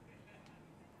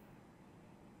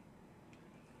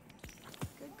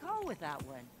 Good call with that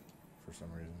one. For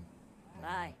some reason. Bye.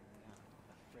 My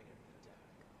pleasure.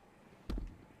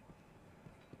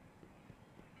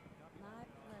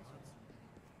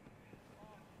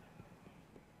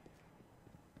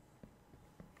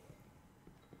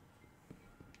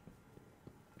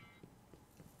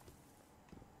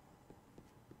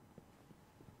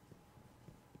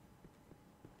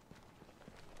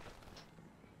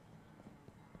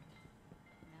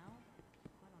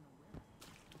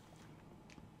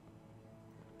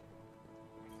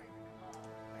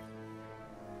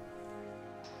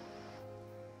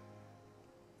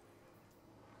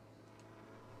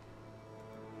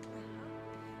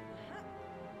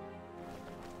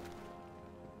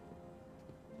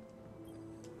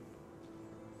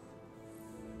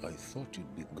 I thought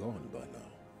you'd be gone by now.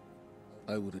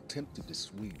 I would attempt to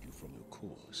dissuade you from your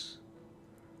course,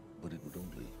 but it would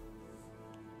only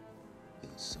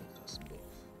insult us both.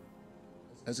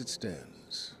 As it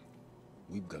stands,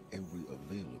 we've got every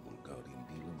available Guardian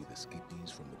dealing with escapees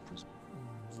from the prison.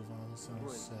 Zavala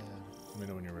sounds sad. Let me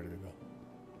know when you're ready to go.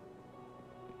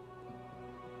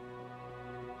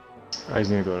 I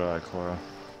just need to go to Ikora.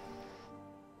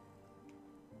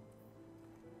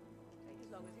 Take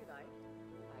as long as you like.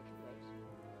 I can wait.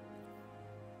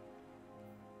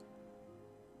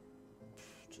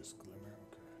 Just glimmer,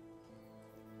 okay.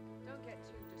 Don't get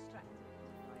too distracted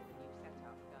by the new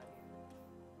setup, Guardian.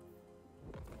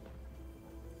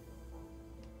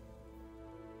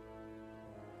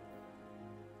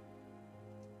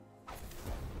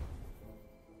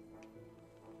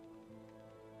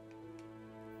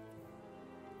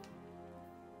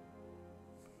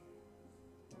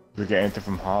 We get anything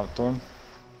from Hawthorne?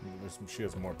 She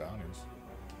has more bounties.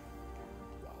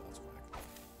 Wow, that's whack.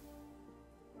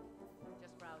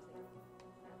 Just browsing.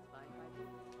 That's fine by me.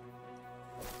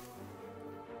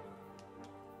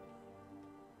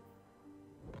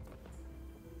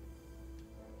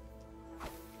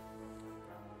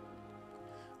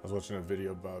 was watching a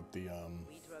video about the We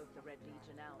drove the Red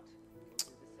Legion out. We'll do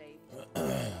the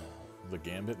same. the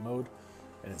Gambit mode,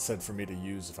 and it said for me to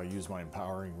use, if I use my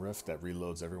Empowering Rift, that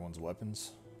reloads everyone's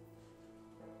weapons.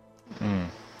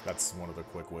 That's one of the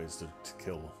quick ways to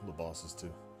kill the bosses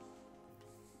too.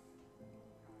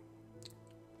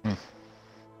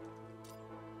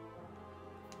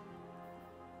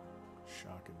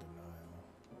 Shock and denial.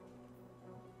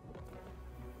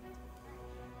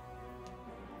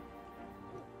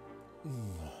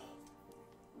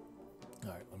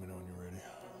 Alright, let me know when you're ready.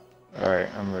 Alright,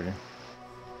 I'm ready.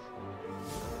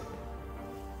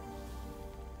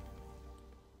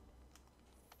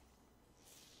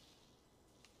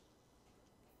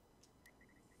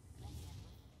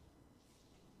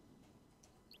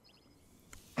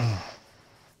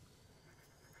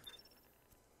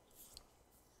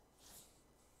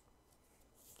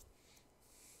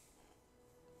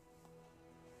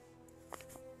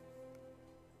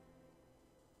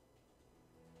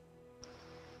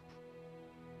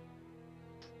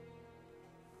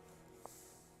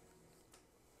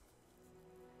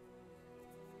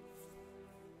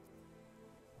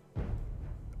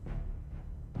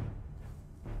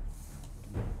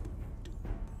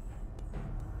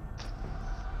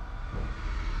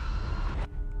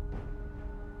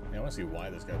 I want to see why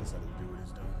this guy decided to do what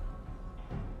he's doing.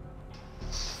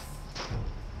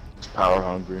 He's power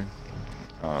hungry.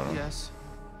 I don't know. Yes,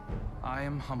 I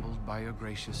am humbled by your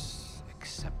gracious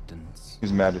acceptance.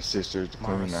 He's mad at his sister to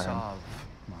claim him. Marisav,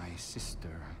 my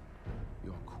sister,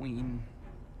 your queen,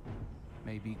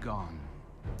 may be gone.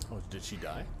 Oh, did she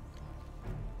die?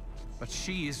 But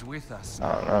she is with us I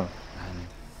now. don't know.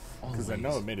 Because I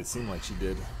know it made it seem like she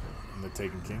did in the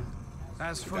Taken King.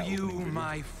 As for you,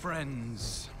 my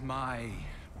friends, my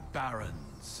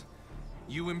barons,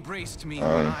 you embraced me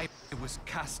when I was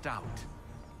cast out.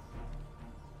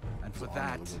 And for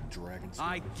that,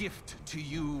 I gift to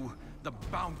you the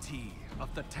bounty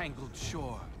of the Tangled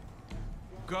Shore.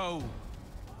 Go,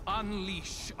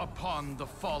 unleash upon the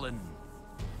fallen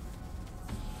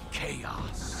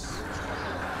chaos.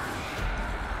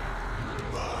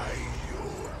 By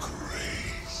your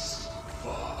grace,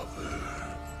 Father.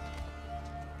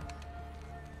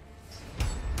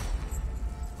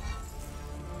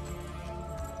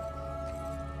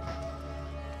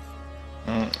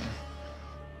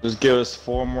 Just give us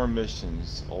 4 more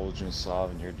missions, Aldrin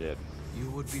Sav, and you're dead. You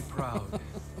would be proud.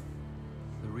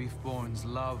 The Reefborn's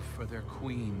love for their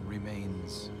queen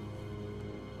remains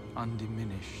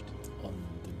undiminished.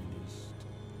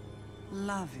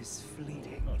 Love is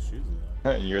fleeting. Oh, she's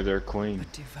You're their queen.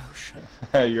 But devotion.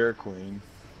 You're a queen.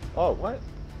 Oh, what?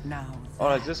 Now Oh,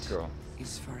 that's this girl.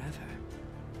 is forever.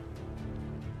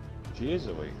 She is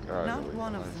awake. Alright, Not awake.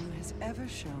 one of them has ever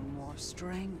shown more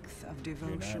strength of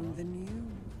devotion than you,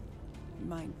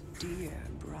 my dear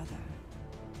brother.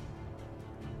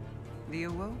 The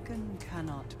Awoken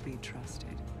cannot be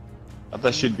trusted. I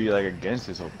thought she'd be like against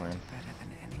this whole plan.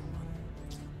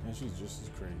 Yeah, she's just as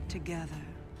crazy. Together,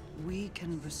 we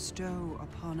can bestow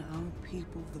upon our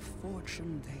people the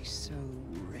fortune they so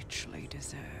richly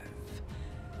deserve.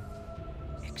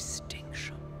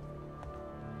 Extinction.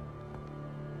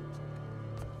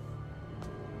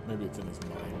 Maybe it's in his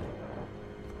mind.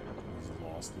 He's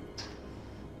lost it.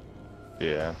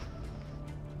 Yeah.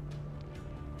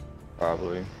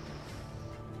 Probably.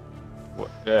 What?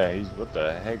 Yeah, he's what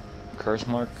the heck? Curse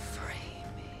mark?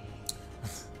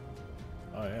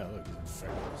 Oh yeah, look, he's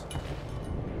infected.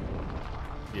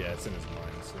 Yeah, it's in his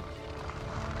mind. So.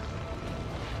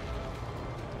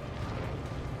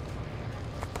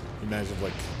 Imagine if,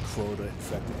 like, Crota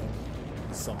infected him.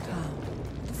 Something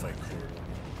to fight Crota.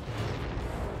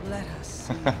 Let us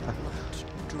see what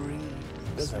dreams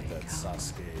He does have may that come.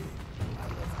 Sasuke. I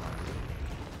love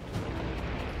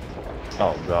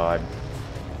Oh god.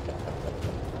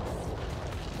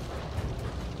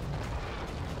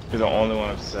 You're the only one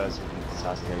obsessed with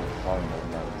Sasuke falling over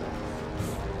now.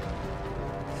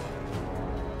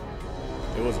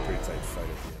 It was a pretty tight fight at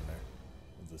the end there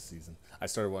of this season. I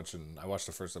watched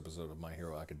the first episode of My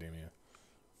Hero Academia.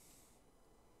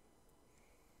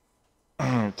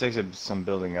 It takes some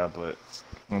building up, but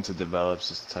once it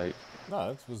develops, it's tight.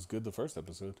 No, it was good the first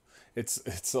episode.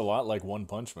 It's a lot like One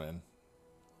Punch Man,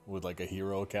 with like a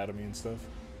hero academy and stuff.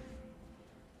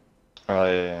 Oh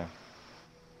yeah.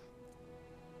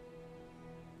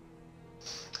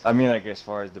 I mean, like as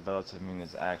far as develops, I mean,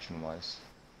 it's action-wise.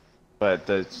 But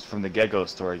from the get-go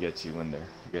story gets you in there.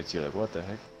 It gets you like, what the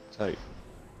heck? Tight.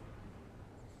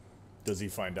 Does he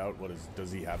find out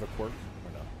does he have a quirk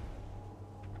or no?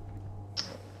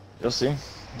 You'll see.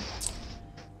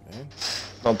 Man.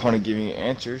 No point in giving you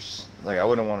answers. Like, I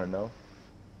wouldn't want to know.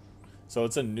 So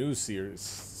it's a new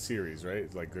series,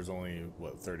 right? Like there's only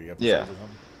what 30 episodes Yeah. or something.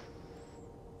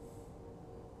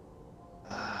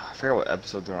 I forgot what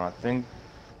episode they're on.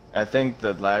 I think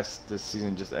this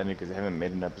season just ended because they haven't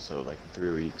made an episode like in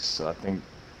 3 weeks. So I think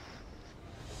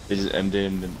they just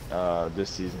ended this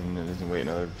season and then wait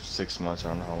another 6 months. I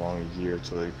don't know how long, a year,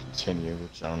 till they continue.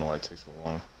 Which I don't know why it takes so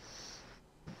long.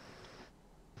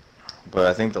 But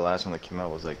I think the last one that came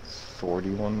out was like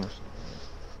 41 or something.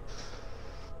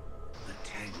 The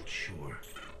Tangled Shore.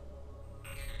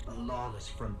 A lawless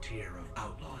frontier of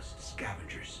outlaws,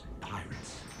 scavengers,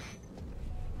 pirates.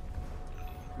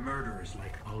 Murderers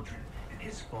like Aldrin and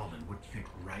his fallen would fit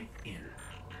right in.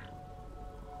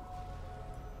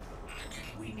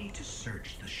 We need to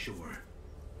search the shore.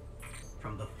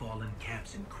 From the fallen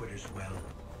camps in Quitter's Well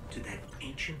to that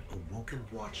ancient awoken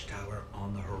watchtower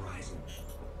on the horizon.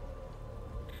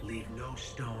 Leave no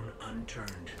stone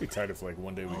unturned. I'd be tired if like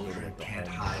one day we go to like the home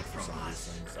world for some of these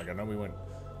things. Like I know we went,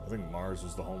 I think Mars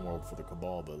was the home world for the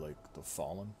Cabal, but like the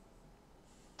Fallen,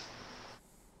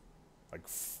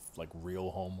 like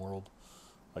real home world,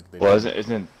 like they. Well, isn't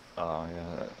yeah.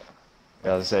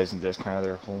 Yeah, I was gonna say, isn't this kind of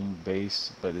their home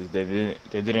base? But they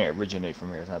didn't originate from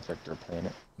here. It's not like their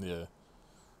planet. Yeah,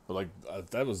 but like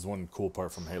that was one cool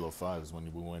part from Halo 5 is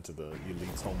when we went to the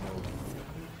Elite's home world.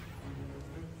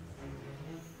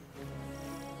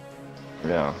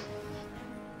 Yeah.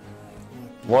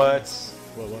 What?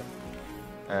 What?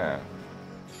 Yeah.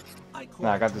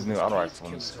 Nah, I got this new auto rifle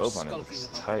and the scope on it. Looks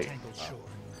tight.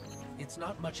 It's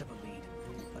not much of a lead,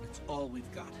 but it's all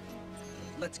we've got.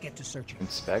 Let's get to searching.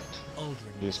 Inspect? You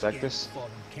inspect this?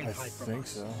 I think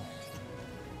so.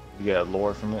 You get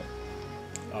lore from it?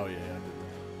 Oh yeah, I did that.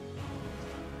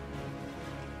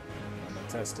 I'm gonna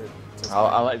test it.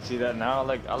 I like see that now.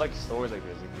 I like stories like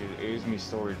this. Like, it is me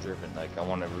story driven. Like I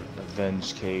want to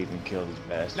avenge Cayde and kill these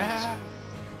bastards. Nah.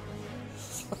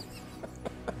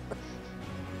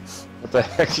 What the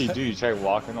heck do? You try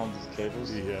walking on these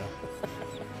cables? Yeah.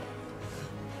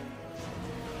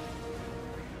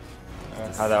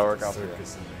 How'd that work out for you? I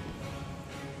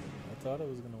thought it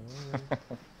was gonna work.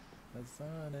 That's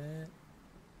not it.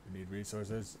 We need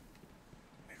resources.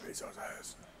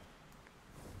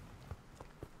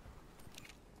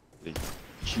 The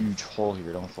huge hole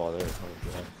here. Don't fall there. Oh,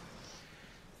 God.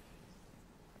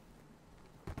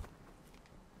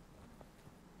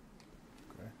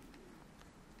 Okay.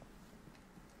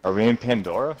 Are we in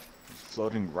Pandora?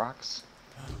 Floating rocks?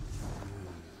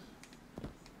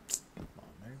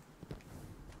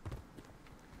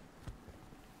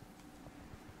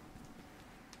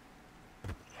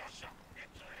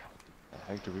 The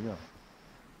heck do we go?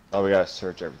 Oh, we gotta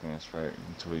search everything, that's right,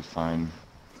 until we find...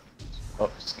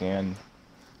 Oh, scan...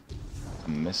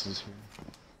 some misses here.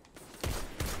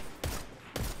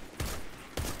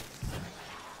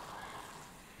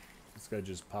 This guy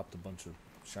just popped a bunch of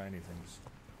shiny things.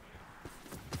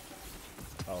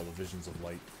 Oh, the visions of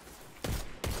light.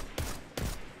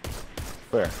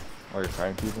 Where? Oh, you're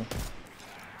fighting people?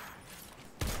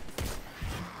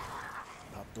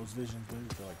 Pop those visions, dude.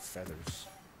 They're like feathers.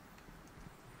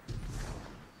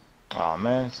 Aw,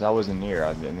 man, so that wasn't near.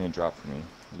 It didn't drop for me.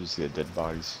 You just see the dead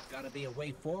bodies. Gotta be a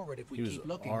way forward if we He was keep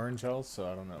looking. orange health, so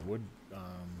I don't know. Would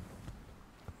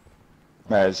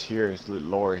Man, it's here. It's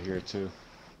lower here too.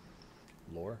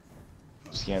 lore?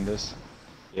 Scan this.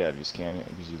 Yeah, if you scan it,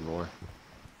 it gives you lore.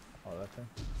 Oh, that thing.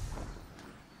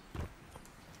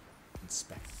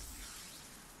 Inspect.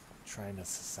 Trying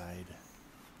us aside.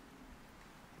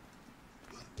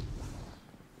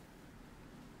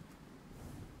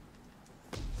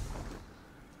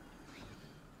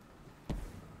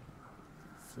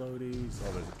 Floaties.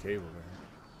 Oh, there's a cave over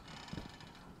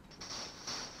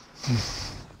here.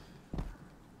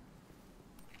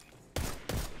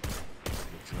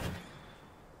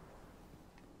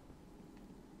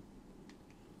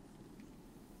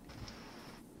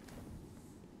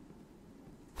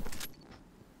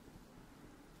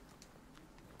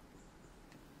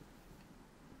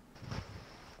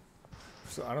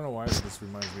 So I don't know why this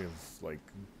reminds me of like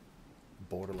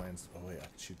Borderlands. Oh wait, I can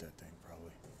shoot that thing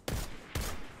probably.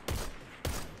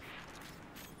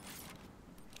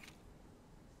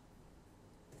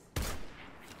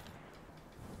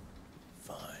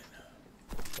 Fine.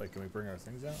 Like, can we bring our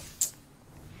things out?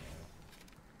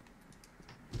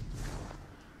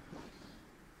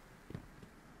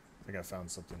 I think I found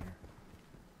something here.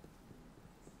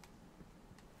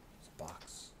 It's a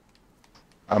box.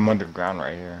 I'm underground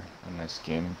right here, and I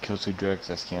scan kill 2 drugs.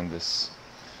 I scanned this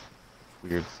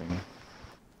weird thing. No,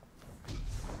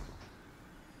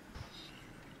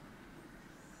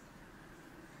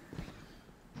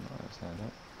 that's not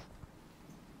it.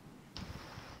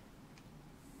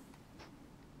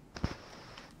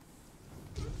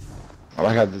 I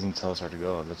like how it doesn't tell us where to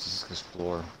go. Let's just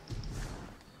explore.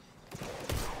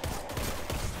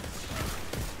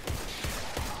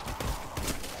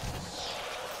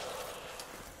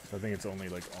 I think it's only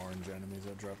like orange enemies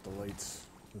that drop the lights,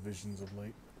 the visions of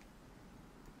light.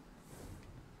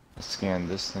 Let's scan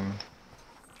this thing.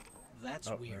 That's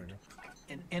weird.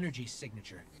 An energy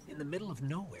signature in the middle of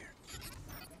nowhere.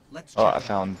 Let's Oh, check I it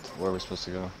found where we're supposed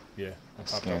to go. Yeah, I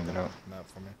scanned it out. Map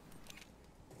for me.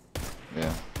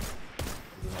 Yeah.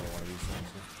 There's another one of these things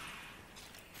here.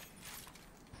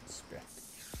 Okay.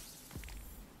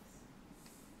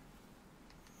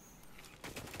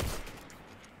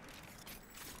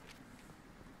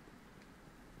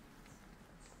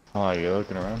 Oh, you're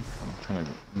looking around? I'm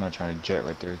not trying to jet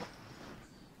right there.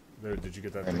 There, did you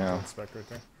get that Right thing now. to inspect right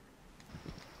there?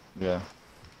 Yeah.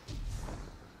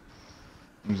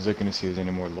 I'm just looking to see if there's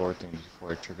any more lore things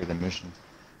before I trigger the mission.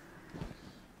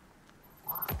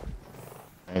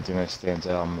 Anything that stands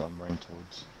out, I'm running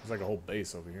towards. There's like a whole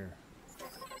base over here.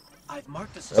 I've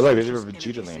marked a I like this is suspicious where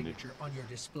energy Vegeta landed. signature on your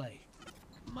display.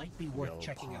 Might be worth Yellow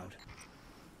checking pod. out.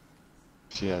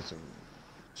 She has a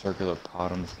circular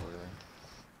pod on the floor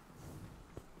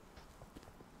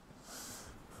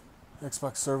there.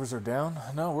 Xbox servers are down?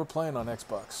 No, we're playing on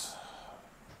Xbox.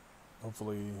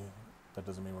 Hopefully, that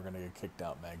doesn't mean we're gonna get kicked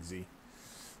out, Mag Z.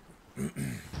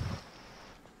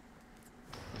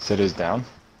 Said it's down?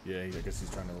 Yeah, I guess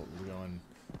he's trying to go in.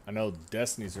 I know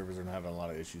Destiny servers are having a lot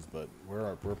of issues, but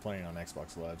we're playing on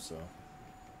Xbox Live, so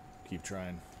keep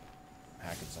trying,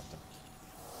 hacking something.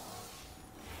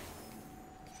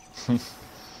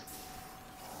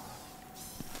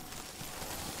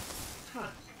 Huh.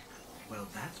 Well,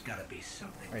 that's gotta be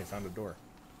something. Hey, found a door.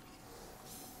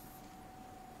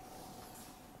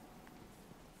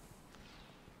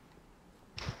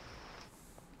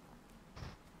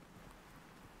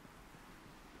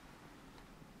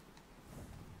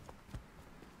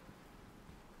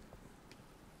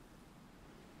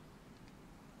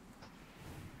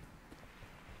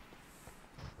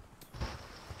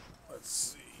 Let's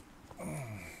see.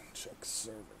 Check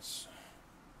service.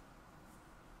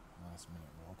 Last minute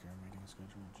Walker meeting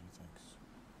schedule. G thanks.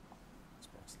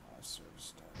 Xbox Live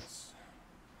service status.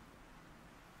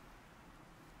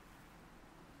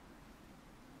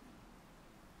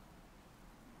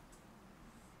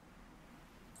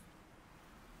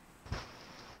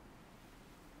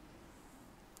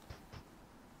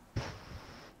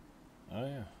 Oh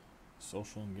yeah,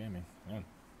 social and gaming. Man.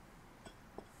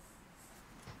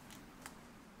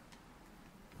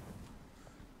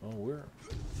 Well,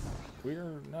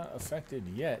 we're not affected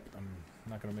yet. I'm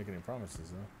not gonna make any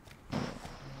promises though.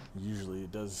 Usually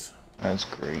it does. That's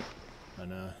great. I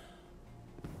know.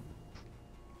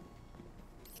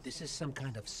 This is some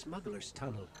kind of smuggler's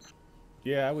tunnel.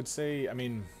 Yeah, I would say. I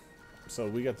mean, so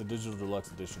we got the digital deluxe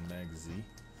edition Mag Z,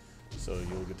 so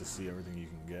you'll get to see everything you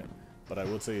can get. But I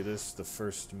will tell you this: the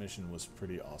first mission was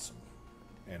pretty awesome,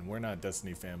 and we're not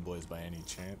Destiny fanboys by any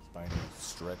chance, by any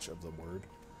stretch of the word.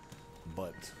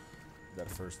 But that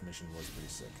first mission was pretty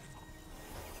sick.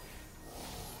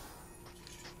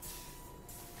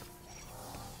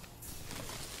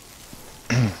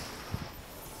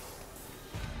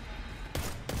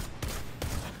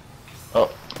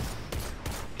 Oh.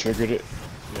 Triggered it.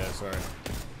 Yeah, sorry.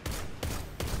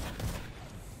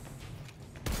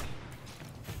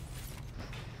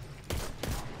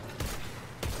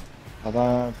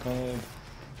 Bye-bye, Cayde.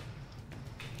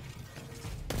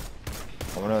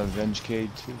 I want to avenge Cayde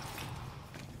too.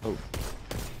 Oh.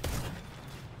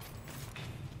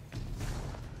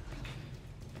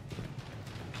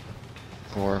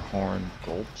 Horn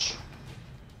Gulch.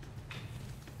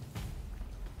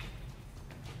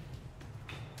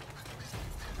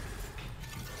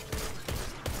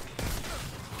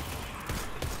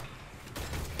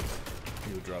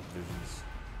 He would drop visions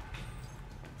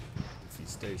if he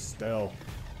stays still.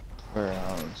 Where?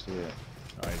 I don't see it.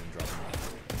 Oh, I didn't drop him off.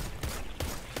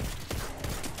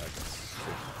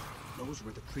 Those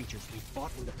were the creatures we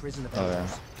fought in the prison of Oh, yeah.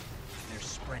 Elders. They're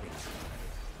spreading.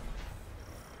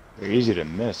 They're easy to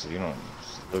miss, so you don't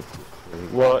just look clearly.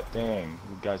 What? Dang,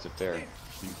 you guys up there.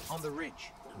 On the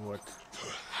ridge. What?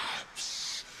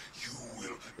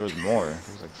 There was more.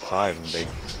 There was like 5 and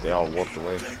they all walked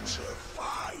away.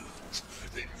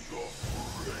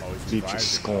 Deep to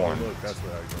scorn. Oh, look, that's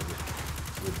what I remember.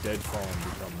 The dead fallen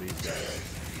become these guys.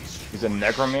 He's a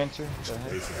necromancer? What the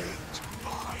heck? Basically.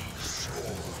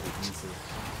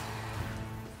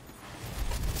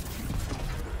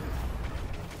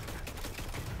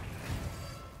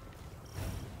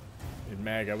 And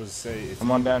Mag, I would say, if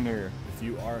Come on down here. If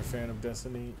you are a fan of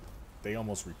Destiny, they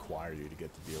almost require you to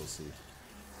get the DLC.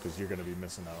 because you're gonna be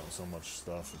missing out on so much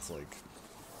stuff. It's like,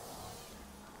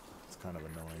 it's kind of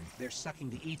annoying. They're sucking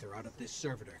the ether out of this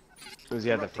servitor. Because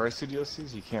yeah, the first two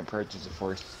DLCs, you can't purchase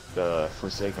the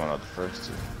Forsaken one of the first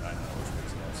two. I know, which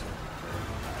makes no sense.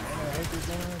 I hate these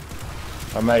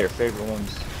ones. I'm at your favorite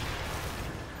ones.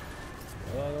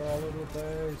 Oh, they're all over the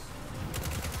place.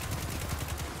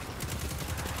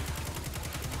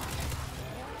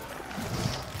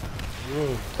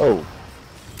 Whoa. Oh.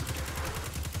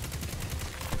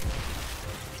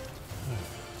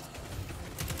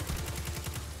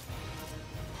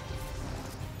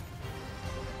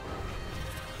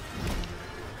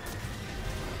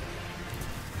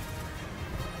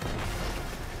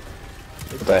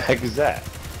 What the heck is that?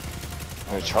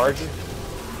 A charger?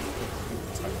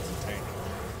 It's a tank.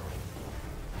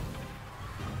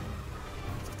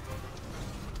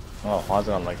 Oh, I was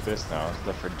on like this now. It's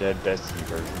the For Dead Destiny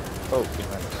version. Oh,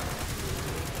 behind us.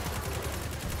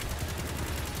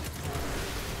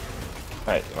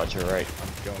 Alright, watch your right. I'm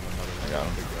going another I got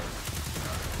one.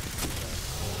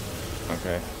 him.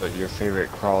 Okay, but your favorite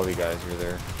crawly guys are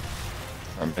there.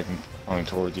 I'm coming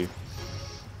towards you.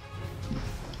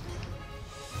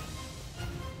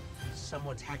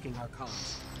 Someone's hacking our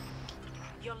comms.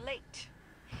 You're late.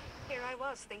 Here I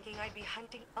was thinking I'd be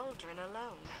hunting Aldrin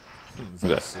alone. Is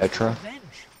that Petra?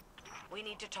 We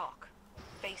need to talk,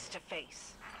 face to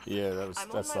face. Yeah, that's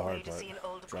the hard way to part. see an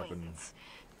old Dropping acquaintance.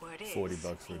 Word is,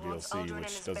 $40 for he wants DLC, Aldrin and which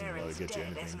his doesn't really barons get you dead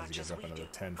anything as because much you as get up we another do.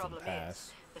 10 for the Problem pass.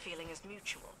 is, the feeling is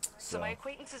mutual. So, So my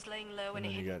acquaintance is laying low in a and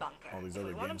then you hidden got bunker. all these If other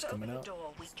we want him games to coming open out. the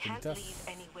door, we It's pretty can't tough. leave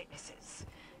any witnesses.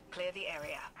 Clear the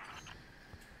area.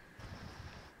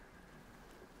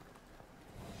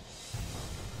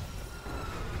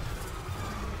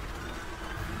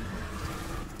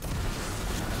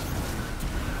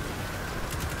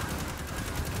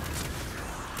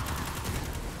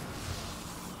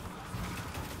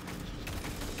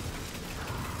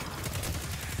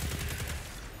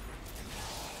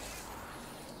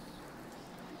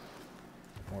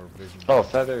 More vision. Oh,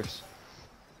 feathers.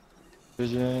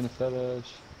 Vision,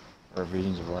 feathers. Or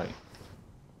visions of light.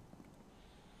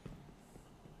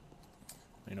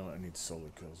 You know what? I need solo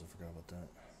kills. I forgot about that.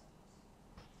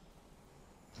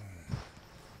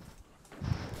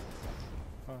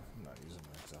 Huh, I'm not using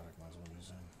my exotic. Might as well use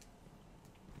him.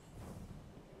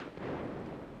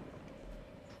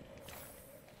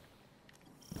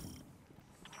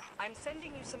 I'm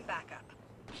sending you some backup.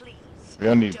 Please. We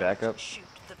don't need don't backup. Shoot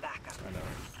the backup. I know.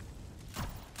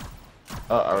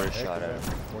 Oh, I already Heck, shot at him.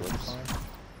 What's Whoops. fine?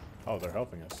 Oh, they're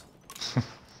helping us.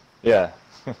 Yeah.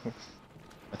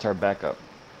 That's our backup.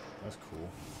 That's cool.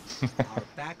 Our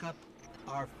backup,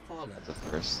 our fallen. That's the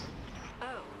first.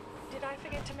 Oh, did I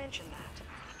forget to mention that?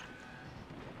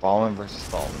 Fallen versus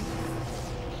Fallen.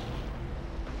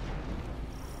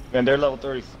 Man, they're level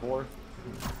 34.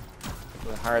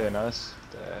 They're higher than us.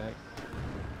 What the heck?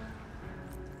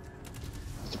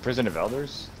 It's the Prison of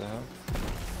Elders? What the hell?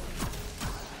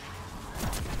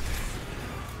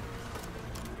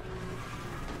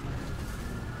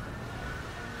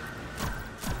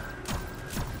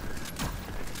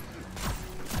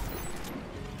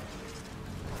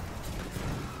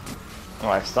 Oh,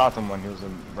 I stopped him when he was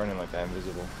running like that,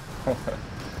 invisible. Those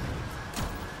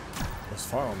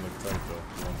Fallen look tight though.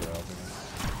 The ones that are helping us.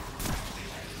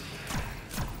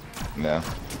 No.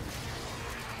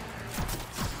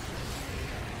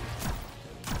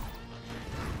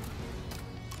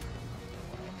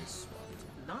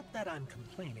 Not that I'm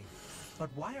complaining, but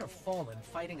why are fallen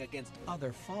fighting against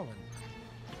other fallen?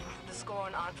 The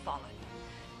Scorn aren't fallen.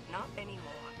 Not anymore.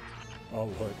 Oh,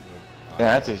 what?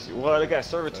 Yeah, that's a. Well, they got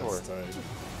Servitor. That's tight.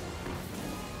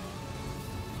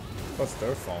 Plus,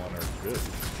 their Fallen are good.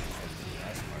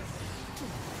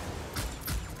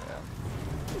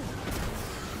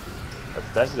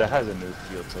 That has a new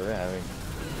feel to it, having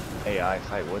AI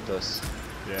fight with us.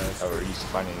 Yeah. That we're used to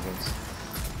fighting against.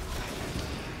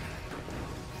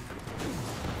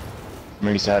 I'm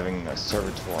used to having a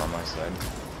Servitor on my side.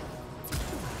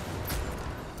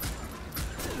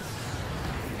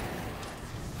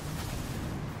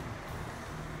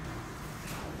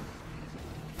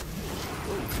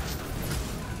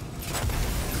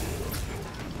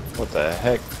 What the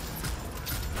heck?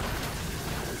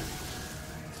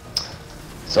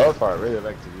 So far, I really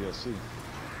like the DLC.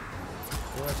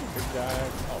 Oh, that's a big guy.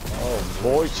 Oh,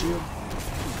 boy, you.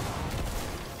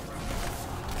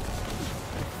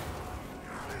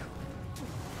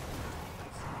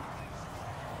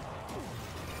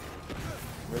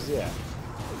 Where's he at?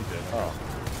 Oh.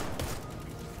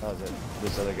 That was it.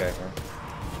 This other guy, huh?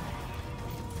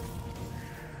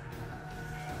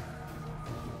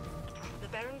 The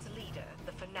Baron's leader,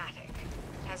 the Fanatic,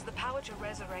 has has the power to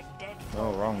resurrect dead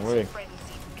Oh, wrong foes, way. frenzied,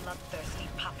 bloodthirsty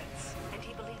puppets, and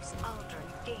he believes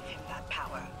Aldrin gave him that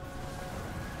power.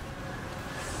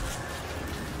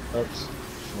 Oops.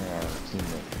 Yeah,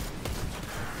 teammate.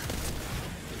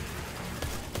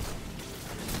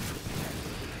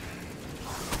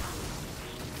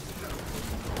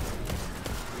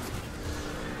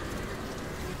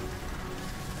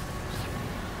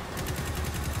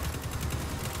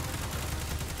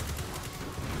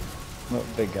 No,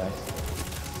 big guy.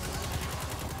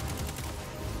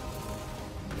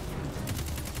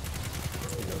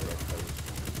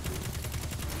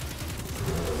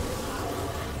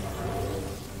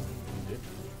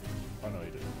 Oh no,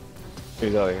 he didn't.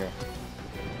 He's over here.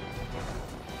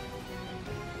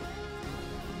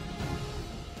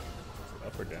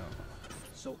 Up or down?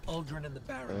 So Aldrin and the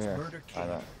Barons Yeah, murder I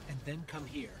know. Cayde and then come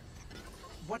here.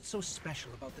 What's so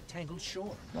special about the Tangled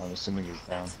Shore? No, I'm assuming he's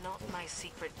down. That's not my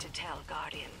secret to tell,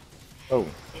 Guardian. Oh.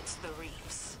 It's the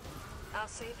reefs. I'll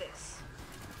say this.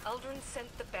 Aldrin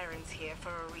sent the Barons here for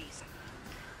a reason.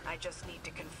 I just need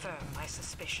to confirm my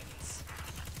suspicions.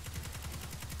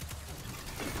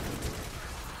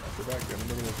 Go back in the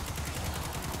middle of...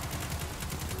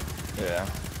 Yeah.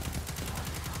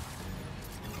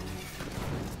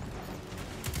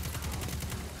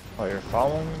 Oh, you're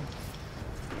following me?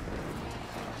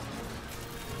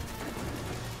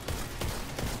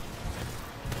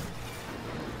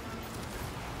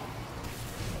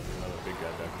 Another big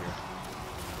guy back here.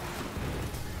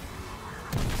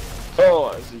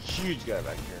 Oh, there's a huge guy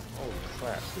back here. Holy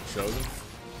crap. The Chosen?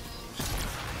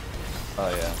 Oh,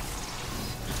 yeah.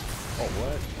 Oh,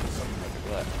 what? Something like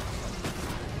that.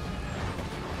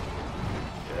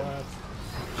 Yeah.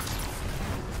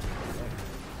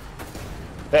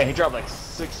 Dang, he dropped like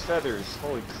 6 feathers.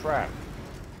 Holy crap.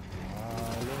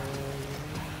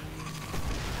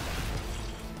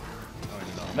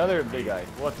 Another big guy.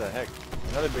 What the heck?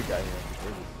 Another big guy here.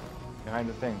 Where is he? Behind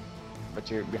the thing. But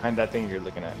you're behind that thing you're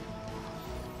looking at.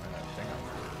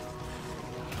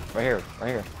 Right here. Right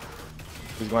here.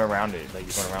 He's going around it. Like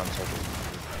he's going around the circle.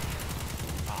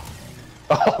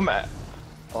 Oh, Matt.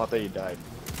 Oh, I thought you died.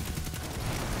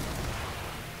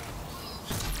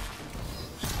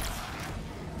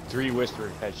 Three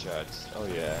whisper headshots. Oh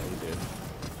yeah, he did.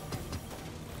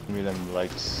 Give me them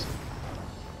lights.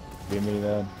 Give me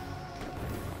that.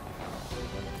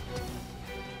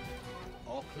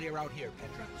 All clear out here,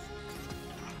 Petra.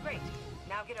 Great.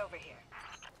 Now get over here.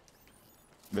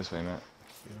 This way, Matt.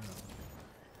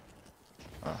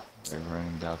 Oh, they're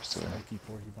running the opposite way. Sneaky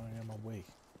porcupine on my way.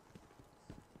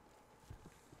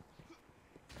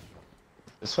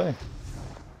 This way.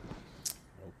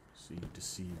 Nope. See, you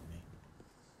deceived me.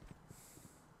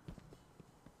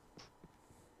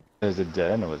 There's a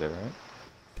dead end over there, right?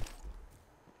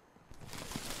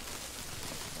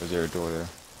 Or is there a door there?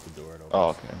 The door opens. Oh,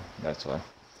 okay. That's why.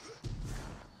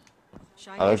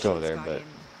 Shine I your looked over shields, there, but... Guardian.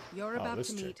 You're Oh, about this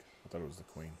to meet chick. I thought it was the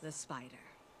queen. the spider.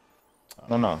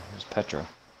 No, no. It's Petra.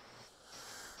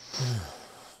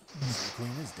 The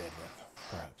queen is dead then,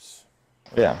 perhaps.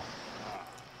 Yeah.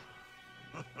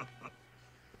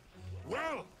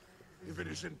 Well, if it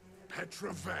isn't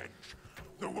Petra Venge,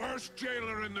 the worst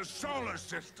jailer in the solar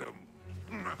system.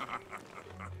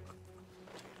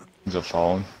 He's a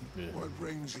fallen. Yeah. What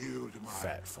brings you to my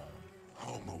Fat phone.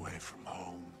 home away from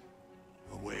home?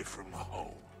 Away from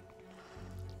home.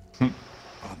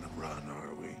 On the run,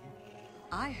 are we?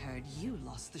 I heard you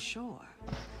lost the shore.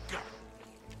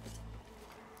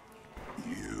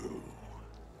 You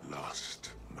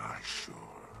lost my shore.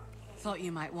 Thought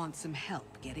you might want some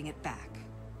help getting it back.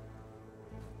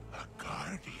 A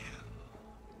guardian.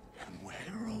 And where,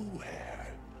 oh where,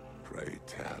 pray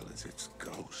tell, is its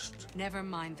ghost? Never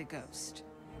mind the ghost.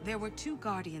 There were 2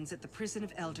 guardians at the Prison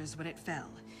of Elders when it fell.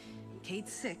 Cayde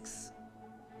 6,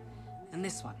 and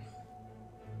this one.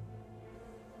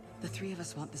 The 3 of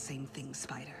us want the same thing,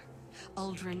 Spider.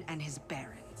 Aldrin and his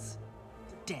barons.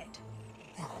 Dead.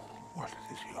 Oh, what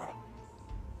is your...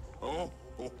 Oh,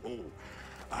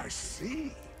 I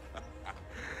see.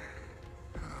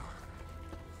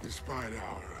 Despite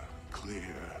our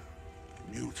clear,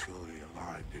 mutually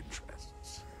aligned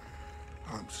interests,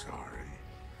 I'm sorry,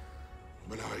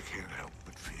 but I can't help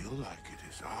but feel like it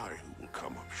is I who will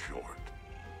come up short.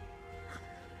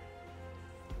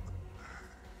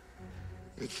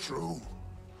 It's true.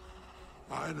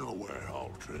 I know where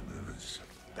Aldrin and his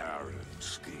barren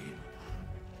scheme.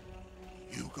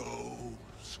 You go,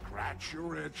 scratch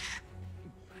your itch,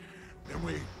 then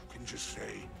we can just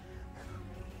say,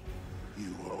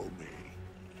 you owe me.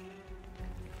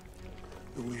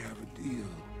 Do we have a deal?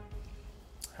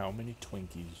 How many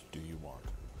Twinkies do you want?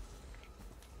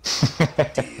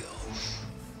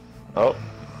 Oh.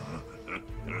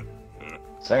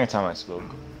 Second time I spoke.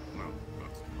 Man,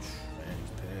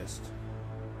 he's pissed.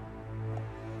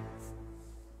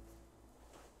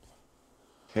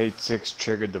 Cayde 6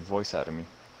 triggered the voice out of me.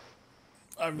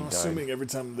 I'm He died. assuming every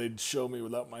time they'd show me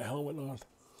without my helmet on,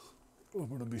 I'm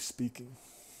gonna be speaking.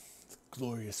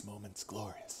 Glorious moments,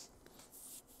 glorious.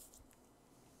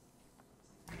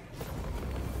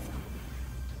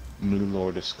 New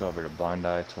lore discovered. A blind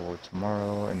eye toward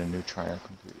tomorrow and a new trial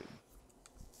completed.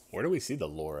 Where do we see the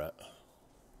lore at?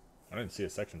 I didn't see a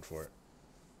section for it.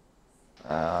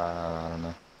 I don't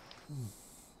know.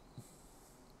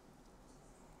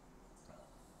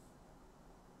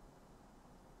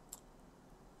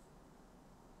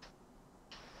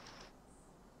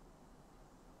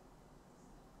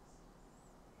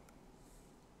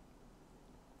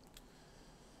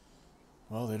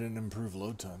 Well, they didn't improve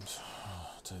load times.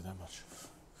 I'll tell you that much.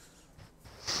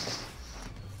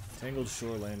 Tangled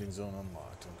Shore landing zone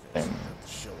unlocked. Okay, so we got the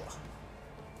shore.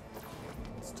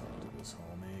 Let's talk to this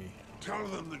homie. Tell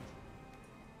them that...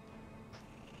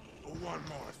 One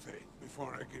more thing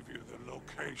before I give you the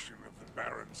location of the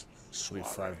Baron's We have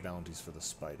soiree. 5 bounties for the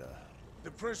spider.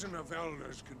 The prison of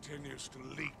elders continues to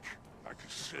leak like a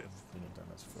sieve. Clean it down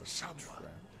as first.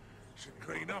 Someone should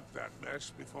clean up that mess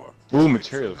before... Ooh, switching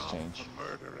materials off change. for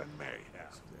murder and mayhem.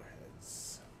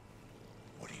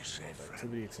 What do you say, friend?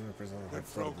 Activity extended prison will Quid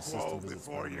have pro flooded the system quo visits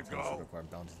before bounty you attempts to go. require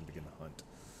bounties and begin the hunt. To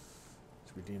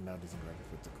redeem bounties and record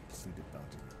with the completed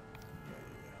bounty.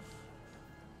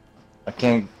 I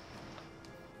can't.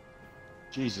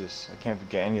 Jesus, I can't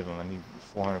forget any of them. I need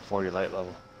 440 light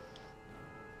level.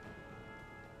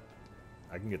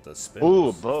 I can get the spin.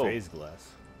 Ooh, bow. Phase glass.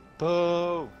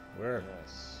 Bow. Where?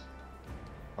 Yes.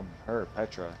 Her,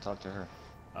 Petra. Talk to her.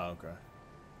 Oh, okay.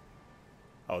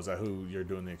 Oh, is that who you're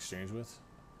doing the exchange with?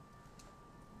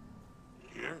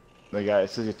 Here? The guy, it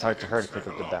says you talk to her to pick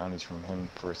up the bounties from him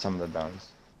for some of the bounties.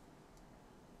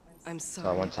 I'm So I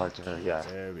sorry. want to talk to her, yeah.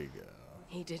 There we go.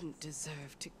 He didn't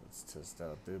deserve to. Let's test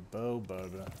out the bow,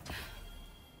 Bubba.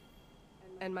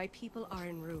 And my people are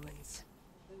in ruins.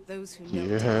 Those who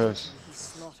know Yes. he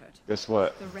slaughtered. Guess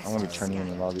what? The I'm rest going to are be turning in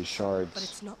a lot of these But shards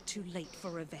it's not too late for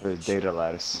revenge. for the data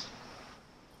lattice.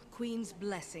 Queen's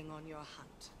blessing on your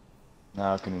hunt.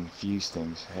 Now I can infuse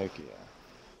things. Heck yeah.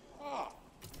 Ah,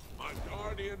 my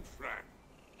guardian friend.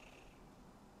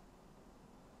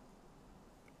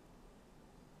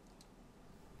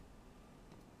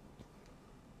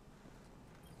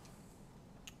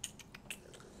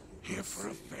 Here for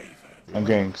a favor. I'm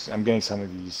getting some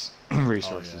of these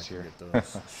resources oh, yeah, I here. can get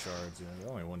those shards. Yeah,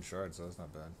 only 1 shard, so that's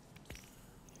not bad.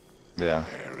 Yeah.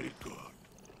 Very good.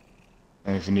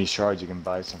 And if you need shards, you can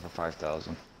buy some for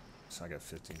 5,000. So I got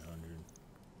 1,500.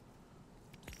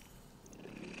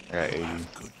 I got 80.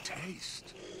 Have good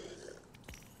taste.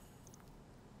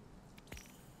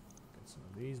 Get some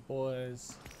of these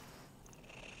boys.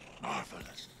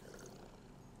 Marvelous.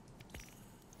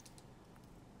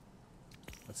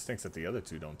 It stinks that the other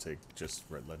 2 don't take just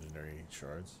red legendary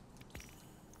shards.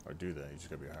 Or do they? You just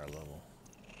gotta be a higher level.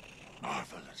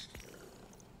 Marvelous.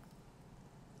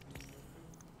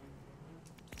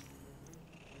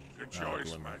 Good choice,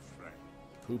 glimmer. my friend.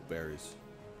 Poop berries.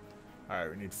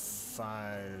 Alright, we need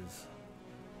 5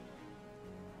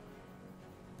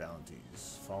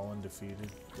 bounties. Fallen defeated,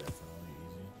 definitely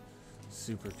easy.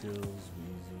 Super kills,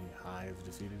 easy. Hive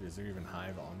defeated. Is there even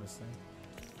Hive on this thing?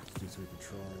 Do 3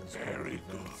 patrols. Very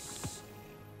events.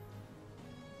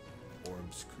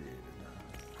 Orbs created.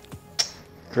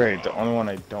 Great, the only one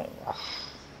I don't...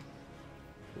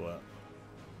 What?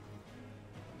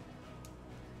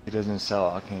 It doesn't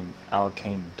sell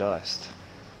alkane dust.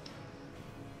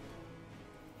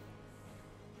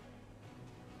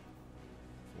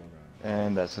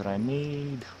 And that's what I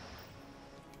need.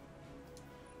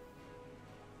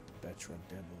 Betra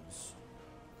Devils.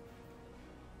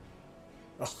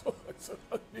 Oh,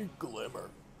 I need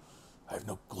glimmer. I have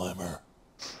no glimmer.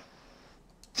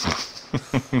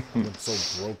 I'm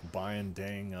so broke buying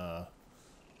dang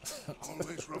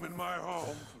Always room in my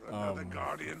home for another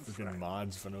guardian freaking friend.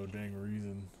 mods for no dang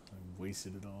reason. I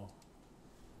wasted it all.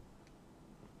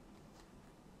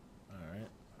 Alright.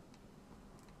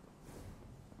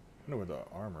 I wonder where the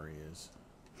armory is.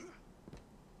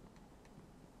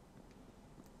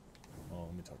 Oh,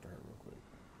 let me talk to her real quick.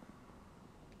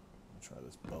 Let me try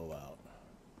this bow out.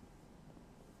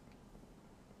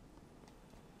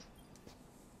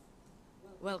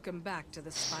 Welcome back to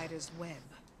the spider's web.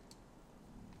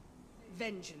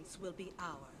 Vengeance will be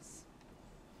ours.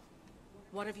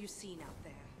 What have you seen out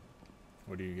there?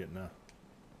 What are you getting now?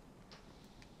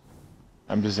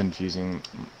 I'm just infusing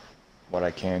what I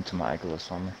can to my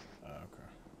Ikolos armor.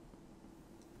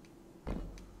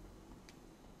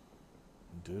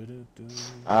 Okay.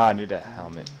 Ah, I need a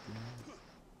helmet.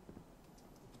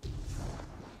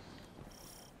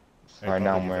 Right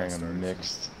now I'm wearing a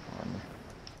mixed armor.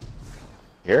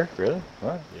 Here? Really?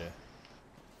 What? Yeah.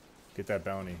 Get that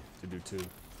bounty to do 2.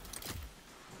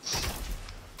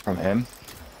 From him?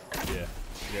 Yeah. You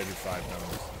gotta do 5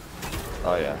 bounties.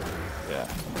 Oh yeah. Yeah.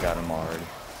 Got him already.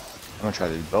 I'm gonna try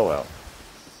this bow out.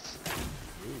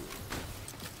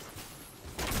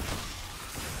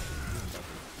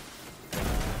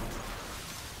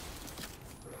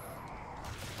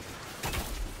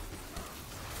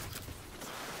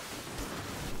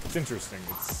 It's interesting.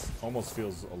 It's almost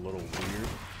feels a little weird.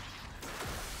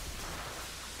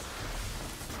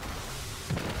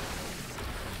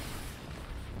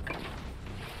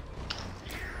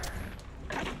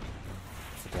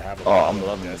 Oh, I'm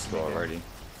loving this bow already.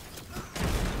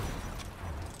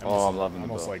 Oh, I'm loving the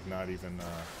bow. Almost like not even.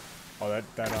 Oh, that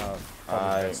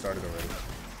started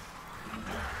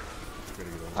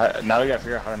already. Now we gotta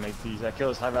figure out how to make these. I kill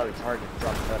this high value target,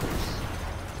 drop feathers.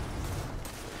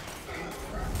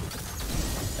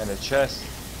 And the chest.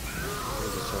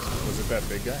 Where's the chest? Was it that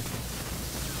big guy?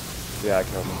 Yeah, I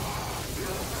killed him.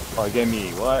 Oh, he gave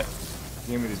me what?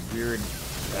 He gave me this weird,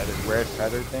 this red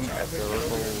feather thing.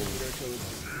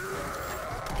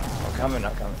 I'm coming,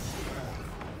 I'm coming.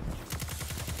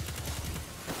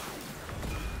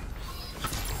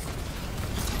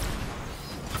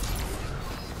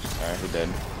 Alright, he dead.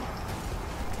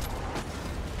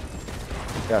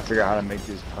 Gotta figure out how to make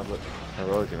these public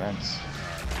heroic events.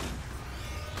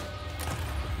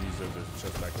 These are the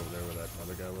chests back over there where that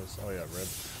other guy was. Oh yeah, red.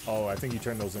 Oh, I think you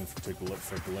turn those in for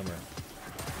glimmer.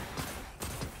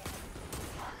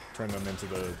 Turn them into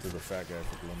the fat guy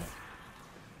for glimmer.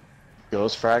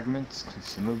 Those fragments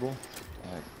consumable. Who's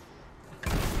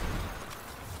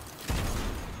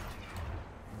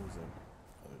that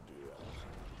other dude?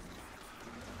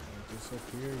 This up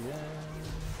here, yeah.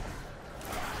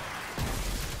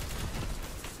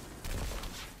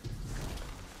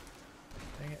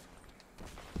 Dang it.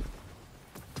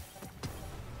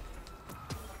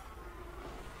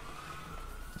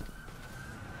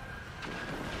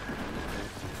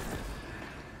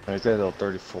 Is that level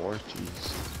 34?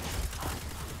 Jeez.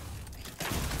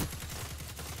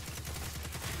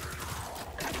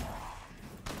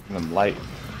 And I'm light.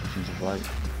 Seems of light.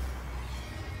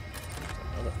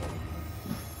 Another one.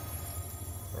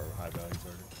 Or high value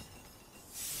target.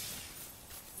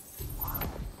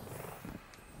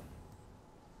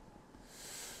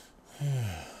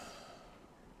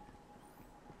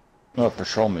 Oh,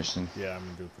 patrol mission. Yeah, I'm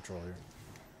gonna do a patrol here.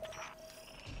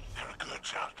 There are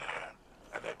goods out there,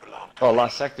 and they belong to Oh, me.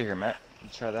 last sector here, Matt.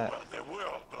 Let's try that. Well, they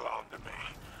will belong to me.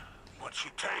 Once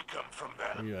you take them from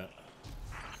them. Where you at?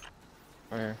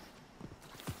 Right here.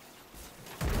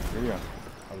 Here you go.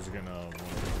 I was gonna want to get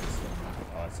this one.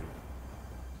 Oh, I see.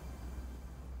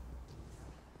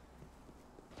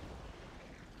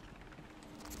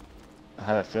 I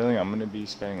have a feeling I'm gonna be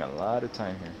spending a lot of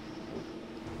time here.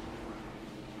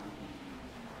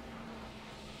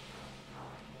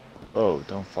 Oh,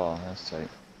 don't fall. That's tight.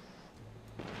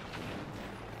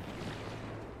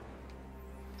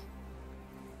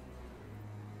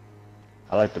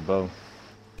 I like the bow.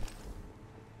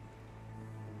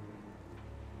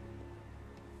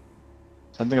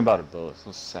 Something about a bow is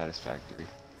so satisfactory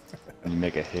when you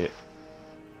make a hit.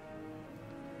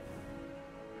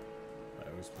 I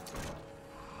always put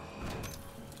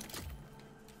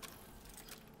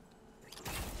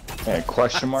that. And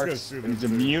question marks? He's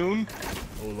immune?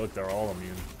 Oh, look, they're all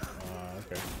immune.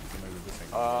 Okay.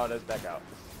 Oh, that's back out.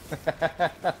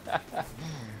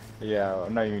 Yeah,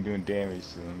 I'm not even doing damage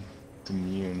to him. It's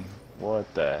immune.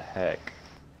 What the heck?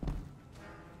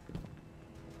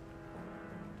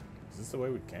 Is this the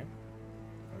way we came?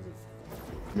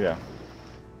 Yeah. Are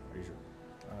you sure?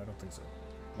 I don't think so.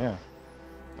 Yeah.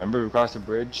 Remember we crossed the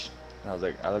bridge? And I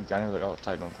looked down and I was like, oh,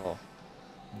 tight, don't fall.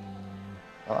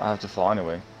 Oh, I have to fall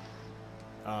anyway.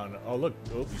 No. Oh, look.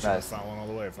 Oh, you should have found one all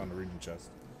the way. I found a reading chest.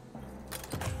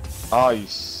 Oh, you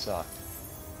suck.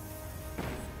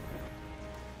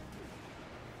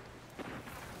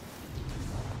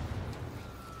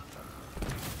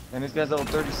 And this guy's level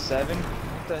 37?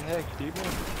 What the heck, people?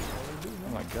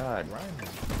 Oh my god.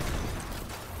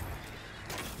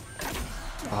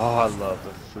 Oh, I love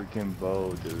the freaking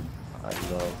bow, dude. I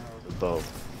love the bow.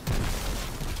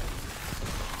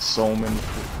 So many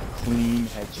clean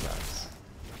headshots.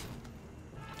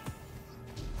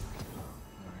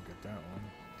 I got that one.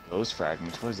 Those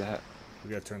fragments, what is that?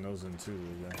 We gotta turn those in too,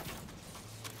 yeah.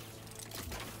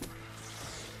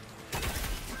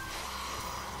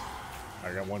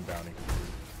 I got one bounty.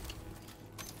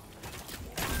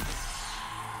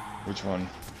 Which one?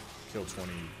 Kill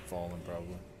 20 fallen,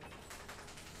 probably.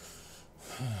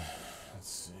 Let's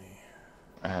see.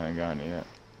 I haven't gotten it yet.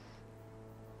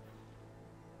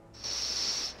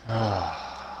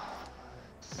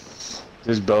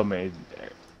 This bow made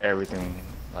everything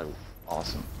like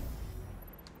awesome.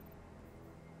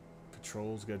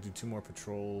 Patrols, gotta do 2 more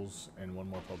patrols and 1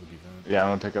 more public event. Yeah, I'm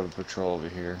gonna pick up a patrol over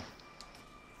here.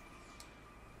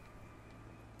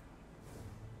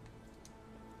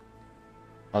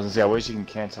 I was gonna say, I wish you can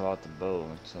cancel out the bow,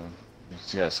 so you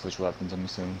just gotta switch weapons, I'm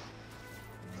assuming.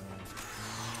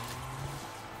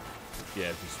 Yeah,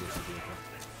 if you switch the vehicle.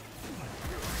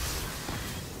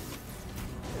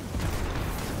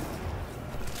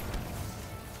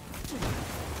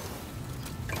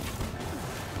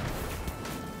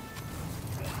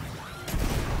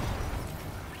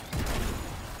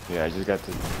 Yeah, I just got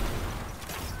the...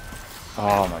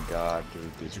 Oh my god,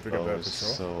 dude, this Did you pick up bow that is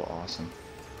patrol? so awesome.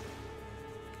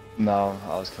 No,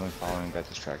 I was coming following and got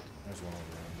distracted. There's one over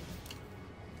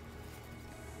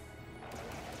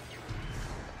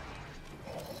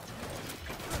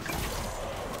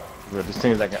Bro, this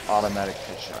thing is like an automatic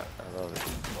headshot. I love it.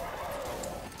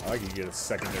 I like you get a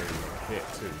secondary hit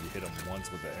too. You hit him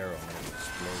once with the arrow and then it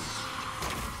explodes.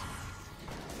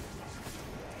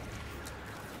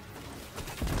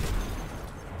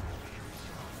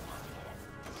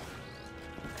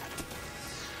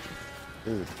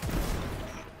 Dude.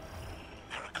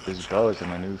 This bow is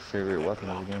my new favorite weapon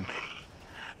of the game.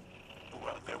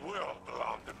 Well, they will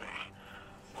belong to me.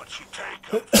 Once you take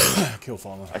them. Kill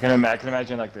fallen. I can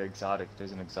imagine like the exotic.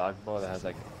 There's an exotic bow that has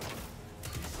like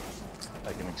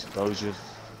an explosive,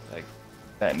 like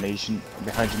detonation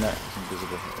behind you. Not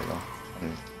invisible. There you go.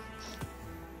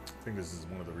 I think this is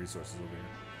one of the resources over here.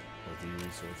 Or the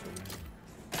resource over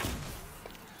here.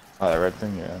 Oh, that red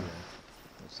thing? Yeah. A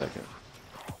second.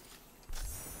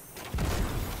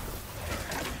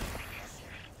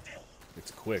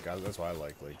 It's quick. That's why I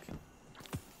like.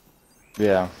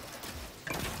 Yeah.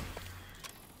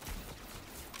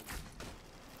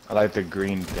 I like the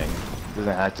green thing. It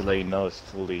doesn't have to let you know it's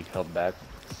fully held back.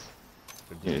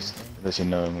 It just lets you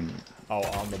know when. Oh,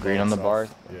 on the green on the bar.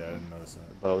 Yeah, I didn't notice that.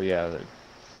 Oh yeah. Like,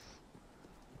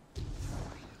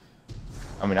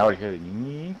 I mean, I would hear the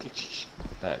yeek,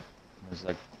 that was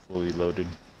like fully loaded,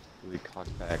 fully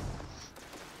cocked back.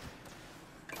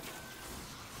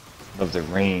 Love the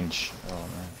range. Oh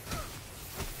man.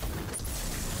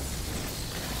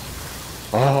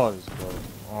 Oh, this bow.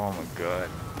 Oh my god.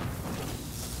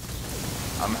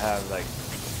 I'm gonna have like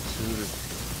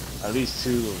at least 2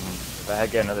 of them. If I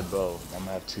get another bow, I'm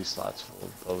gonna have 2 slots full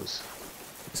of bows.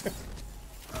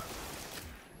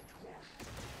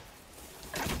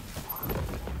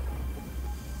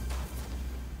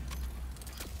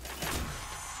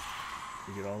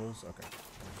 You get all those? Okay.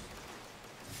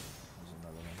 There's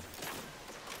another one.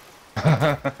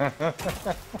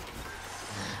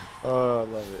 Oh, I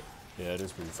love it. Yeah, it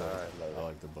is pretty fun. I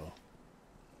like the bow.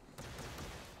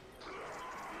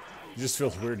 It just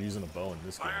feels weird using a bow in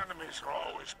this game. My enemies are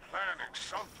always planning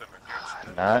something against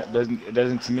me. Nah, it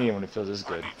doesn't to me when it feels this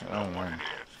good. Oh man.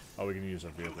 Oh, we can use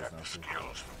our vehicles now too.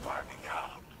 Skills for finding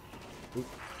out. Oop.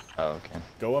 Oh, okay.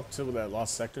 Go up to that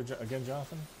lost sector again,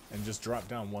 Jonathan, and just drop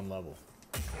down 1 level.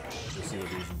 You'll see what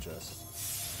these in chest.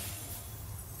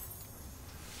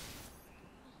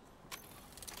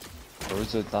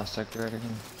 Where's the last sector at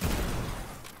again?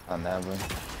 On that way.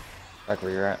 Back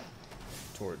where you're at.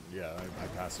 Yeah, I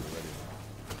passed it already.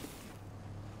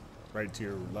 Right to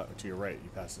your right, you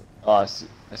passed it. Oh, I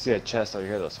see a chest over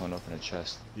here though. Someone open a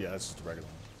chest. Yeah, that's just a regular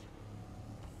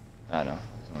one. I know.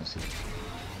 I want to see.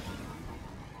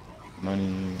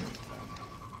 Money.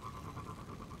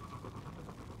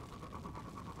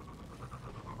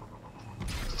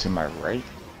 To my right.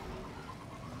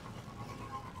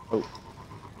 Oh.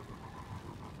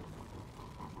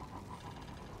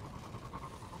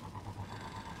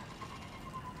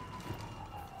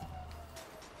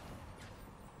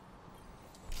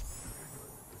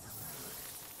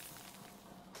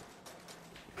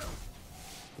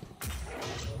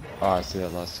 Oh, I see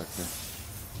that last sector.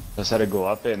 So I said to go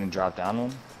up it and then drop down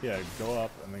one? Yeah, go up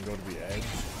and then go to the edge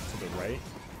to the right,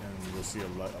 and you'll see a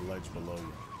ledge below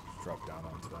you. Drop down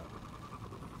onto that.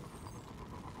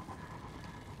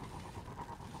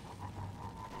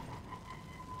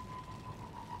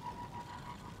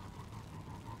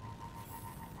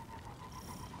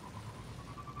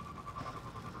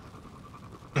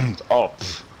 Oh,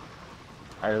 pfft.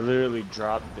 I literally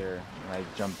dropped there and I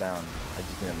jumped down. I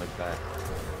just didn't look back.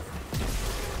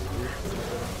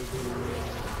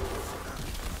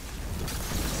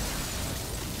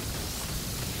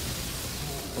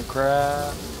 Oh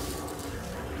crap.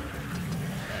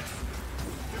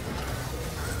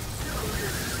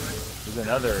 There's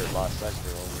another lost sector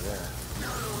over there.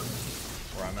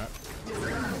 Where I'm at?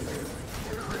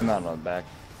 I'm not on the back.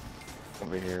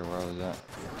 Over here where I was at.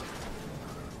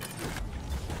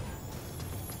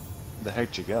 The heck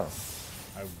did you go?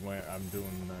 I'm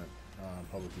doing that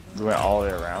public event. You went all the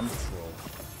way around? Well,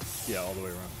 yeah, all the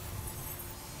way around.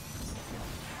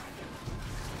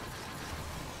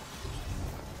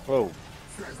 Whoa. Whoa.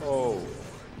 Oh,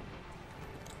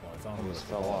 I found him. Almost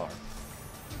fell off.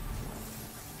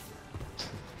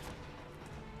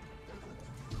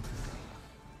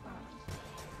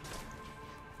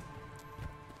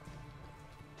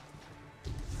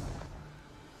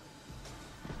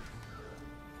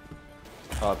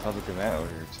 Oh, a public event over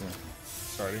here too.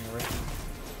 Starting already?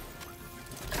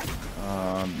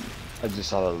 I just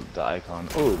saw the icon.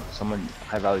 Oh, someone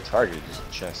high value target. Just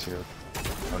a chest here.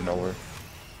 Out of nowhere.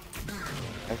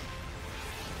 Okay.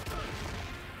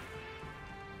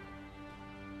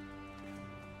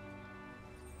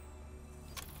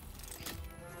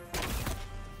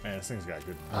 Man, this thing's got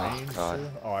good Oh, range. God. Too.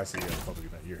 Oh, I see. Yeah, public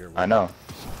event. You're here. With I know.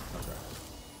 Okay.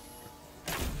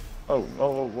 Oh,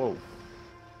 whoa, whoa, whoa.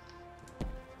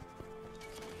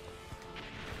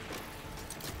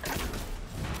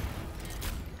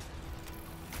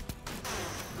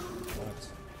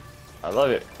 I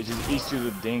love it. It just eats through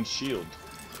the dang shield.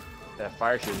 That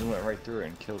fire shield went right through it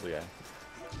and killed the guy.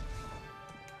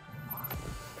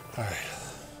 Alright.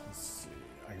 Let's see.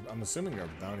 I'm assuming our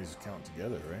bounties count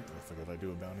together, right? If I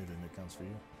do a bounty, then it counts for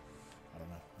you. I don't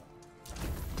know.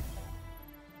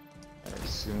 I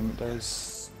assume it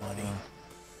does. Money.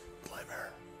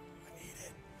 Glimmer. I need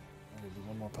it. I'm gonna do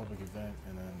one more public event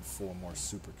and then 4 more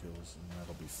super kills, and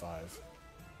that'll be 5.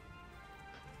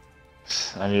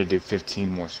 I need to do 15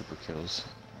 more super kills.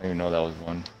 I didn't even know that was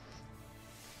one.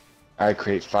 I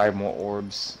create 5 more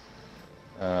orbs.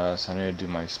 So I need to do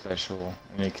my special.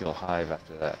 I need to kill Hive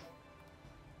after that.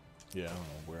 Yeah, I don't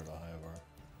know where the Hive are.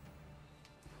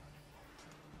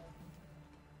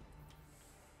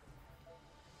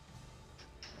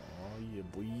 Oh yeah,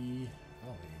 boy. I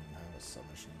don't even have a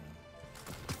submachine gun.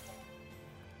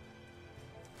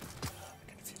 I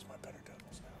can infuse my better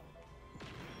devils now.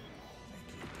 Thank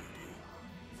you, BD,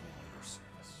 for all your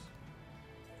service.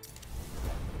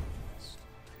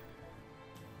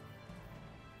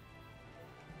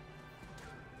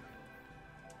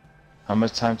 How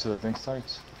much time till the thing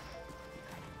starts?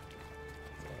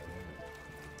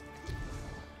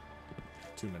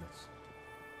 2 minutes.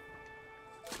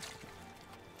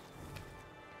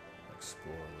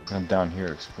 Explore a little. I'm down here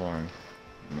exploring.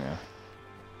 Yeah.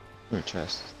 Ooh, a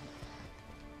chest.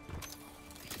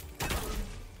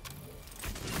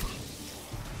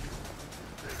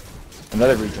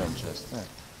 Another rejoin chest. There.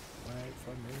 Wait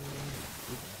for me.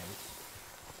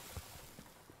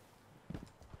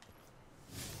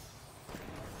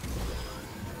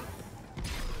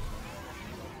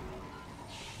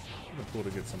 It'd be cool to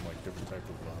get some like different type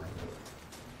of.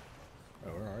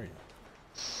 Oh, where are you?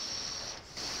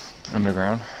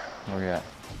 Underground? Where you at? How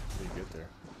do you get there?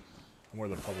 I'm where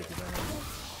the public is at.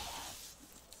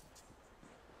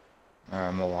 Alright,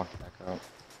 I'm gonna walk back out.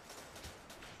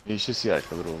 You should see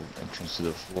like a little entrance to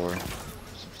the floor.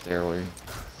 Some stairway.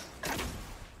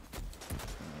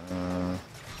 Yeah.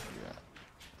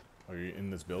 Are you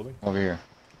in this building? Over here.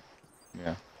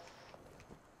 Yeah.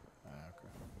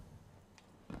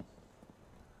 Okay.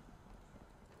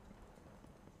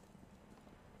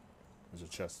 There's a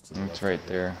chest to the left. It's right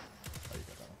there. Oh, you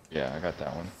got that one. Yeah, I got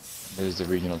that one. There's the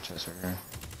regional chest right here.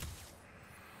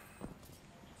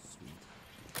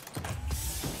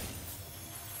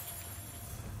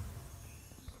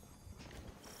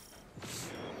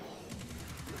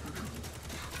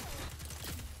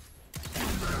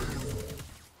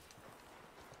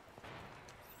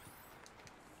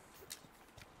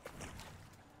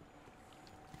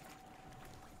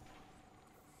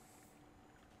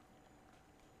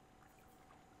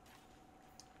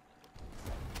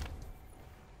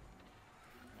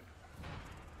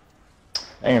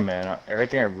 Hey man,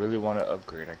 everything I really want to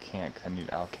upgrade, I can't 'cause I need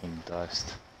alkane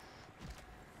dust.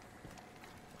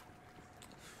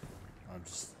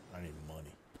 I need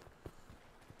money.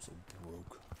 I'm so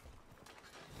broke.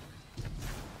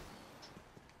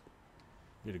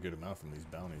 Get a good amount from these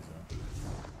bounties, though.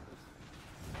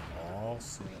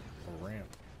 Awesome. A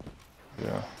ramp.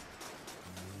 Yeah.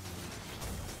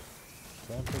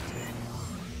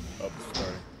 Up,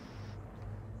 starting.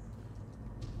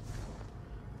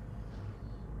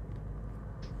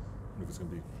 If it's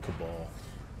gonna be Cabal.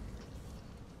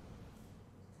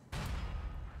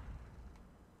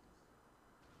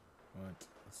 What?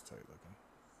 That's tight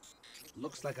looking.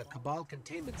 Looks like a Cabal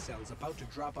containment cell is about to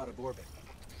drop out of orbit.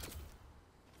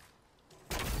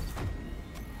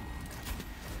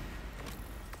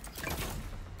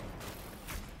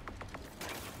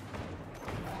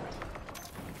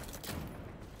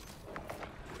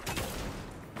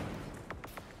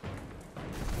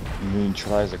 You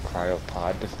neutralize the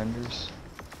cryopod defenders?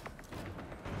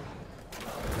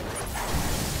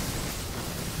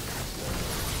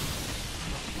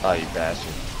 Oh, you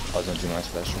bastard. I was gonna do my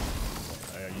special.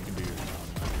 Yeah, you can do your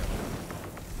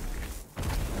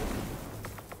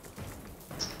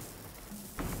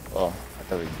Oh, I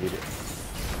thought we beat it.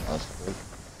 That's good.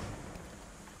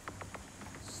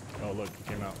 Oh, look, he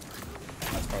came out.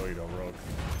 That's probably the rogue.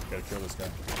 Gotta kill this guy.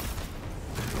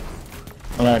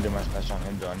 I'm not gonna do my special on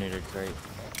him though. I need to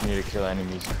kill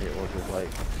enemies, create order of light.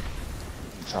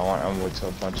 So I want to wait till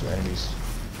a bunch of enemies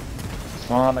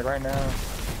spawn like right now.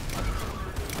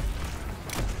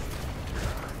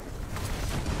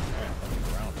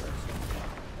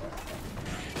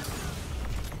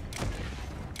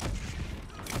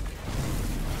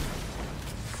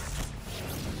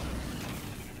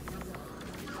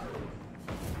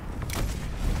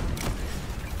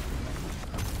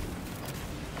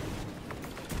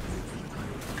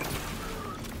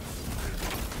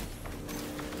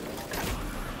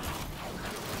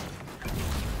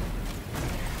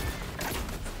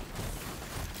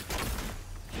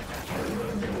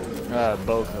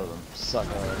 Both of them suck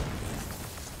hard.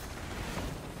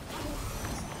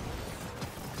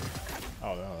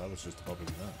 Oh no, that was just a public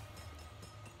event.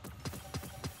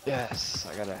 Yes,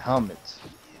 I got a helmet.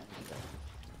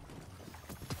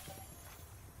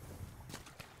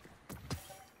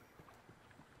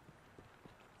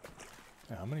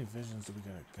 Yeah, how many visions do we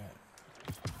gotta get?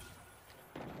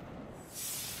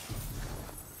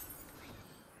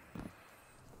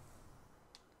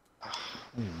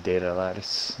 Data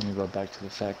lattice. Let me go back to the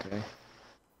fat guy. I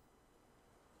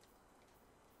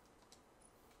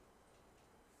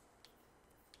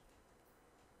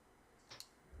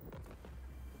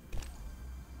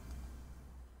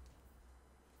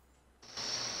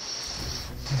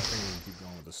think we can keep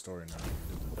going with the story now.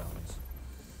 We did the bounties.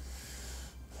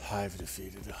 Hive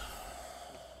defeated.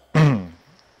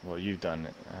 Well, you've done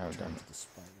it. I haven't done it. The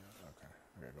spider. Okay,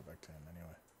 I gotta go back to him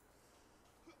anyway.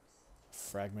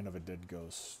 Fragment of a dead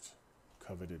ghost,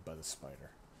 coveted by the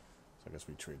spider. So I guess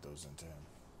we trade those into him.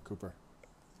 Cooper,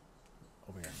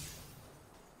 over here.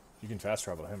 You can fast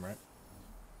travel to him, right?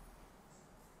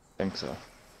 Think so.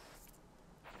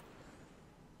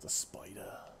 The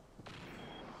spider.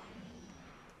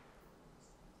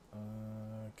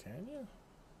 Can you?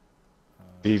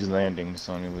 Thieves Landing is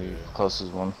the only way,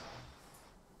 closest one.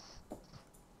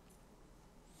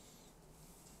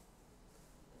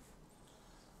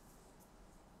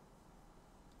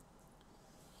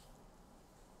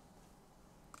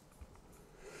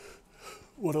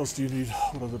 What else do you need?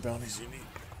 What other bounties do you need?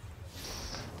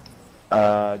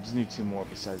 Just need 2 more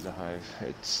besides the hive.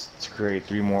 It's to create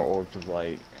 3 more orbs of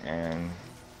light and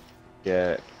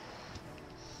get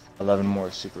 11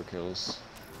 more super kills,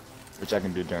 which I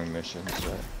can do during missions.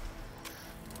 So.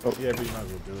 Oh yeah, but you might as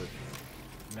well do it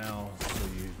now, so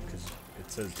because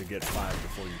it says to get 5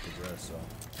 before you progress. So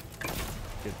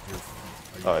get your.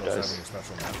 Are you having a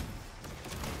special map?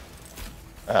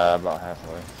 About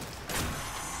halfway.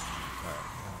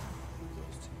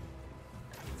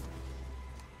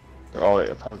 They're all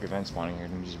a public event spawning here.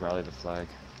 Let me just rally the flag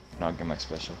and I'll get my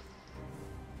special.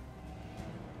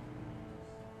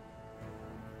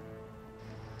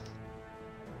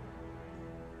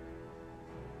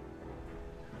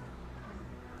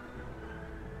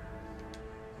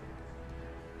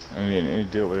 I mean, I need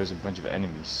to do it where there's a bunch of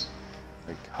enemies,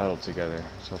 like, huddled together.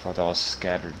 So if I thought I was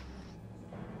scattered.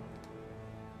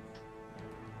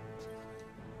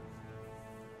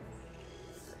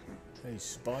 Hey,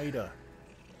 Spider.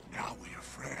 Now we are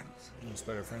friends. When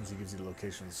Spider friends, he gives you the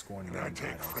location of the scorn. And I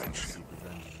take friendship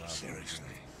seriously.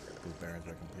 Because Barons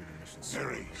by completing missions.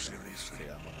 Very seriously.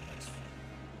 Yeah, I'm on the next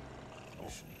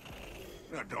mission.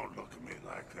 Now don't look at me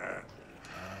like that.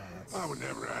 I would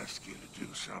never ask you to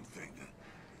do something that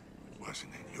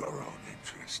wasn't in your own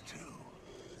interest too.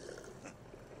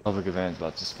 Public event's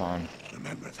about to spawn.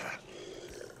 Remember that.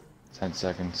 10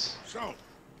 seconds. So,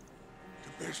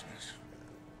 to business.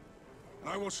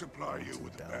 I will supply you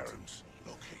with the Baron's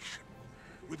location,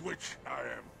 with which I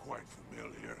am quite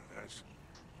familiar, as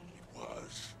it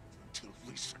was until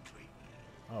recently.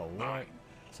 Oh, what?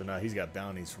 So now he's got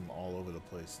bounties from all over the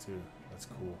place, too. That's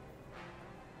cool.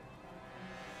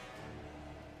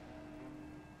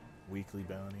 Weekly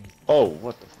bounty. Oh,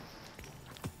 what the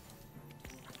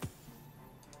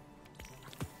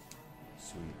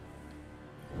Sweet.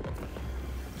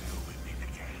 Till we meet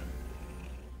again.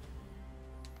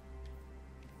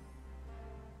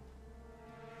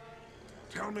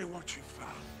 Tell me what you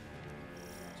found.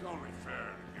 It's only fair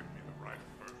to give me the right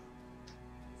first.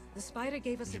 The spider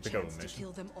gave us Did a you pick up a chance to mission?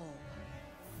 kill them all.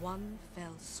 One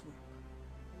fell swoop.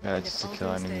 Yeah, And just if to kill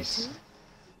Aldrin's there enemies.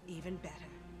 too, even better.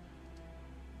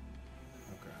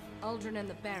 Okay. Aldrin and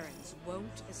the Barons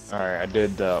won't escape. Alright, I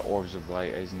did the Orbs of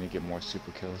Light. I just need to get more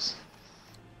super kills.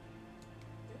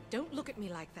 Don't look at me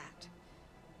like that.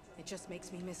 It just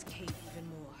makes me miss Cayde even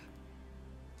more.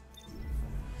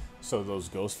 So those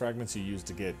ghost fragments you use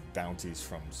to get bounties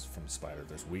from Spider.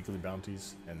 There's weekly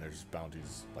bounties, and there's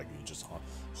bounties like you just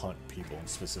hunt people in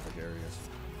specific areas.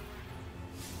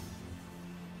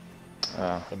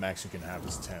 The max you can have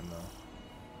is 10 though.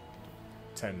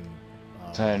 10.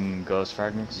 10 ghost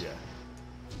fragments? Yeah.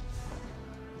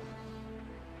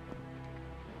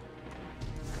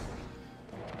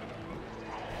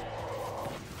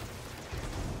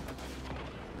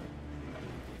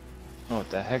 Oh, what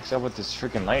the heck's up with this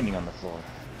freaking lightning on the floor?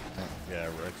 Yeah,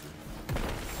 right.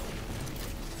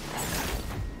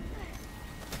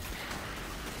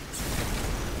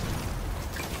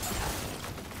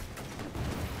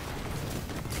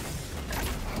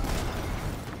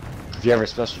 If you ever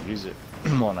special, use it.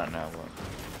 Well, not now,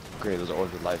 but great, those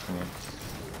orbs of light for me.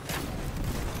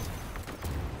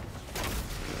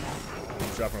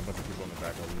 I'm dropping a bunch of people in the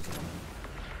back. I'll use them.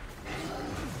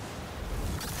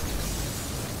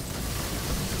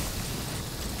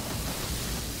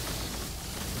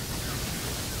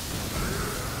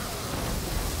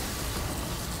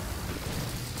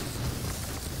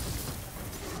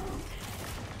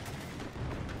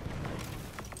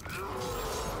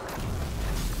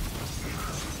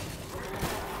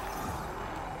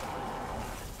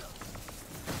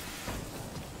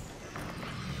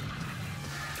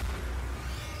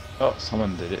 Oh,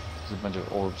 someone did it. There's a bunch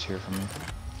of orbs here for me.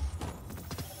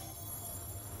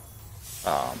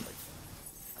 Oh,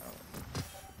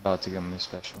 about to get me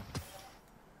special.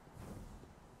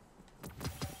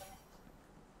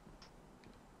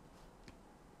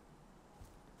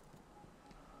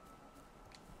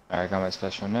 Alright, I got my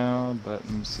special now, but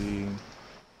let me see. I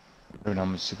don't know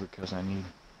how much super kills I need.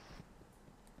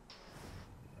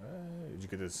 Did you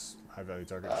get this high value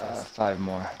target? 5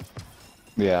 more.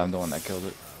 Yeah, I'm the one that killed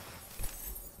it.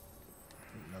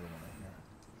 Another one right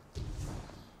here.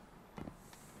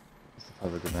 It's the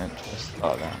public event chest.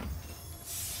 Oh, that.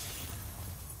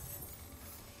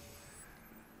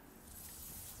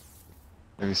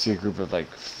 If you see a group of like,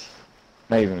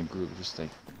 not even a group, just like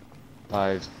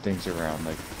 5 things around,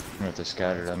 like, you know, if they're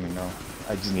scattered, let me know.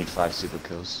 I just need 5 super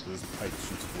kills. This pipe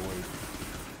shoots void.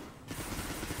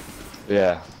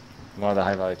 Yeah, one of the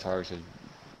high value targets is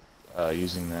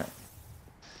using that.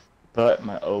 But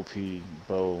my OP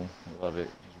bow, love it,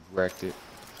 just wrecked it.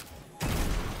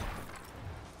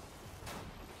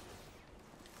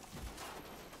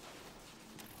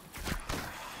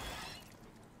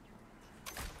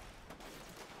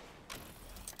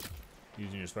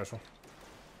 Using your special?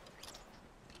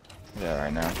 Yeah,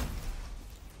 right now.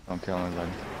 Don't kill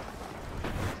anybody.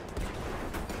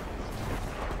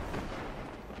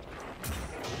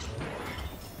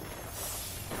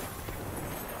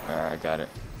 Alright, I got it.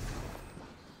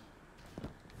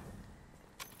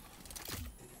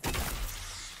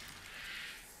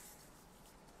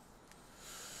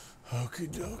 Okie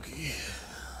dokie.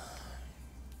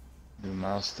 New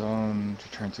milestone,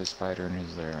 return to a spider in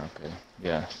his lair. Okay,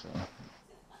 yeah, so.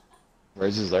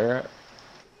 Where's his lair at?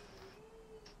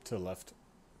 To the left.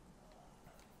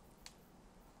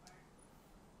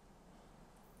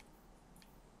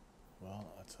 Well,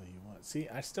 I'll tell you what. See,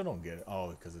 I still don't get it.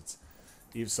 Oh, because it's...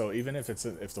 So even if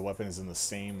if the weapon is in the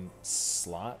same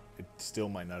slot, it still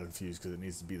might not infuse because it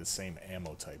needs to be the same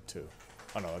ammo type too.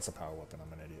 Oh no, that's a power weapon.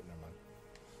 I'm an idiot. Never mind.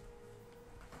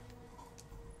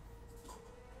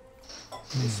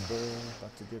 Whisper,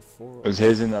 about to get 4. Was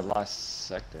his in the last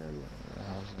sector?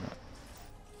 How's it?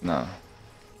 No.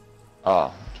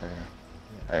 Oh, it's right here.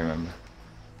 I remember.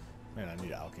 Man, I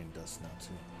need alkane dust now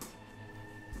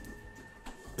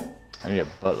too. I need a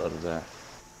buttload of that.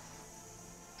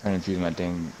 Trying to infuse my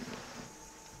dang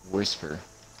whisper.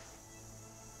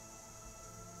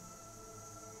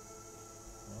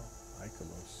 Well,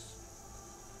 Ikelos is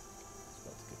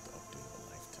about to get the update of a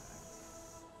lifetime.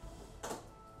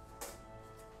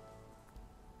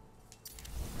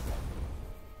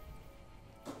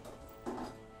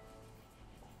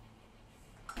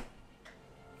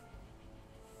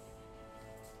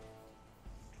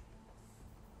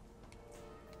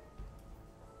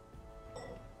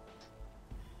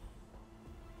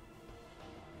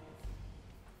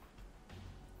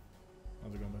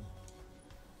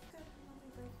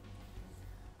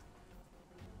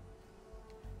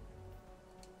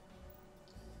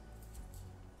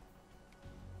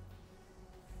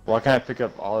 Why can't I pick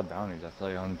up all the bounties? I feel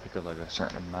like I only pick up like a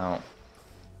certain amount.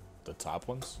 The top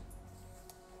ones?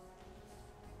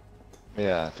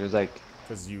 Yeah, there's like...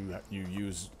 Because you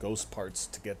use ghost parts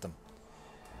to get them.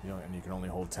 You know, and you can only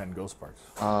hold 10 ghost parts.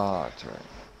 Oh, that's right.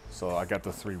 So I got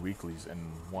the 3 weeklies and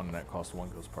one that cost 1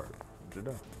 ghost part. What you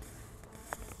do?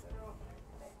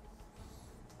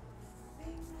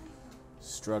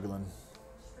 Struggling.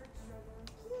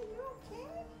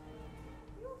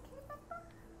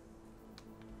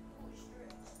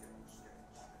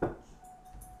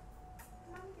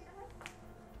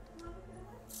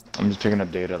 I'm just picking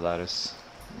up data lattice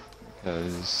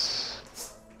because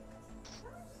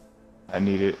I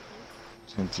need it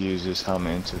to infuse this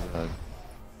helmet into the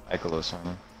Ikelos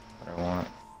armor that I want.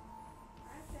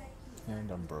 And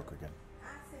I'm broke again.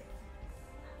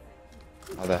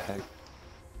 How the heck?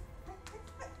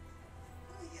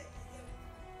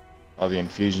 All the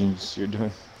infusions you're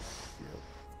doing?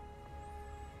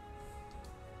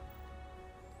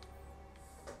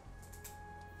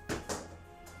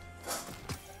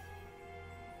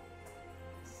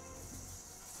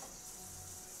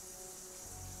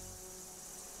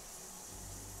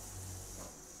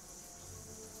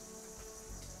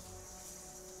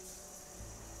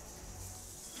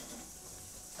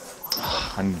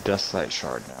 I need Dust Light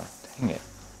Shard now. Dang it.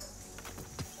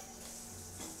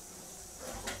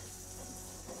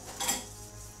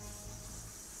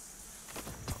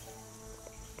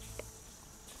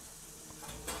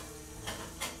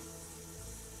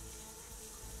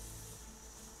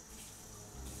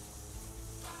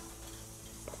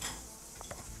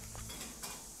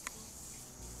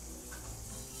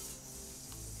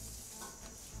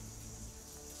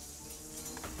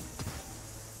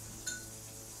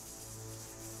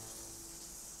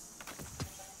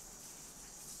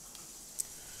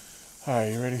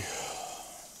 Alright, you ready?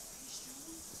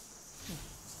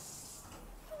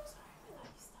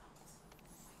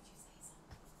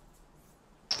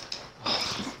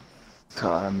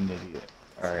 God, I'm an idiot.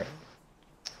 Alright.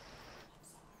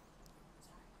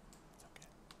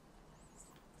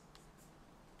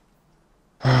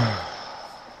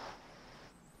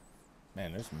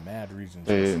 Man, there's mad regions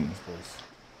in this place.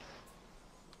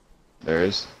 There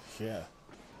is? Yeah.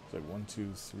 It's like 1,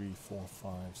 2, 3, 4,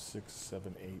 5, 6,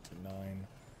 7, 8, 9,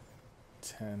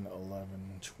 10, 11,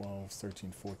 12,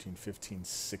 13, 14, 15,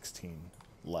 16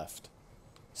 left.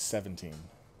 17.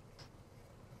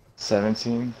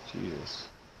 17? Jesus.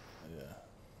 Yeah.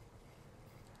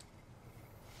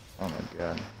 Oh my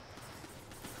god.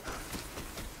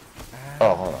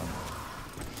 Oh, hold on.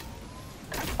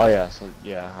 Oh yeah, so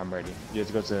yeah, I'm ready. You have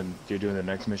to go to, you're doing the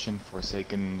next mission,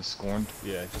 Forsaken Scorned?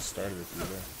 Yeah, I just started with you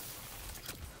there.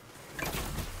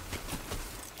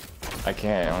 I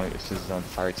can't, only it says on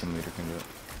Fire Team Leader can do it.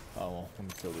 Oh well, let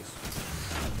me kill this.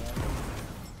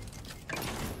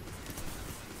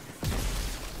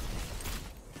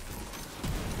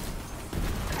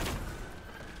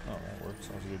 Oh, that works.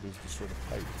 All you gotta do is destroy the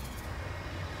pipe.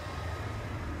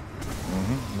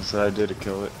 That's what I did to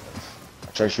kill it.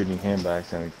 I tried shooting him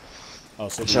back, and oh,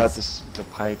 so I shot the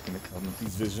pipe and it killed me.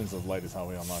 These visions of light is how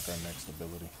we unlock our next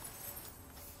ability.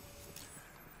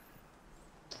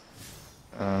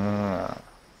 Alright,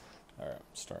 I'm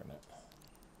starting it.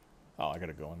 Oh, I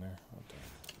gotta go in there?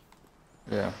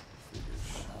 Okay. Yeah.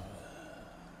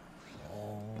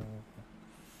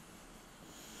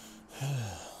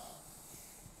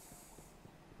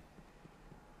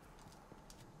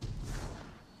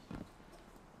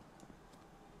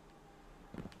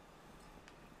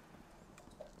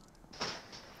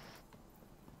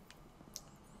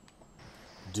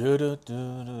 Do do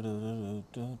do do do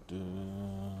do do.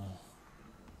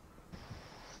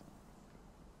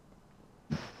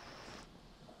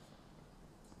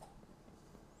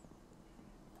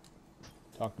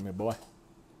 Talk to me, boy.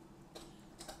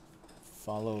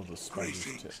 Follow the spider's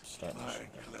tips. Start mission.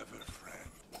 Clever friend.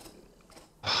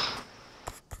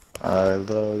 I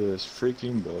love this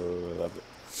freaking bow. I love it.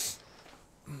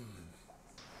 And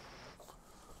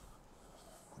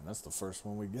that's the first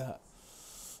one we got.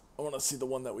 I want to see the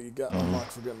one that we got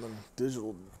unlocked for getting the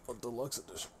digital deluxe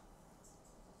edition.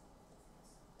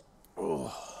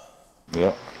 Oh.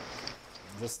 Yep.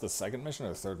 Is this the second mission or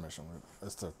the third mission?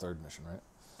 That's the third mission, right?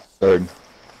 Third.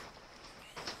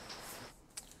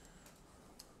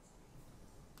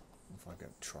 If I got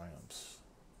triumphs.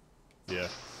 Yeah.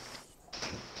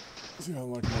 See, I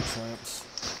like more triumphs.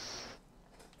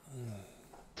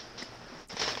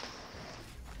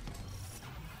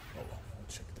 Oh, I'll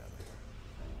check that later.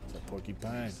 It's a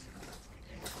porcupine.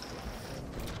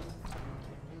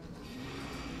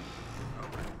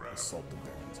 Assault the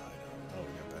Baron's hideout. Oh, we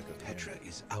got back up. Petra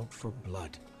is out for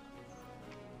blood.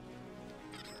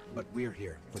 But we're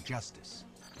here for justice.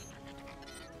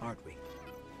 Aren't we?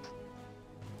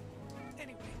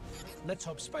 Anyway, let's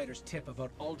hope Spider's tip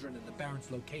about Aldrin and the Baron's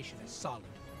location is solid.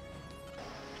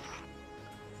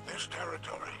 This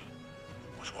territory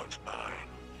was once mine.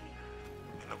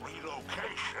 In the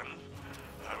relocation,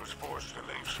 I was forced to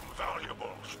leave some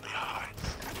valuables behind.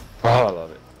 Oh, I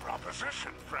love it.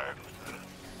 Proposition, friend.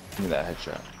 Give me that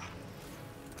headshot.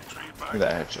 Give me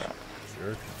that headshot.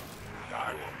 Sure.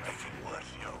 I will make it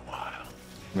worth your while.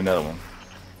 Give me another one.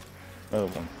 Another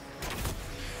one.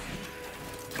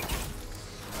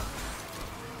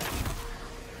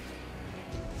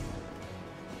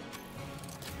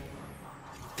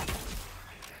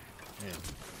 Man,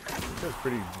 that's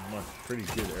pretty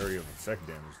good area of effect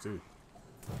damage too.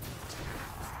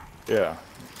 Yeah.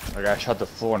 Like I shot the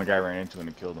floor and the guy ran into it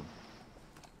and killed him.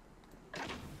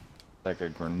 Like a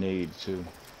grenade too.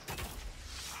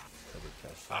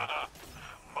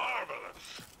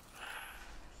 Marvelous.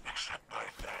 Accept my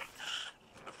thanks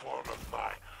in the form of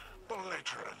my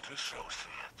belligerent associates.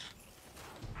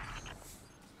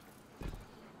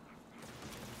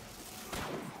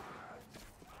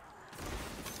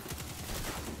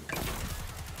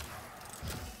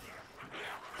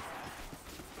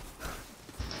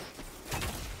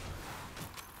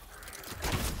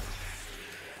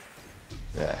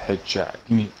 Yeah, headshot.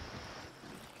 Give me.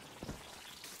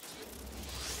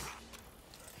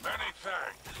 Many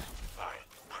thanks, my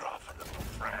profitable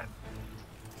friend.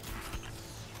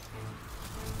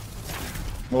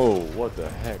 Whoa, what the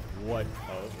heck? What?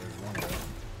 Oh, there's one there.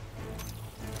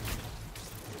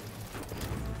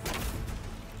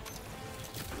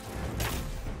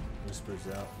 Whispers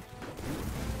out.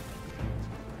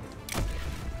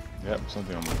 Yep,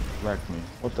 something almost wrecked me.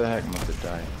 What the heck? Must have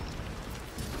died.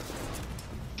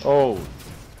 Oh!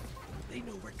 They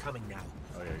know we're coming now.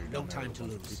 Oh yeah, you're no time to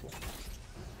lose.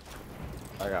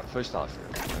 I got pushed off here.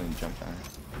 I didn't jump down.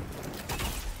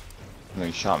 And then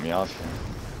he shot me off here.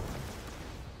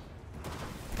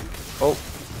 Oh!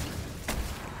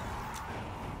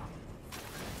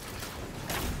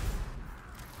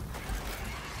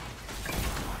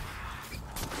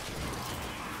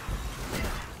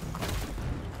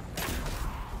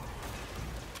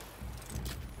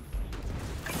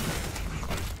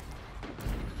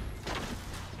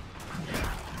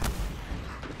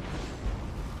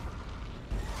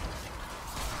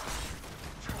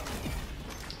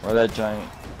 Where'd that giant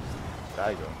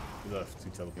guy go? He left. He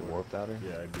teleported. He warped out here?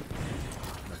 Yeah, I did.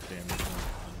 Enough damage.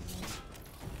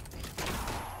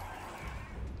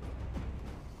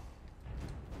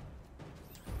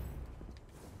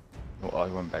 Oh,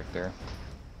 he went back there.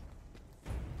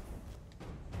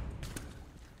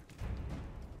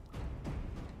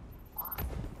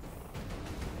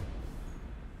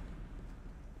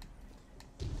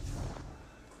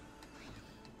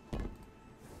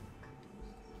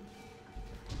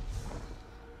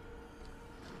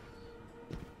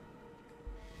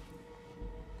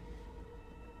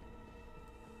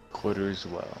 Quitters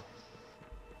well.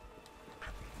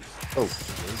 Oh.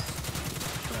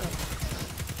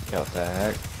 Yeah, what the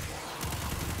heck?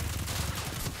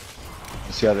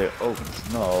 You see how they open?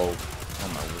 No. Oh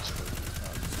my whisper.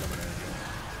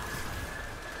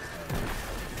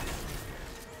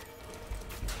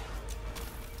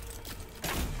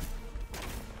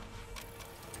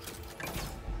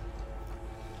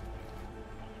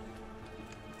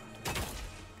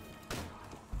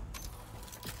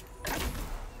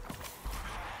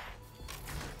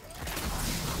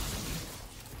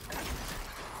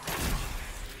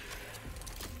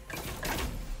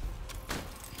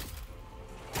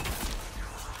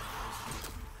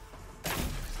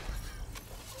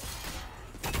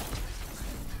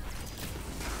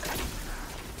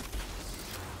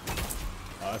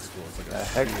 Oh, that's cool. It's like a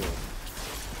heck? shield.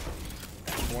 I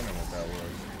was wondering what that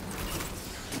was.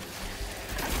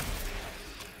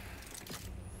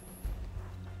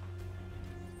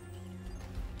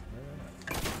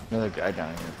 Another guy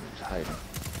down here who's hiding.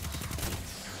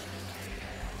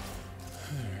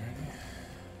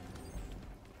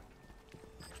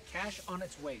 Cash on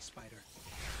its way, Spider.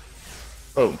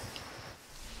 Oh.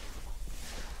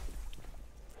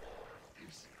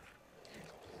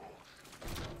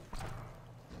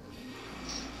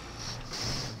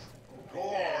 Go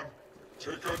on.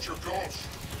 Take out your ghost.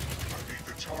 I need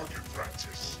the target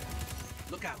practice.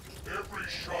 Look out. Every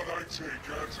shot I take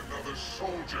adds another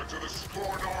soldier to the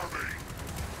Scorn army.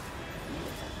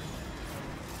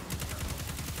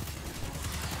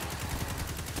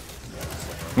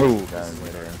 Ooh, down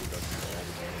there.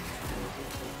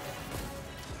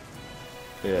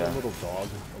 Yeah. A little dog,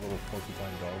 a little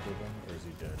porcupine dog with him, or is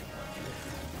he dead?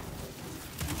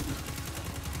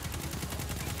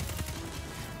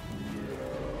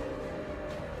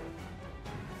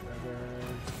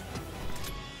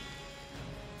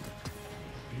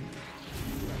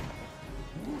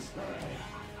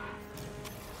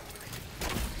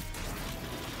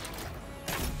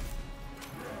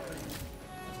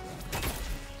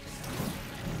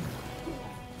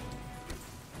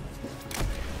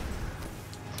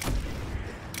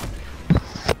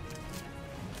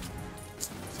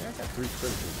 Yeah, I got 3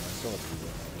 criticals and I still have to do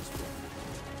all this stuff.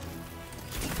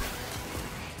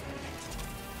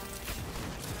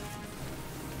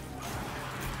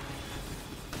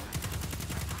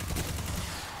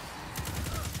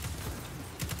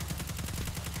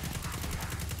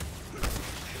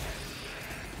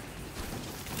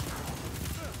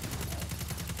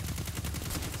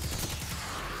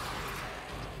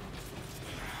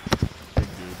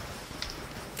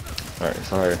 Alright,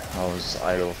 sorry, I was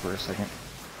idle for a second.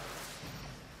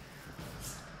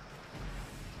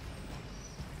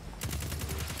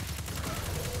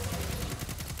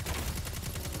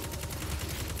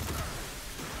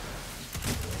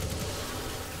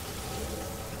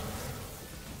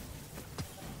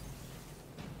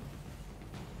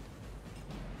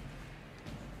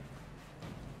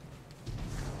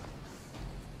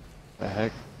 The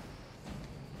heck?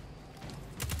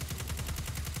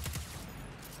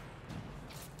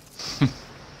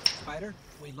 Spider,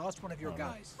 we lost one of your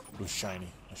guys. It was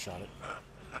shiny. I shot it.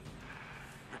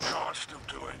 The cost of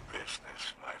doing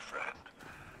business, my friend.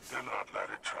 Do not let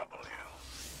it trouble you.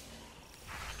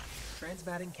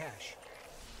 Transmatting cash.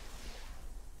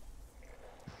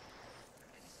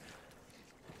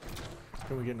 How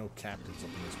come we get no captains up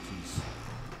in this piece?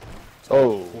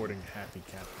 Oh. Reporting happy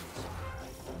captains.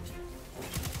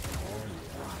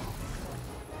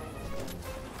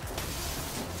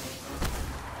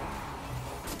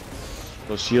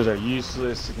 Those shields are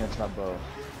useless against my bow.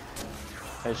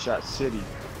 Headshot City.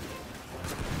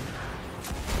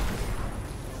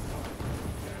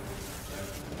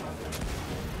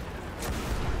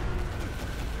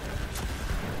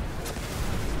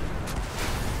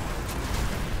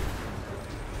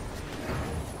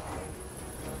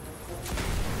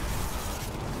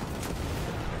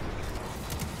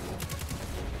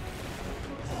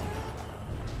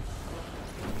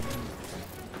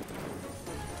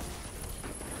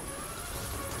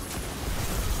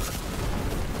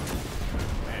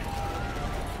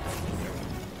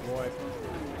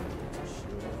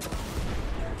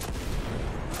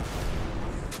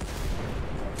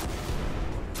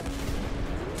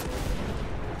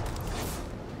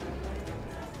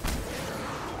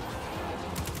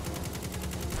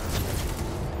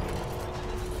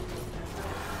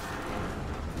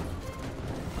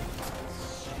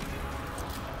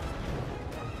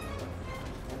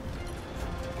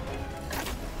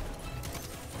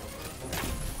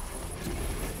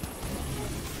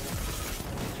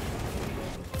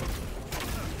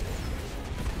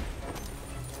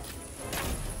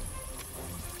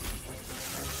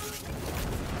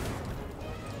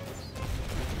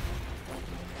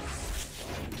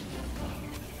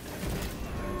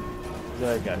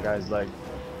 Yeah, got guys like,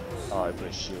 oh, I put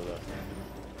a shield up.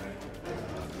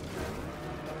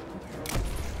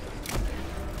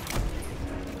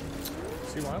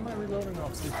 See, why am I reloading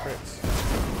off 3 crits?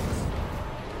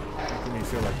 Making me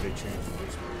feel like they changed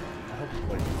this. I hope,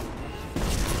 like...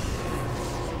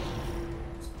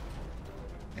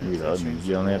 Reloading,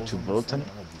 you only have 2 bullets in it?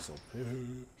 I'm gonna be so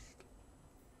pissed.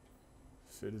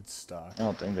 Fitted stock. I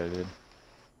don't think they did.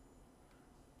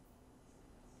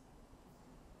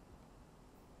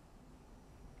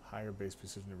 Higher base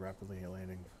precision to rapidly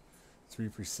landing. 3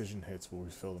 precision hits will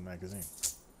refill the magazine.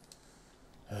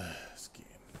 This game.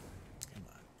 Come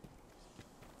on.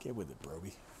 Get with it,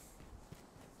 broby.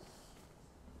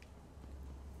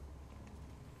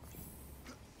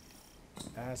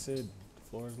 Acid.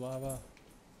 Floor is lava.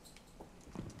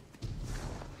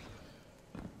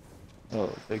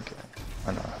 Oh, big guy.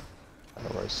 I know.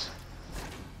 Otherwise.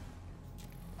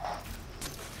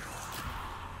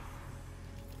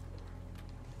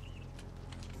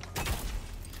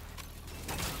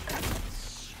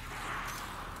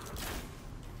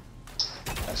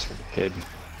 That's for the head.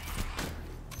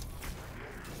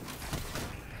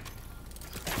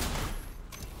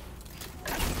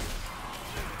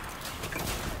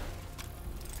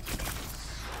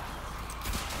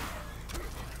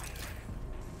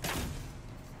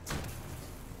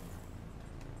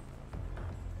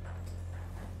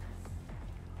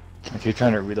 I keep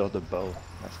trying to reload the bow.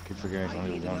 I keep forgetting it's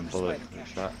only 1 bullet per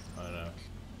shot. I know.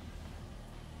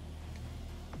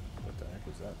 What the heck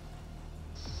was that?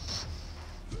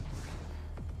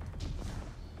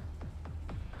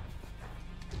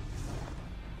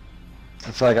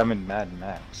 I feel like I'm in Mad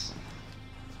Max.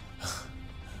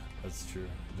 That's true.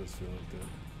 It does feel like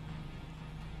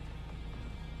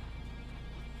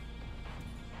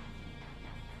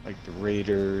that. Like the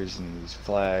raiders and these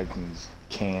flags and these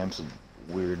camps and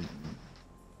weird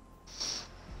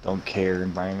don't care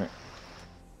environment.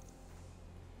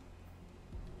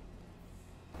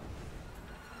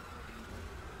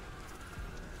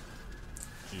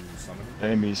 You summon him?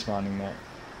 Enemy spawning there.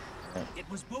 Yeah. It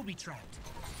was booby-trapped.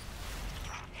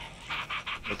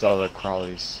 It's all the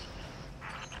crawlies.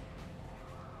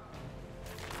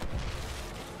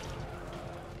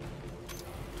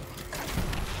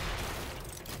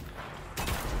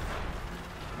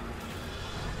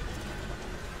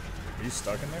 Are you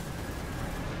stuck in there?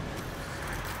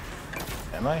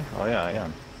 Am I? Oh yeah, I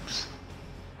am.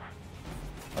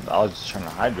 I was just trying to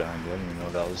hide behind it. I didn't even know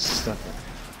that was stuck there.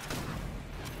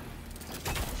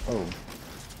 Oh.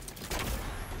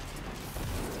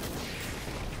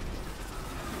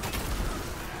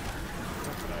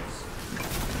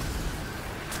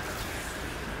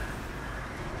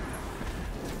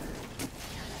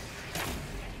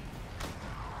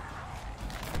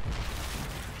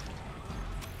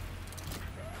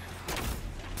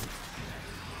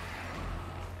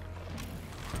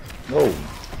 No. Alright.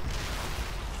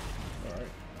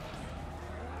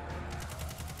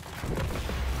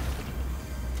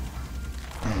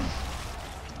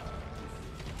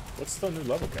 What's the new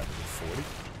level cap? Is it 40?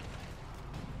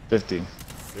 50.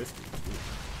 50. Ooh.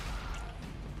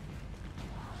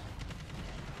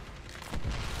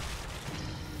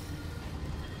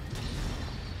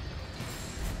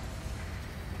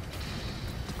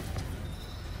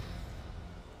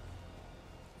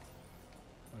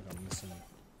 Like I'm missing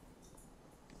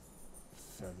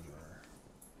feather. Alright.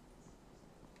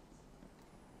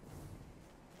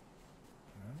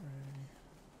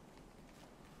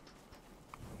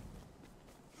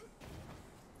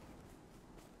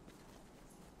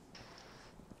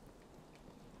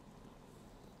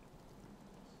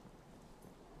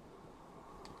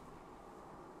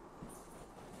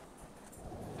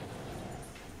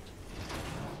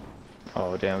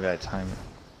 Oh damn, I gotta time it.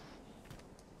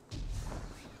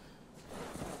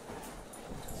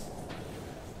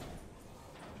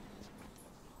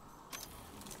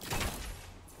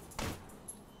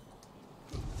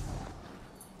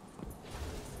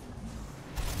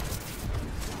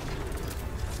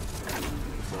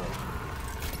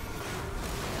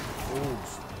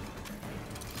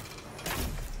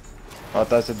 Oh, I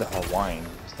thought I said the Hawaiian.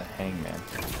 It's the hangman.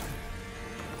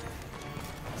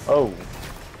 Oh.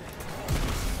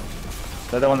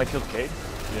 Is that the one that killed Cayde?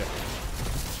 Yeah.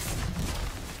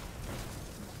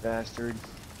 Bastard.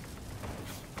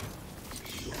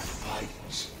 You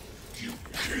fight, you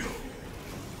kill.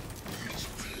 It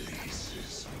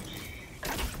pleases me.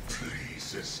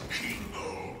 Pleases King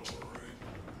Aldrin.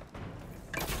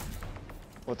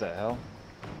 What the hell?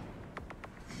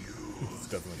 This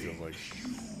definitely feels like.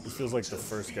 This feels like the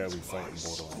first guy we fight in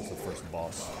Borderlands, the first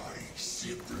boss.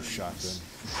 The shotgun.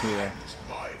 Yeah.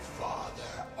 My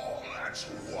father all at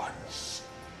once.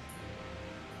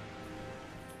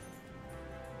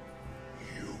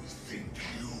 You think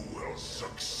you will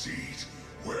succeed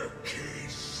where Cayde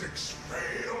 6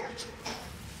 failed?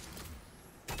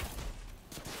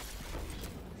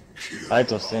 I like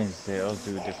those things. They all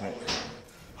do different.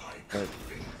 But.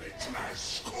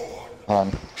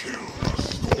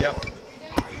 Yep.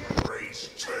 Raise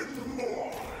 10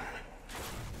 more.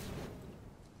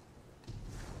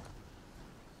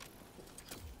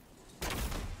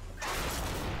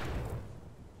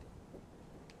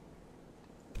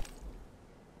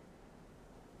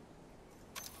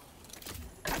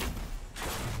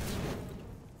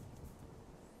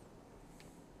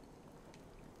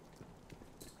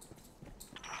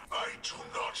 I do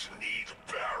not need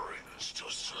barons to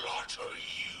slaughter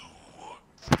you.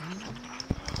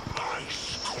 My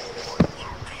scorn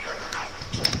will be enough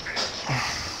to end you.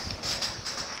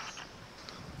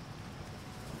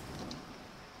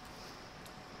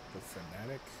 The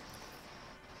fanatic.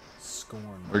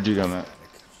 Scorn. Where'd you go, Matt?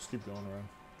 Just keep going around.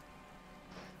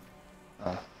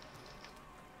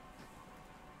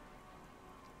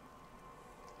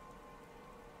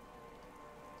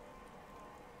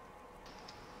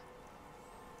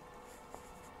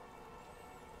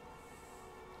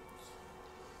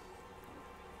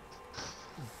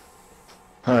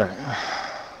 Alright.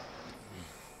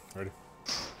 Ready?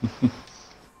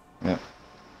 Yeah.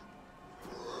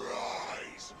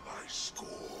 Rise, my scorn.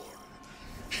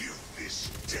 Give this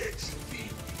dead thing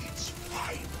its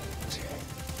final death.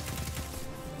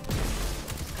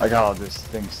 I got all this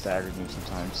thing staggered me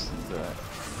sometimes.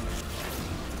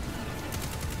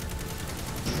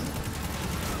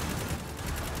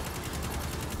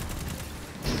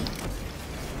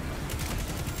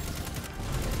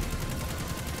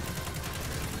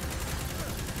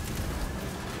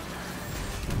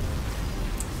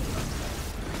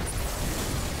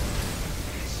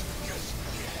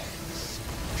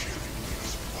 Killing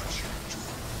is what you do.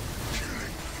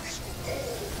 Killing is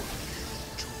all you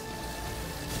do.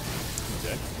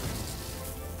 Dead?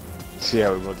 See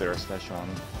how we both did our special on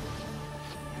him.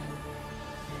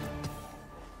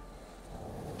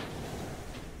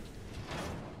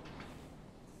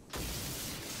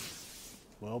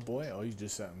 Well, boy, oh, you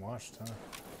just sat and watched, huh?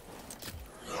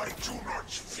 I do not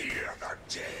fear the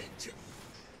dead.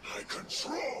 I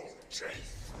control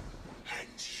death.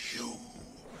 And you,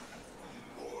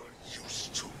 more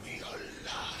used to me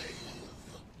alive.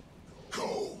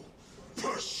 Go,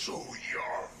 pursue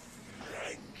your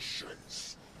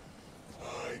vengeance.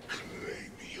 I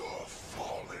claim your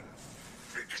fallen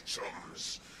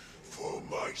victims for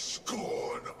my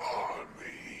scorn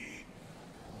army.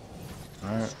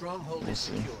 Alright. Stronghold we'll is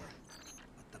see. secure,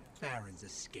 but the Barons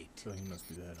escaped. So he must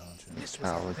be the head honcho. This was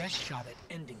our Cowards. best shot at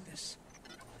ending this,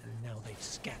 and now they've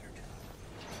scattered.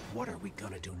 What are we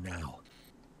gonna do now?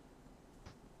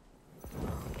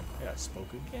 Yeah, I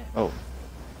spoke again. Oh.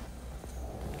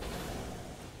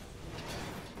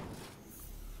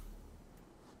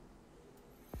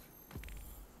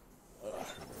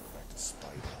 Back to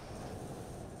Spider.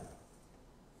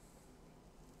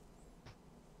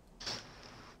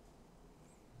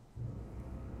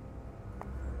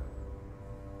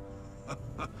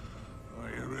 Oh,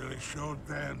 you really showed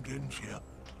them, didn't you?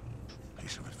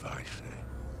 Piece of advice,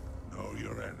 eh? Know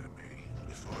your enemy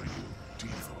before you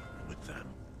deal with them.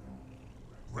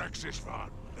 Rexisvan,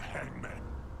 the hangman.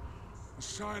 A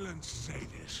silent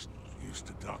sadist used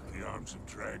to dock the arms of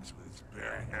dregs with his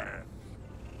bare hands.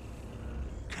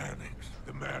 Cannings,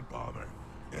 the mad bomber,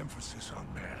 emphasis on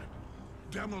mad.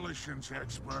 Demolitions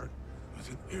expert with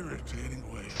an irritating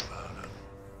way about him.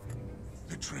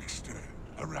 The trickster,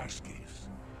 Araskis.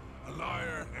 A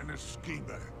liar and a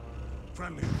schemer.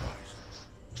 Friendly advice.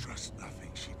 Trust nothing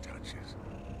she touches.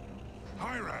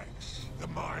 Hyrax, the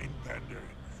mind bender,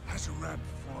 has a rep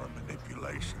for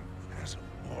manipulation. Has a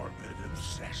morbid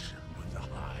obsession with the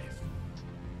hive.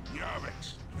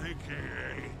 Yavix,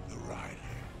 aka the Rider.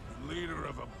 Leader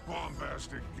of a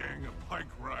bombastic gang of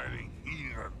pike-riding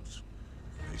heathens.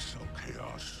 They sow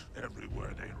chaos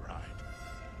everywhere they ride.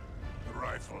 The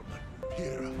rifleman,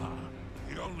 Pirha,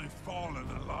 the only fallen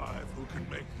alive who can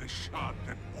make the shot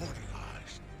that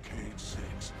mortalized Cayde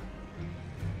 6.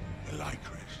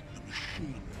 Elycris, the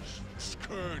machinist,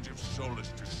 scourge of soulless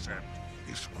descent.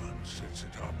 This one sits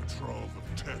atop a trove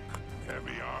of tech,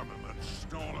 heavy armament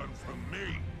stolen from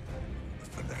me. The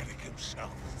fanatic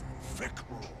himself,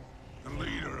 Fikrul, the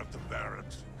leader of the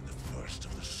Barons, and the first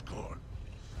of the Scorn.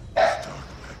 His dark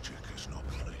magic has no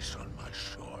place on my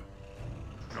shore.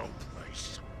 No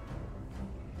place.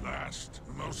 Last,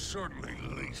 and most certainly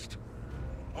least,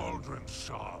 Aldrin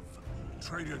Sov,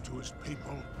 traitor to his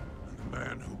people, and the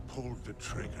man who pulled the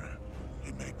trigger.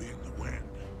 He may be in the wind,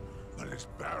 but his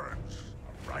barons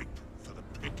are ripe for the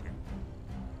picking.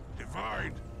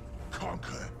 Divide,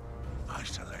 conquer,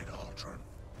 isolate Aldrin.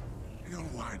 He'll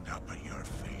wind up at your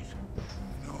feet.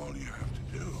 And all you have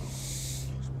to do is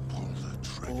pull the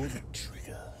trigger. Pull the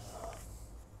trigger.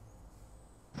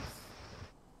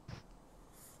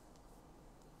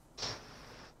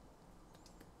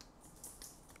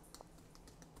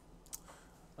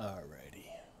 Alrighty.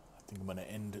 I think I'm gonna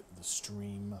end the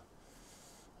stream.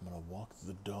 I'm gonna walk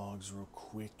the dogs real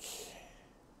quick.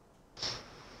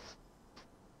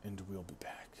 And we'll be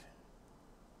back.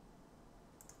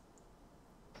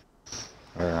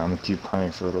 Alright, I'm gonna keep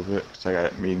playing for a little bit because I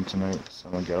got a meeting tonight, so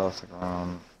I'm gonna get off like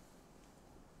around.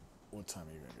 What time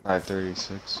are you gonna get?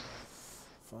 5:36.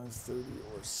 5:30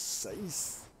 or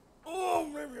 6. Oh,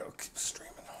 maybe I'll keep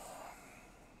streaming.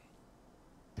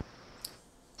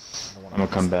 I'm gonna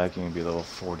come back and be level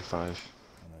 45.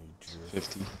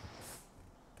 50.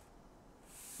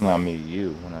 Not me,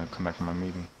 you, when I come back from my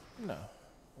meeting. No.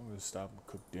 I'm gonna stop and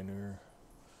cook dinner.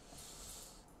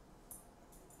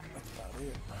 That's about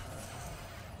it.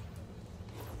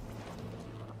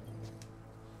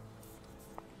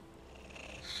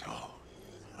 So,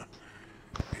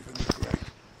 even the great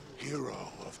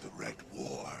hero of the Red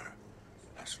War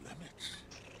has limits.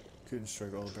 Couldn't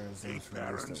strike all the barons. 8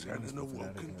 barons and an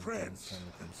awoken prince.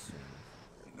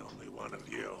 And only one of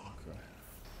you. Okay.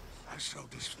 I so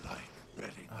dislike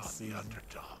betting on the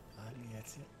underdog.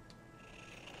 That's it.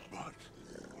 But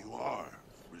you are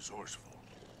resourceful.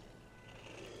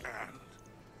 And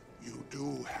you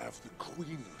do have the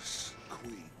Queen's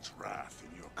wrath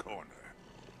in your corner.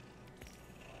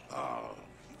 Oh,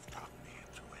 you've talked me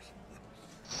into it.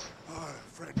 Our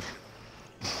friendship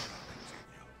shall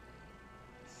continue.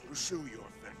 Pursue your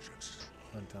vengeance.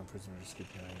 Hunt prisoner just keep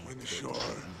hiding. When the shore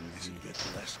as it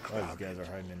gets less Oh, crowded, these guys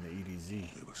are hiding in the EDZ.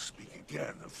 we will speak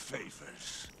again of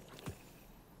favors.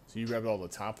 So you grabbed all the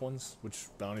top ones? Which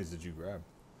bounties did you grab?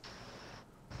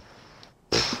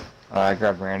 I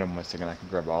grabbed random ones thinking I could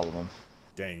grab all of them.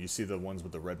 Dang, you see the ones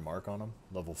with the red mark on them?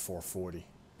 Level 440.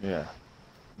 Yeah.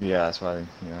 Yeah, that's why,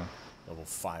 Level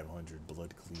 500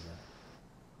 blood cleaver.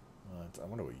 I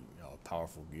wonder what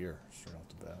powerful gear straight off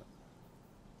the bat.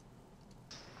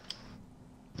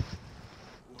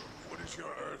 What is your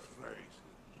Earth phrase?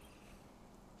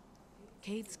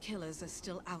 Cayde's killers are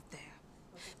still out there,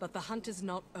 but the hunt is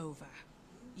not over.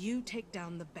 You take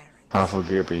down the Baron. Powerful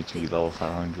gear BT level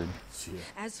 500.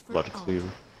 As for Blood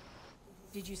cleaver.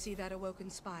 Did you see that awoken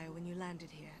spire when you landed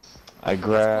here? I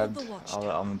grabbed. I'm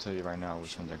gonna tell you right now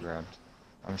which ones I grabbed.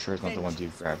 I'm sure it's not the ones you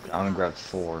grabbed. I only grabbed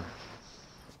 4.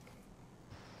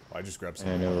 I just grabbed some.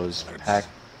 And it was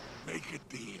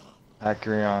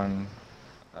Pacarion,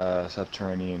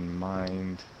 Subterranean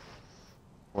Mind,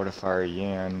 Fortifier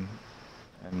Yan,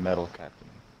 and Metal Captain.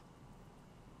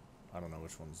 I don't know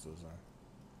which ones those are.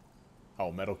 Oh,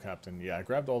 Metal Captain. Yeah, I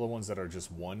grabbed all the ones that are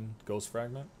just 1 ghost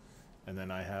fragment. And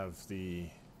then I have the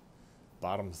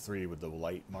bottom 3 with the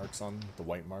light marks on, the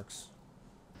white marks.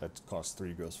 That cost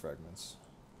 3 ghost fragments.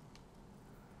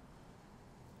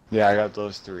 Yeah, I got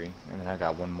those 3, and then I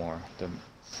got 1 more.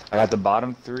 I got the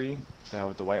bottom 3 that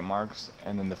with the white marks,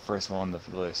 and then the first one on the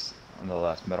list on the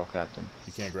left, Metal Captain.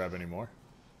 You can't grab any more?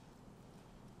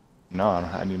 No,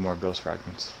 I need more ghost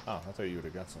fragments. Oh, I thought you would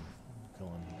have got some.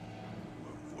 Killing.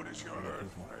 What is your Earth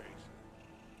phrase?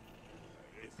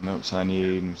 Nope, so I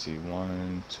need, let me see,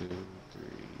 1, 2, 3,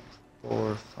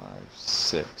 4, 5,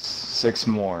 6. 6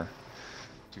 more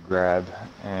to grab,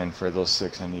 and for those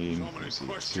 6 I need, let me see,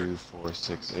 2, 4,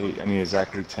 6, 8. I need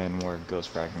exactly 10 more ghost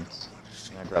fragments.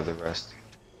 And I grab the rest.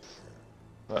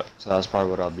 But, so that's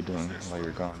probably what I'll be doing while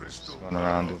you're gone. Just going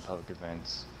around doing public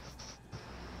events.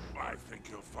 I think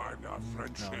you'll find our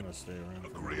friendship I'm gonna stay around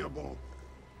agreeable.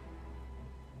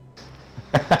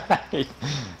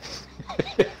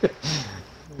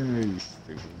 You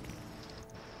stupid.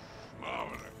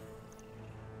 Marvelous.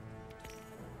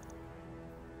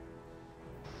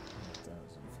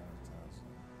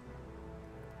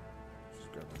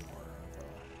 Just grabbing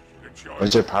more.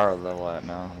 What's your power level at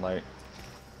now? Light?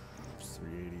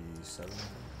 387.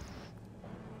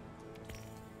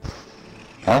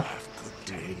 Huh?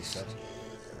 387.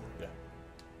 Yeah.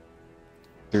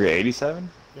 387?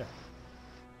 Yeah.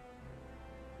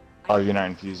 Oh, you're not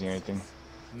infusing anything?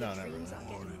 No, not really.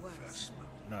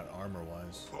 Not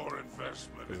armor-wise. For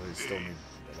investment. Because I still need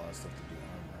a lot of stuff to do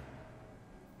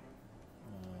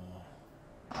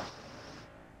armor.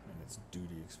 And it's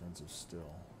duty expensive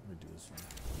still. Let me do this one.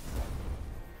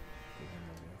 Go him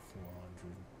over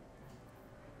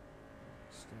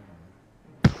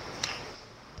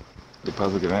 400. The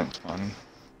public event, funny.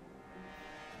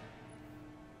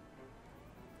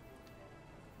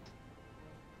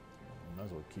 Might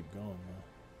as well keep going, though.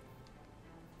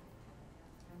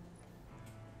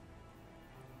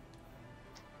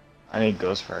 I need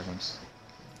ghost fragments.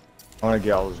 I want to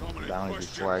get all those bounties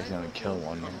before I accidentally kill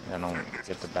one, and I don't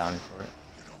get the bounty for it.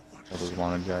 All those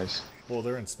wanted guys. Well,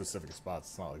 they're in specific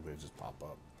spots. It's not like they just pop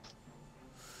up.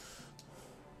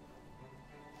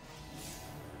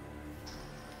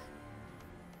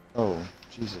 Oh,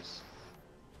 Jesus.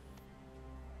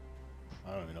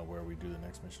 I don't even know where we do the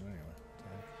next mission anyway.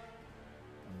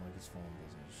 Unlike his phone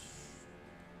business.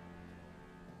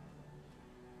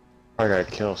 I gotta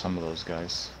kill some of those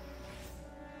guys.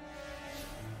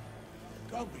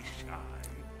 Don't be shy.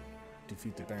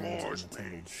 Defeat the barons on the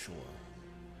Tangled Shore.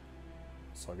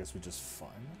 So I guess we just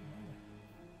find them?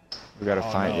 We gotta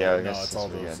find, no, yeah, I no, guess it's that's all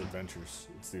what we those gotta do. adventures.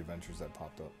 It's the adventures that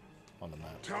popped up on the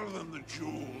map. Tell them the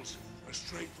jewels are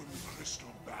straight from the crystal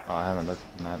barrel. Oh, I haven't looked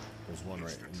at the map. There's one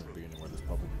right in the beginning where this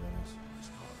public event is.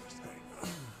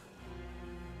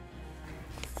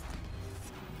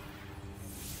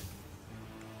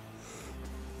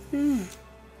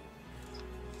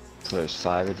 So there's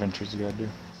 5 adventures you gotta do.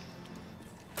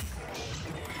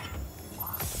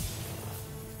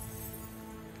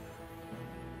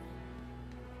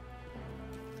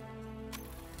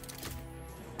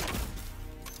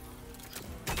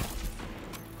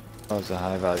 Oh, it's a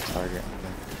high value target.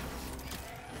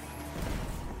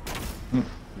 Okay. You're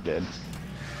dead. You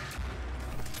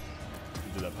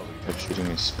do that public Kept shooting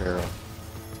a sparrow.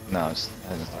 No, it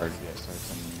hasn't started yet. It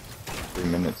starts in 3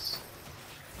 minutes.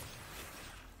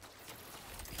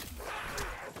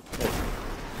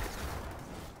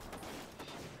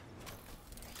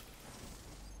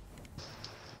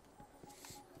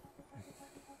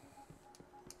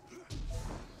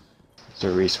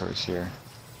 There's a resource here.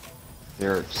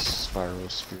 There's spiral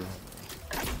spear.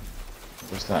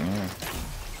 What's that in here?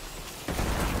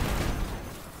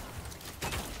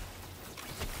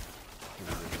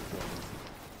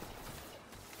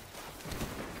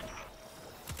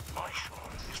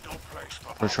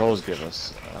 Patrols give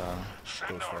us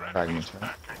fragments,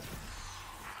 right?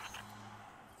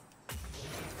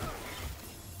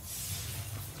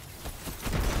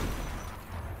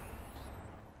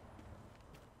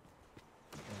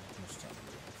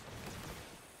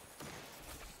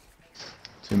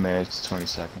 Two minutes, 20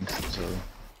 seconds until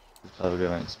the public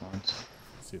event spawns.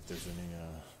 See if there's any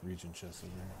region chests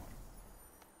over here.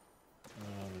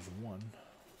 There's one.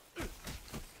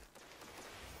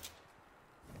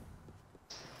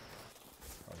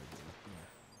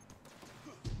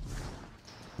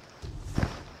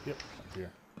 Yep, up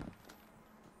here.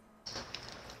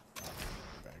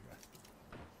 Bad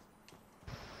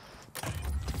guy.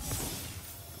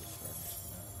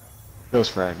 Those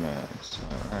fragments.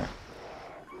 Alright.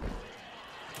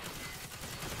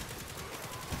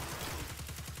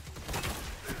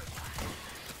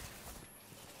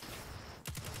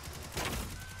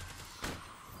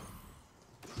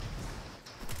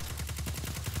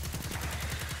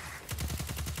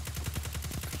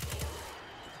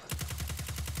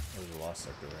 There's a lost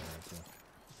sector right here too.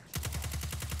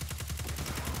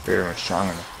 Very much strong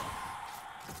enough.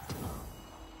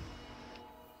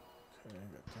 Okay, I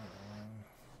got that one.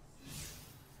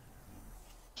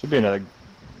 Should be another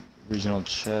regional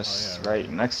chest right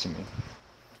next to me.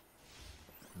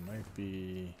 Might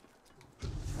be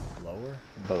lower?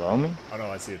 Below me? Oh no,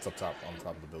 I see it's up top, on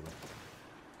top of the building.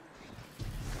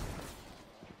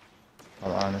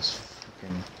 Hold on, this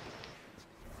freaking...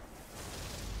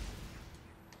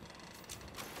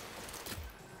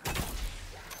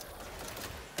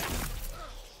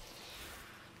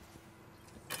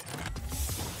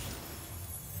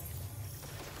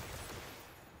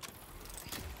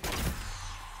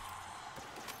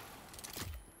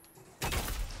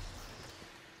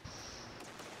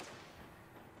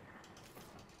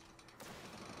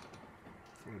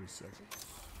 Seconds.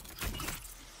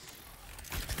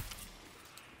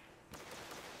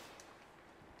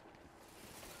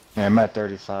 Yeah, I'm at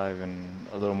 35 and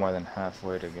a little more than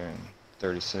halfway to getting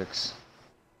 36.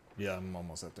 Yeah, I'm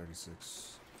almost at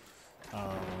 36. Look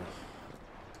at them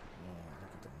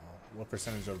all. What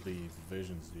percentage of the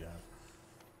divisions do you have?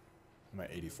 I'm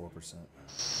at 84%.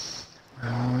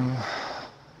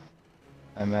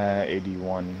 I'm at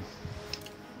 81.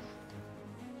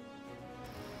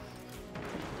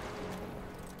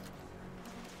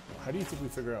 How do you think we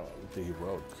figure out what the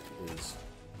heroic is for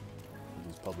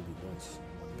these public events?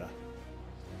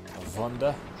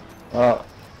 Wanda? Well,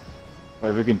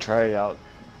 we can try out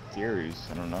theories.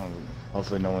 I don't know.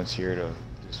 Hopefully no one's here to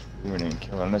just ruin and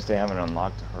kill, unless they haven't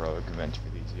unlocked the heroic event for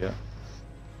these yet.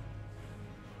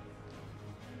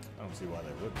 I don't see why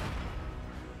they would.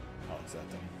 Oh, it's that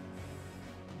thing.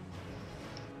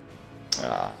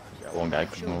 Ah, got one guy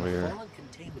come over here.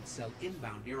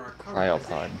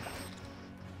 Cryopod.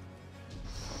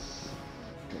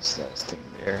 Guess that's thing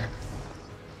there.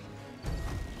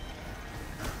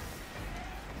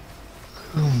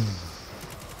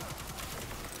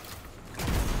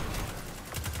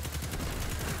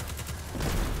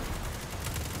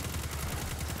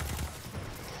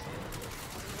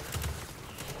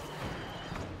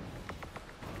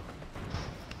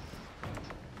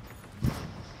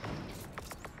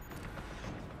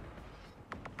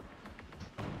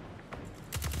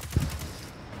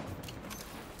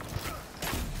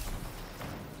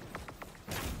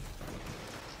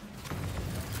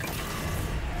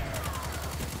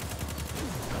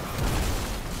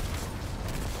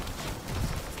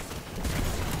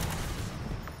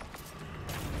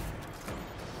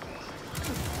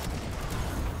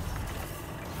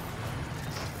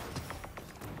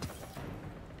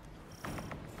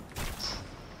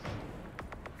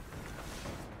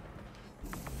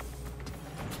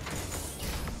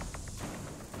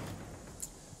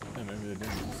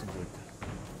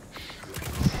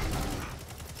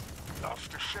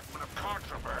 Lost a shipment of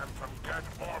contraband from Cayde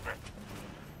orbit.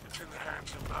 It's in the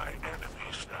hands of my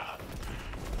enemies now.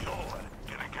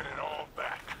 You're gonna get it all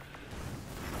back.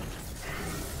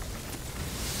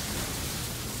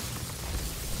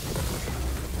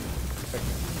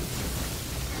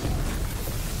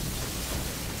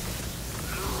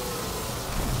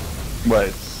 What?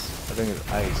 I think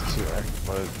it's ice too, right?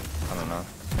 But I don't know.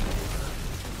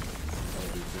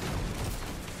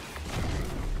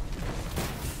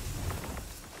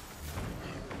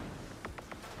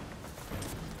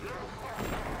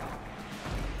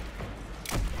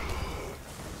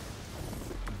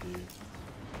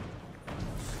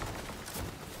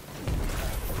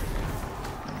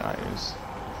 Nice.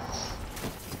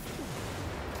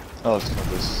 Oh, let's go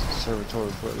this servitor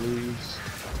foot leaves.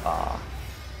 Ah.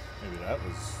 Maybe that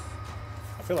was...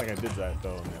 I feel like I did that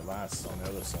though on the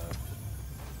other side.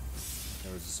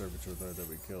 There was a servitor there that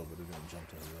we killed, but it didn't jump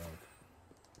to the rock.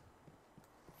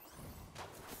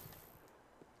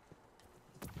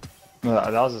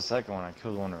 No, that was the second one. I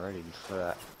killed one already before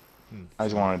that. I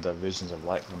just wanted the visions of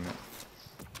light from it.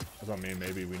 That's what I mean.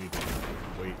 Maybe we need to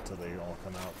wait till they all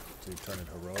come out to turn it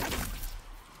heroic.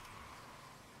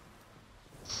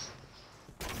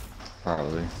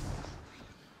 Probably.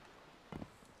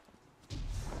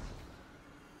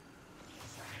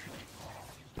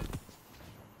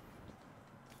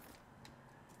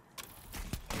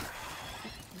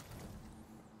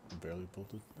 Barely pulled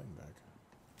the thing back.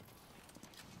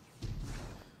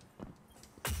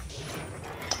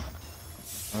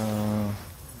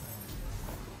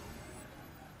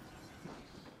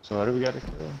 So what do we gotta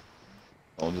kill?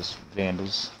 Oh, just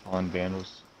vandals, on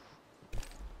vandals.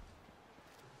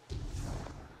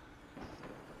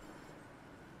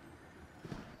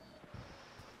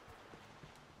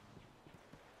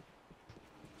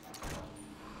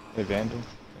 Hey, vandal,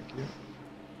 thank you.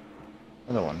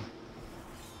 Another one.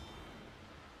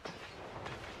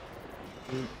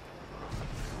 Oh,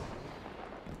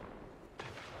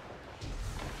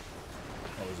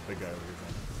 there's a big guy over here.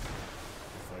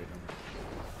 Fight him.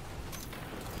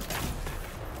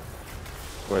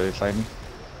 Where are they fighting?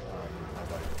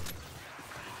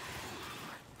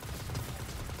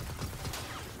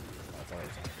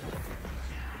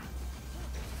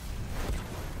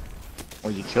 Oh,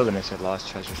 you killed him. It said lost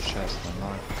treasure chest.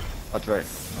 Online. Oh, that's right.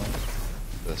 No.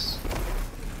 This.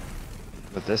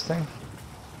 With this thing?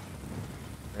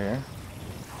 Right here?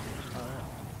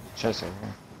 Chest over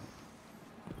here.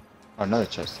 Oh, another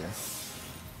chest here.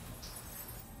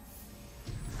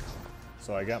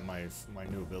 So I got my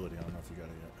new ability. I don't know if you got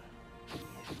it yet.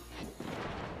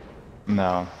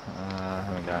 No, I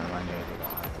haven't gotten mine yet.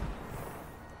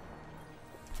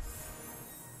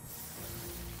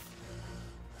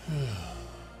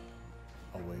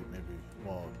 Oh wait, maybe.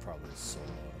 Well, it probably is solo,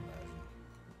 I'd imagine.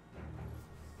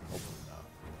 Hopefully not.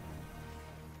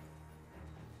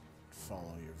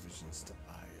 Follow your visions to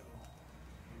Io.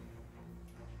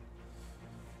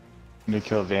 They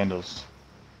kill vandals.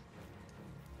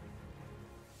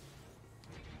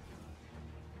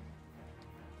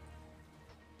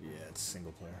 Yeah, it's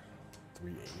single player.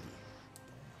 380.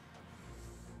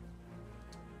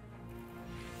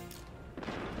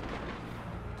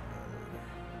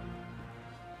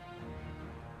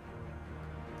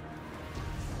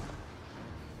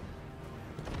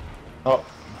 Oh,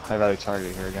 high value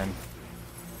target here again.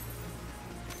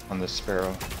 On the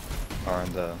sparrow. Or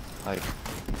on the hike.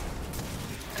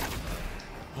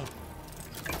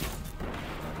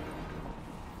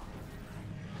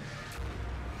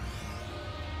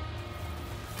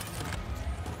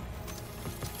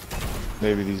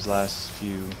 Maybe these last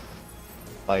few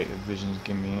light visions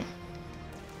give me it.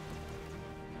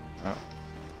 Oh.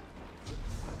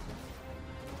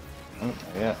 Oh,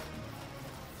 yeah.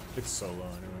 It's solo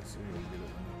anyway, so you'll get it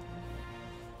when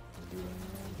you do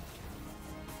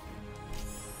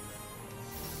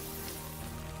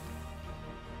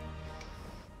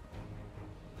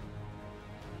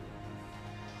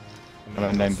it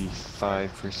I'm at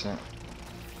 95%.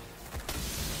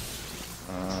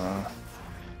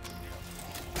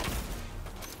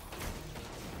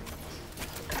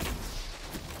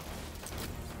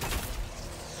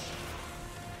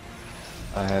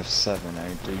 I have 7, I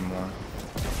need 3 more.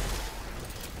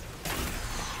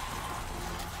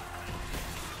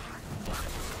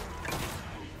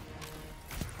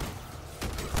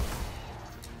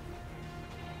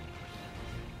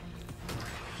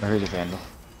 Oh, here's a vandal.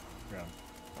 Yeah.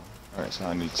 Alright, so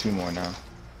I need 2 more now.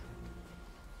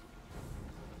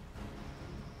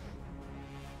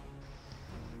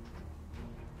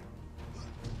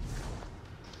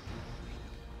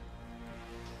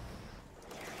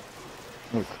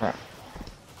 Oh crap.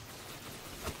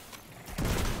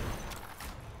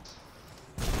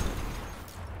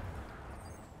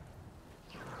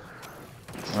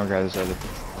 Okay, there's other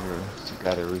to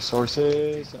gather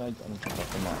resources, and I'm jump up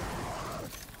them out.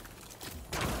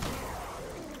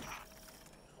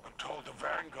 I'm told the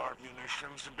Vanguard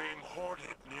munitions are being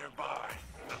hoarded nearby.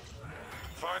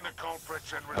 Find the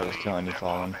culprits and I was relieve killing you, them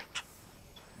falling. of it.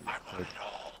 I want it all.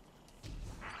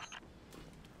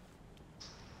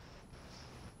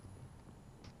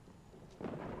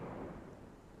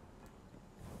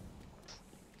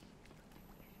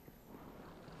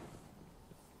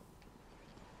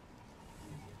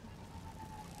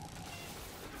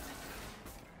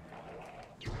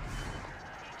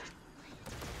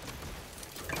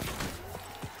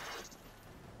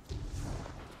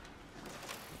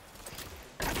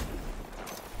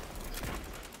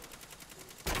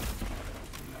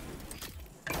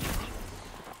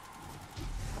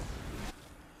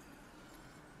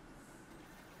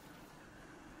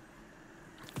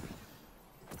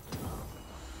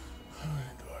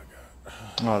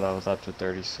 Oh, that was up to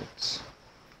 36.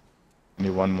 Need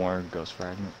one more ghost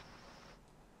fragment.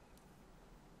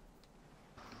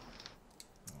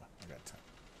 Oh, I got 10.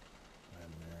 I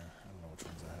have there. I don't know which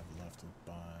ones I have left to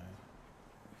buy.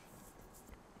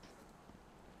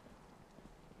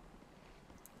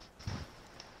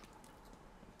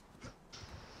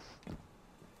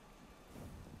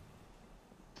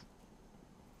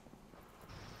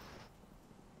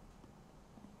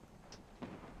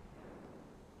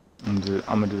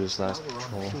 I'm gonna do this last While we're on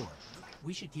patrol. the shore,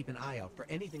 we should keep an eye out for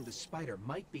anything the spider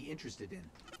might be interested in.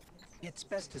 It's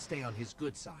best to stay on his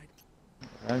good side.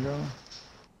 There I go.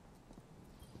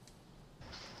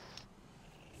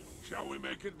 Shall we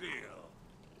make a deal?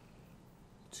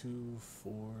 2,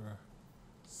 4,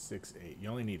 6, 8. You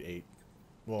only need 8.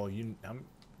 Well, you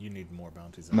need more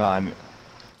bounties. No, I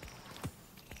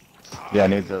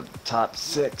need the top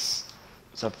 6.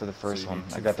 Except for the first one.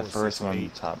 I got the first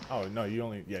one top. Oh no, you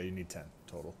need 10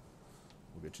 total.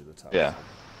 We'll get you the top. Yeah.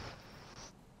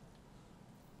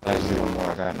 I just need one more.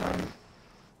 I got 9.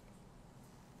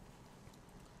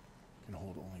 Can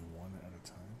hold only one at a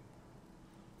time.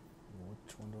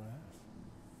 Which one do I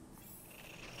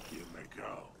have? You may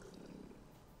go.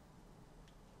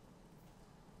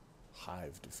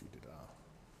 Hive defeated.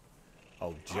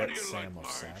 Oh, Jet Sam of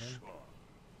Saturn.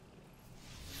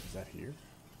 Is that here?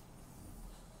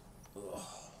 Ugh.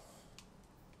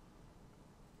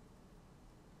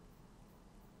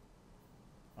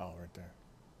 Oh, right there.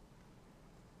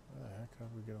 Where the heck? How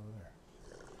did we get over there?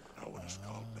 No one's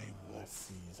called me Wolf I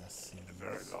see. in a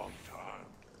very long time.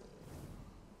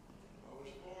 I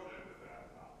was born into that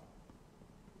now.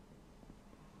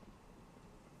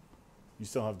 You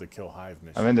still have the kill Hive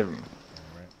mission. I'm in the. Right?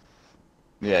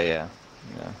 Yeah.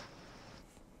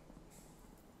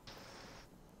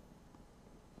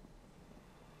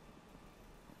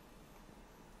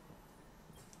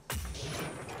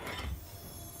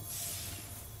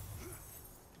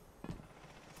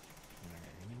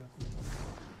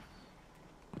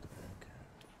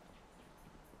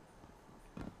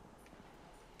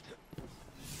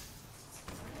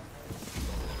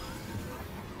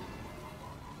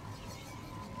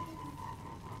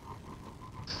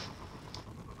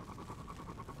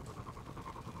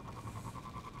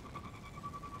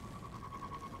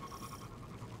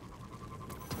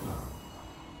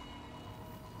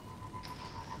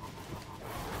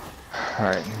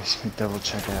 Alright, let me double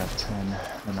check I have 10,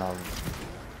 and I'll...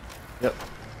 Yep.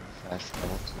 Fast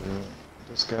travel to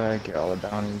this guy, get all the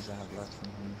bounties I have left from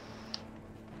him.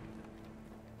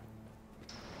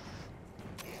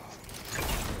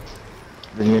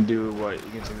 Then you can do what?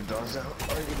 You can take the dogs out?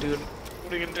 Or you can do...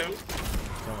 What are you gonna do?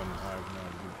 Telling Hive now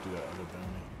to do that other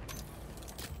bounty.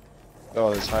 Oh,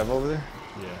 there's Hive over there?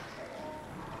 Yeah.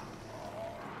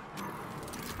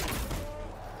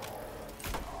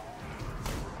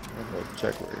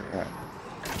 Check where you're at.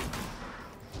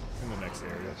 In the next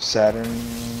area. Saturn,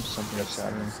 something of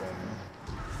Saturn.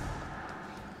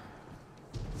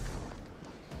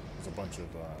 There's a bunch of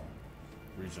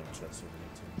regional chests over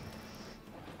there too.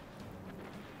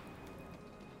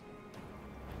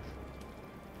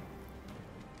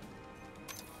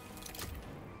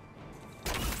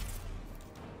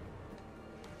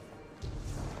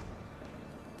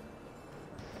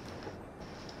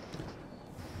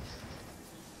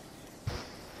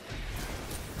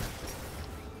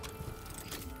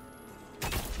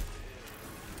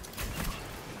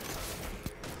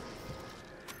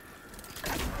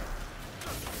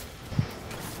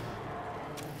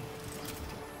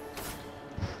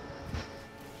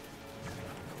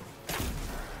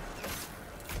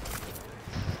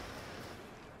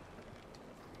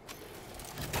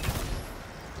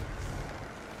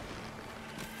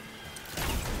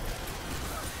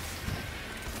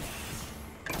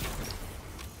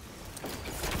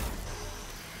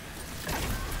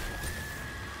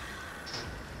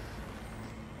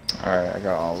 Alright, I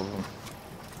got all of them.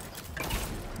 I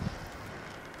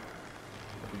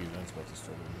think event's about to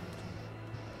start.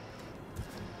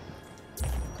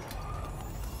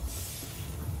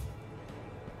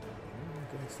 I'm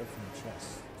getting stuff from the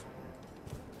chest.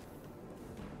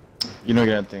 You don't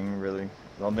get anything really.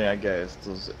 The only thing I get is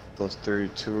those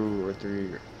 32 or 3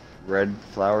 red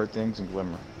flower things and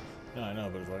glimmer. No, I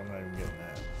know, but it's like I'm not even getting that.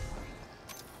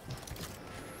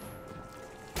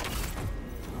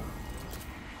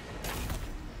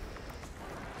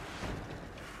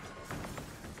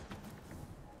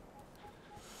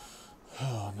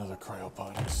 Oh, another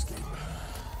cryopod escape.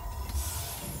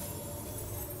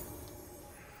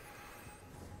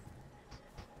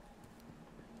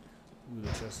 Ooh, the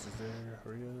chest is there.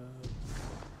 Hurry up.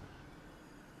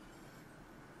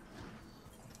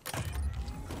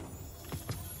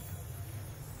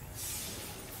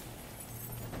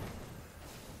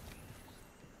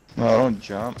 No, don't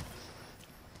jump.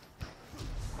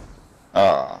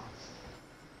 Ah.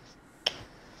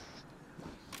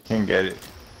 Can't get it.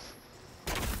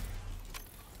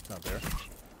 It's not there.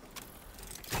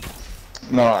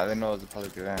 No, I didn't know it was a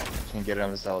public event. I can't get it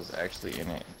unless I was actually in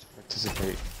it to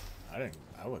participate. I didn't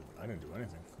do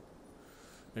anything.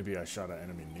 Maybe I shot an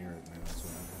enemy near it, man. That's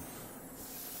what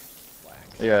happened.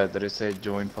 Whack. Yeah, did it say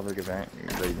join public event? You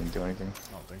didn't do anything.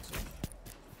 I don't think so.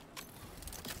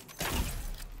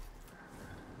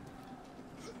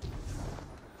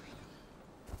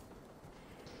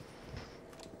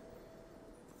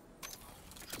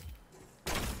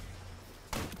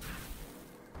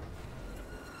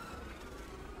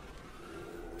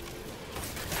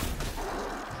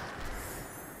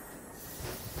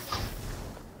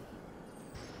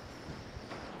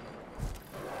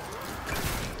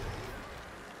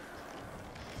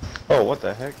 Oh, what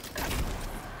the heck?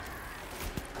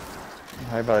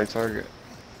 High value target.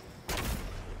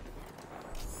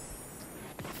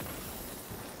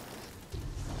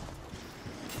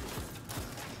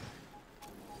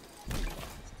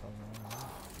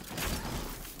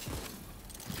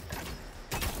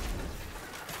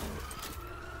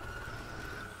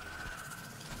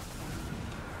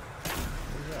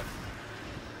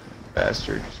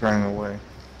 Bastard, he's running away.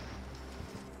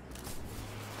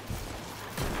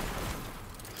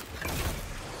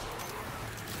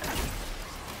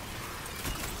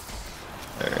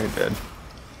 There, he did.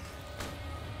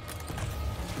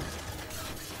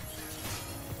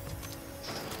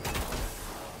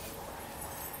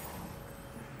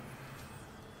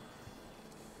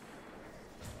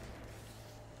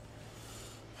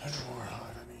 Any more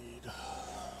hot I need?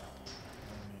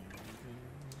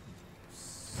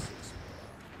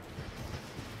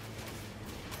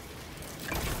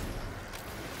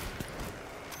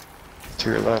 To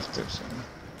your left, there's some.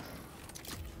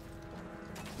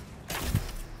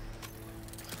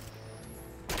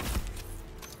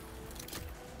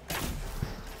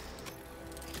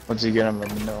 Once you get him,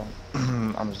 let me know.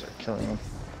 I'm gonna start killing him.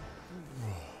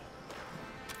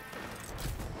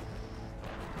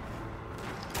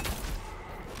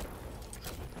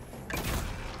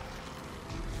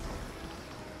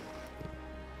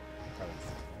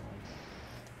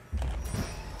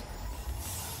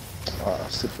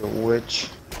 Stupid witch.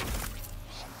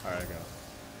 Alright, I got it.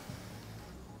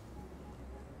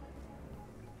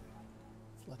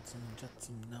 Flotsam,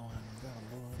 jetsam, now I'm got a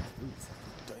load. Ooh,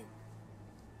 fucking time.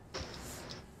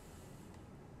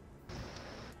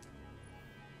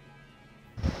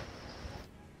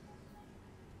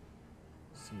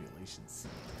 Simulation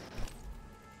seed.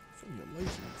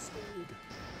 Simulation seed.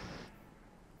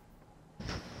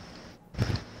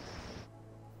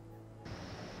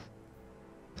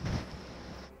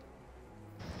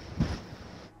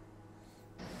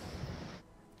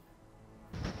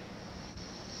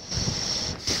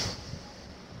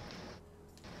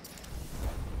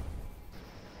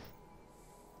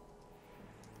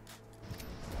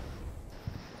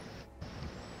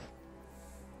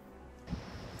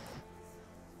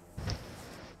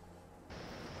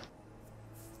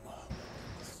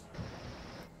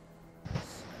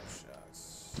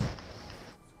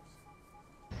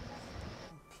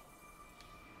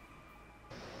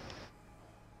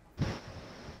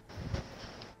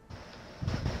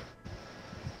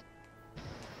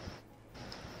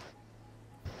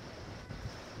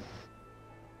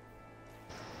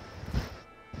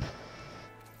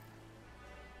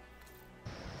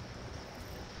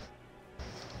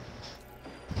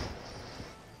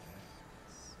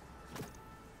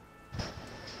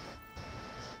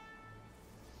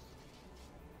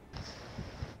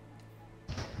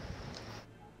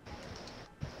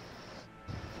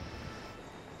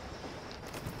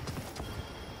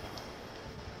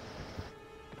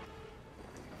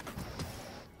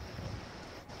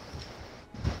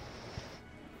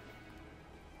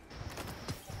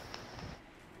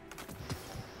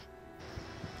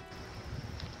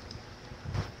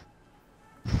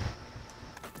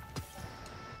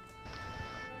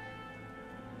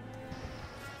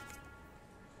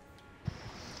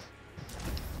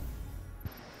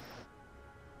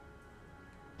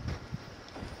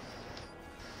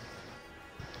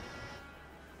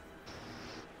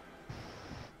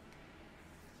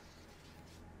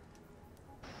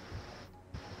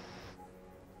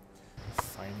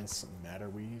 Finest matter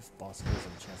weave. Boss kills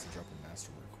have a chance to drop a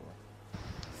masterwork core.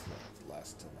 So the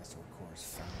last masterwork core is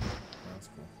found. Oh, that's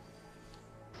cool.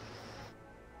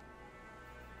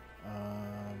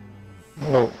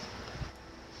 Whoa.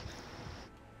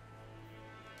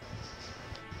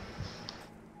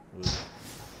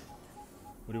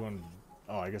 What do you want?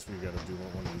 Oh, I guess we gotta do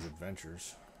one of these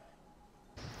adventures.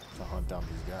 to hunt down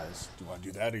these guys. Do you want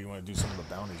to do that, or you want to do some of the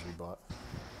bounties we bought?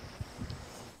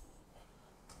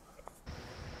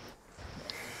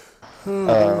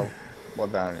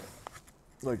 What bounty?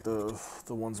 Like the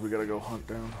ones we gotta go hunt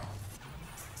down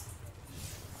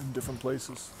in different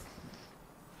places.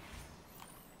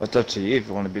 It's up to you if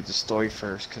you want to beat the story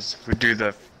first, because if we do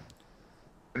the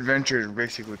adventure,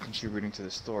 basically contributing to the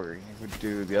story. If we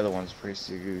do the other ones,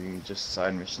 basically just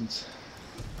side missions.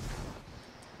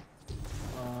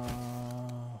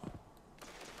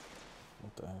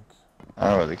 What the heck? I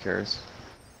don't really care.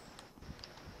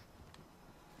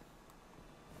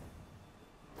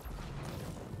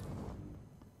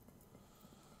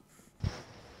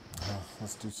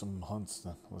 Let's do some hunts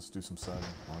then. Let's do some side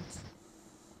hunts.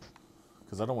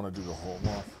 Because I don't want to do the whole.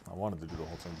 Well, I wanted to do the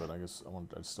whole thing, but I guess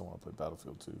I still want to play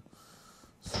Battlefield 2.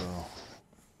 So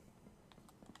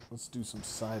let's do some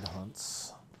side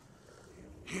hunts.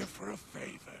 Here for a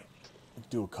favor. Let's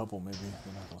do a couple maybe.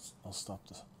 Then I'll stop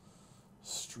the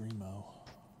streamo.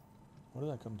 What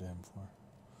did I come to him for?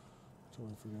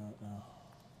 Totally forgot now.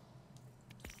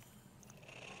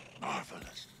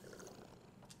 Marvelous.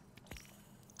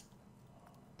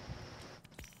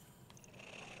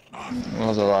 What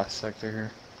was the last sector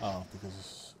here? Oh,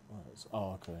 because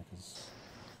oh, okay, because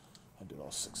I did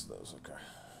all 6 of those. Okay.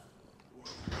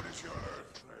 What is your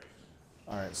Earth race?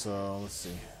 All right, so let's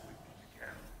see.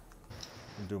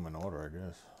 I'll do them in order, I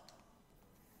guess.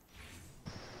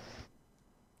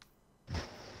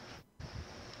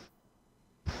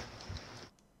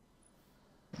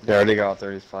 Yeah, I already got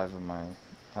 35 of my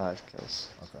life kills.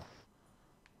 Okay.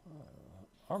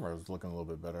 Armor is looking a little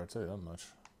bit better, I'll tell you that much.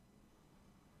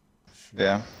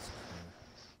 Yeah.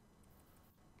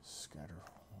 Scatter.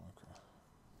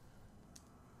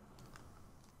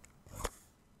 Okay.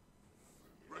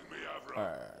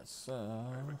 Alright, so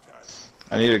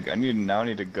I now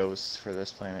need a ghost for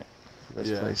this planet. For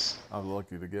this place. I'm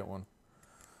lucky to get one.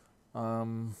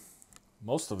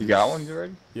 Most of you got one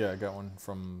already? Yeah, I got one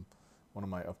from one of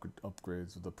my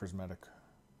upgrades with the prismatic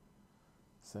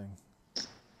thing.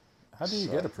 How do you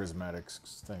get a prismatic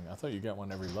thing? I thought you got one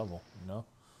every level, you know?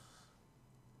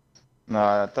 No,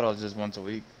 I thought it was just once a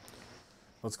week.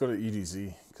 Let's go to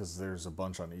EDZ, because there's a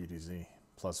bunch on EDZ,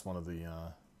 plus one of the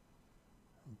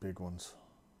big ones.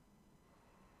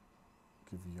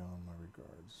 Give Yon my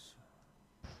regards.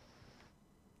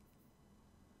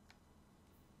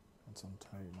 That's on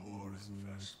Titan.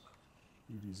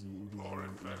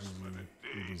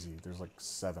 EDZ. There's like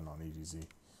 7 on EDZ.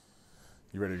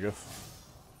 You ready to go?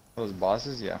 Those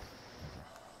bosses? Yeah.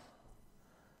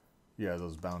 Yeah,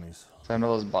 those bounties. 7 of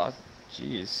those bosses?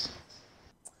 Jeez.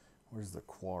 Where's the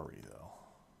quarry, though?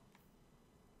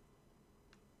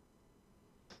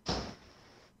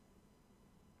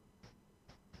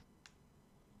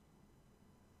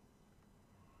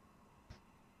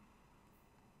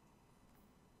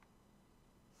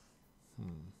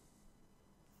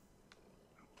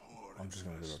 I'm just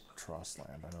gonna go to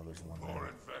Trostland. I know there's one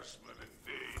there. Investment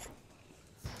indeed.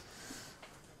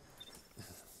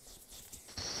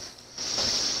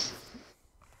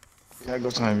 Yeah, I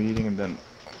go to my meeting and then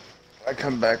I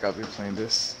come back, I'll be playing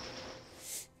this.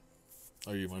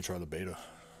 Oh, you want to try the beta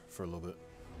for a little bit?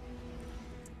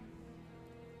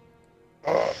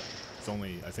 It's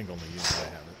only, I think only you and I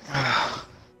have it.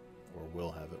 Or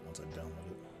will have it once I download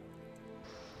it.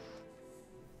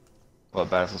 What,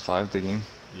 Battlefield 5, the game?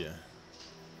 Yeah.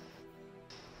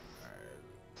 Alright.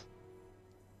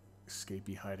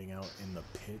 Escapee hiding out in the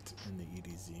pit in the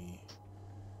EDZ.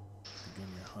 Begin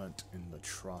your hunt in the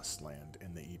Trostland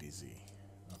in the EDZ.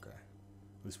 Okay.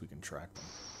 At least we can track them.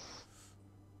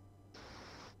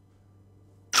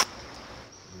 You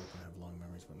can have long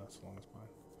memories, but not so long as mine.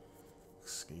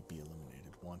 Escapee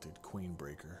eliminated. Wanted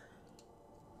Queenbreaker.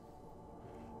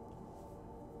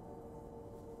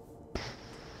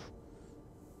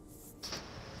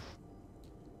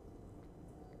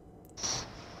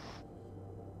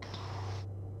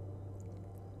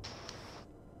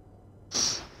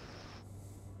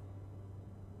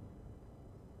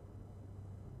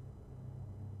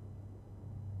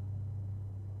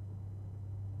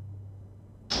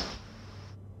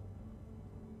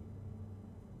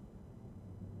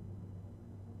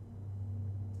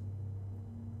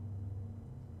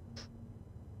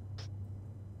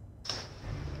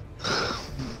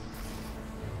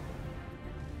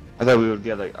 I thought we would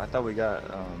get like, I thought we got,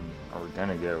 or we're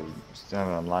gonna get, we still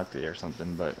haven't unlocked it or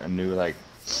something, but a new like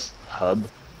hub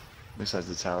besides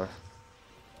the tower.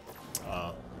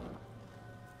 I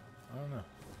don't know.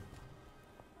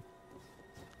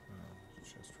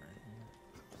 Just right here.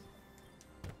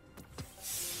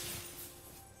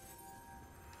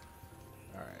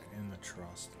 Alright, in the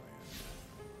Trostland.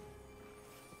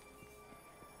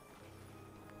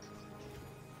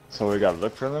 So we gotta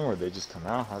look for them, or they just come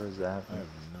out? How does that I happen? have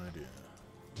no idea.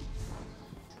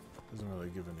 Doesn't really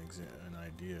give an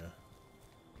idea.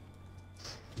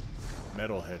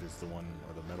 Metalhead is the one,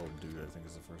 or the metal dude, I think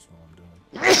is the first one I'm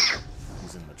doing.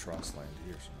 He's in the Tross land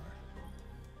here somewhere.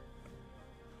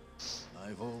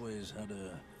 I've always had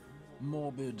a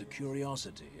morbid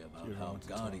curiosity about how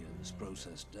Guardians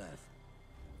process death.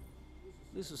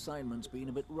 This assignment's been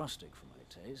a bit rustic for my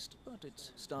taste, but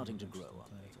it's starting to grow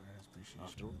on me.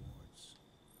 After all,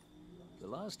 the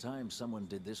last time someone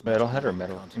did this, Metalhead or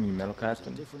metal? You mean metal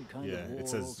captain? Yeah, it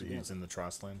says he's in the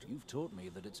Tross land. You've taught me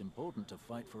that it's important to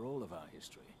fight for all of our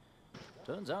history.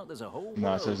 Turns out there's a whole No,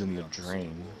 it world says in the beyond the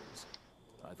drain. walls.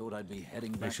 I thought I'd be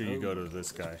heading back Make sure you go to home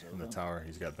this guy in the tower.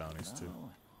 He's got bounties too.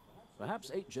 Perhaps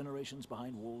 8 generations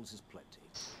behind walls is plenty.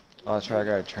 Oh, that's right. I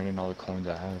gotta turn in all the coins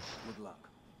I have. Good luck.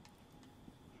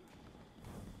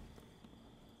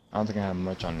 I don't think I have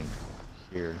much on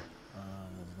here.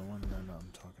 The one that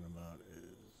I'm talking about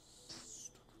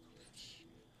is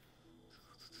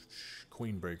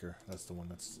Queenbreaker. That's the one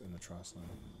that's in the Tross land.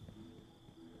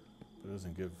 But it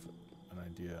doesn't give an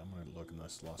idea. I'm gonna look in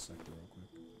this lost sector real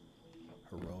quick.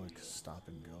 Heroic stop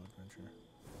and go adventure.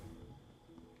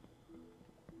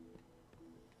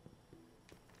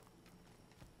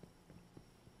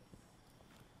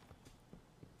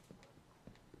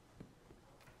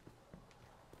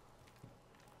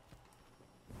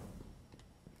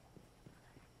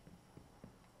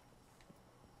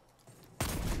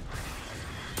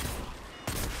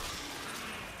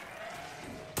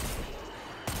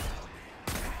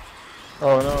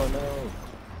 Oh no, no.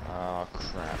 Oh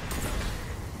crap.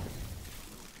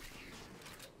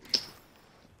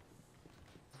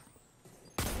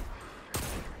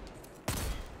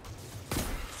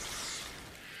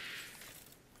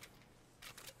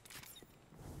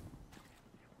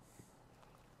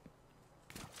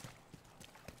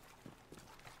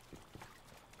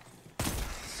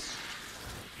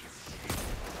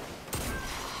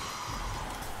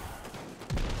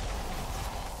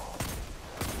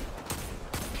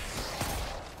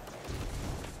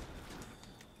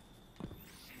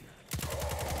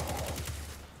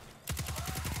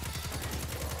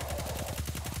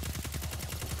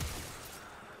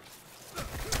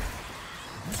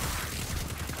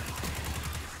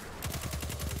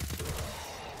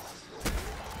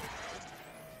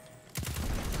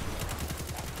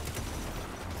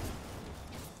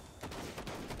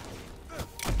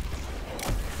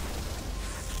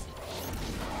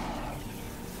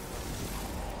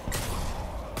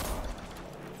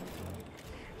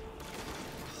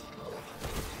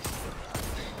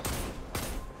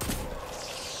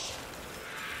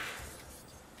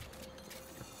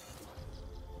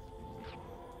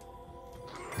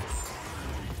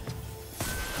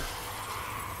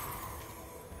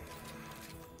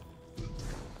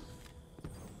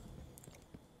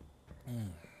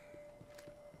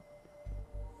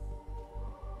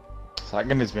 So I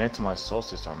can advance to my soul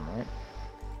system, right?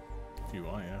 If you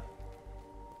want, yeah.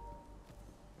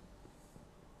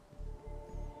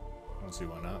 I don't see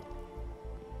why not.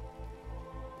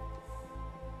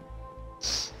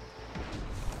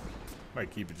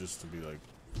 Might keep it just to be like,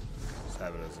 just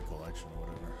have it as a collection or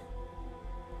whatever.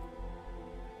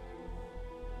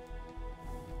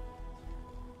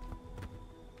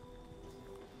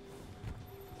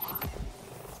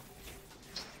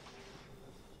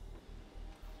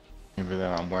 Maybe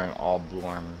then I'm wearing all blue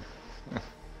armor.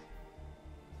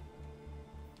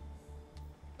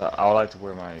 I would like to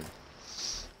wear my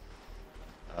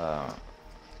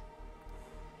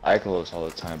eye clothes all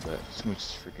the time, but it's too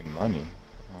much freaking money.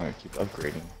 I want to keep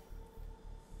upgrading.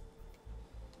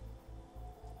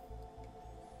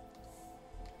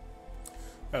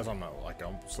 As I'm not like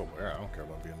I'm still wear. I don't care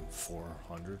about being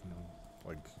 400 and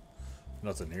like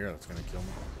nothing here that's gonna kill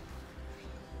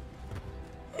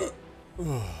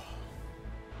me.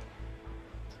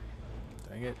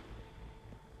 Dang it.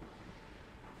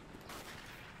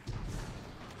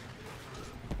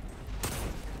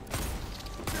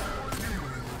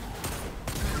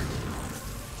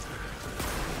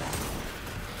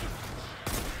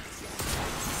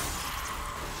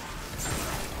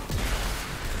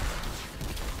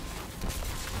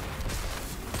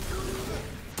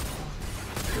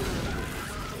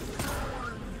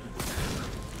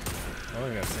 I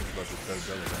only gotta think about this better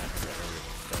double down for that earlier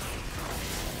stuff.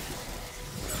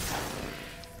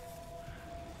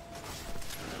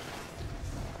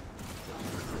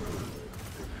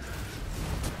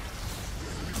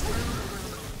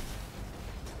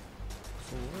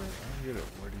 So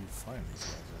where do you find these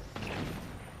guys at?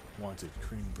 Wanted,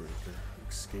 Cream Breaker,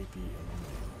 Escapee, and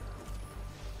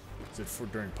Is it for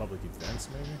during public events,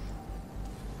 maybe?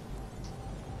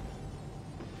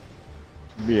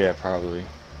 Yeah, probably.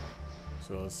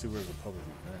 So let's see where's the public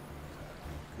event.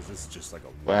 Because this is just like a...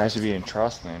 Well, it has to be in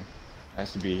Trostland. It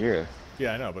has to be here.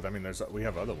 Yeah, I know, but I mean, we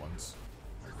have other ones.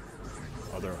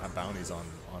 Other bounties on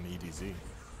EDZ.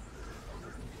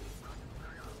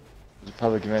 There's a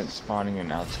public event spawning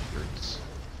in outskirts.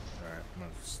 Alright, I'm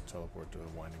gonna just teleport to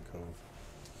Winding Cove.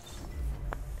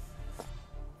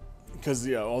 Because,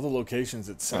 yeah, all the locations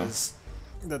it says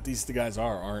that these guys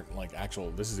aren't like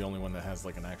actual... This is the only one that has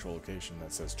like an actual location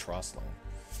that says Trostland.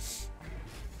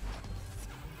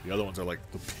 The other ones are like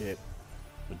the pit,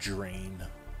 the drain.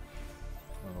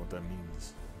 I don't know what that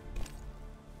means.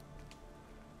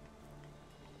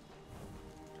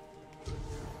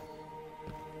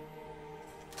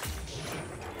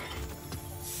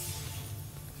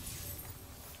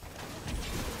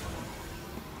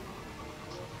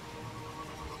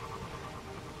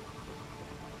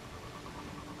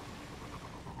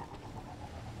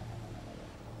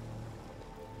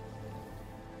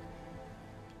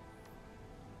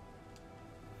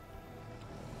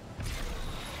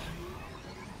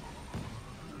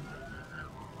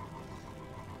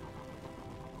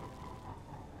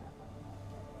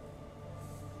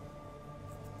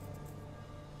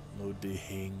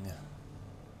 Loading.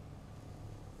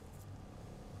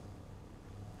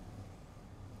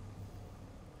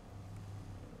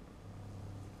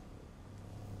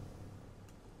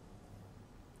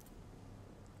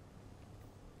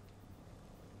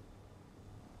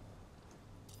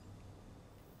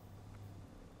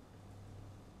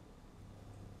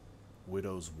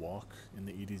 Widow's Walk in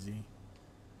the EDZ.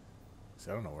 See,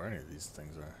 I don't know where any of these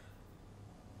things are.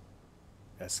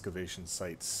 Excavation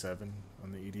Site 7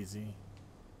 on the EDZ.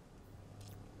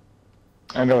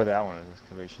 I know where that one is.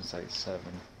 Excavation Site 7.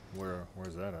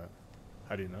 Where's that at?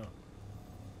 How do you know?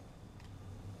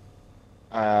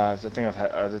 I think I've had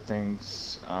other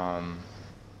things,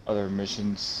 other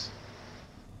missions.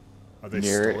 Are they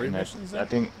near story it, missions? I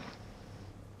think.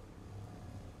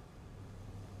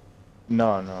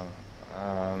 No.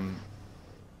 I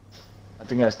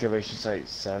think Excavation Site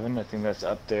 7. I think that's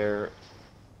up there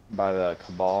by the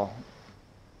Cabal.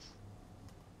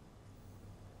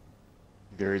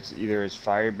 Either it's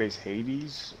Firebase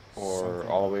Hades or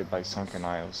all the way by Sunken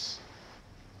Isles.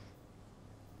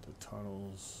 The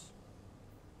tunnels,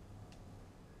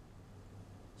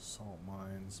 salt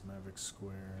mines, Maverick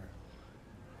Square,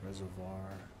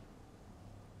 reservoir.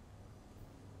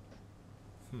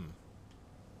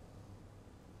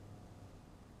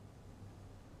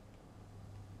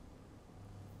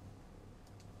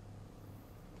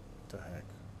 What the heck?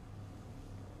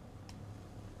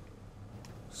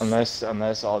 Unless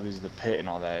all these, the pit and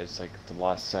all that, is like the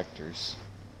lost sectors.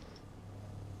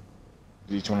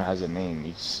 Each one has a name.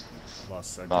 Each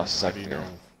Lost sector. lost How do sector. you know?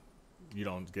 You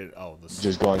don't get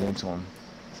Just going into them.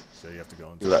 So you have to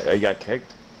go into. You got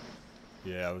kicked?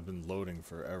 Yeah, I've been loading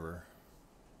forever.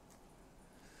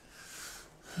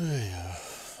 Yeah.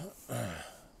 All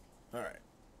right.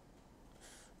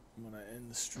 I'm gonna end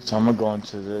the stream. So I'm gonna go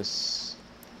into this.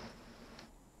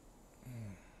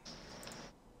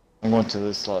 I'm going to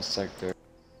this lost sector.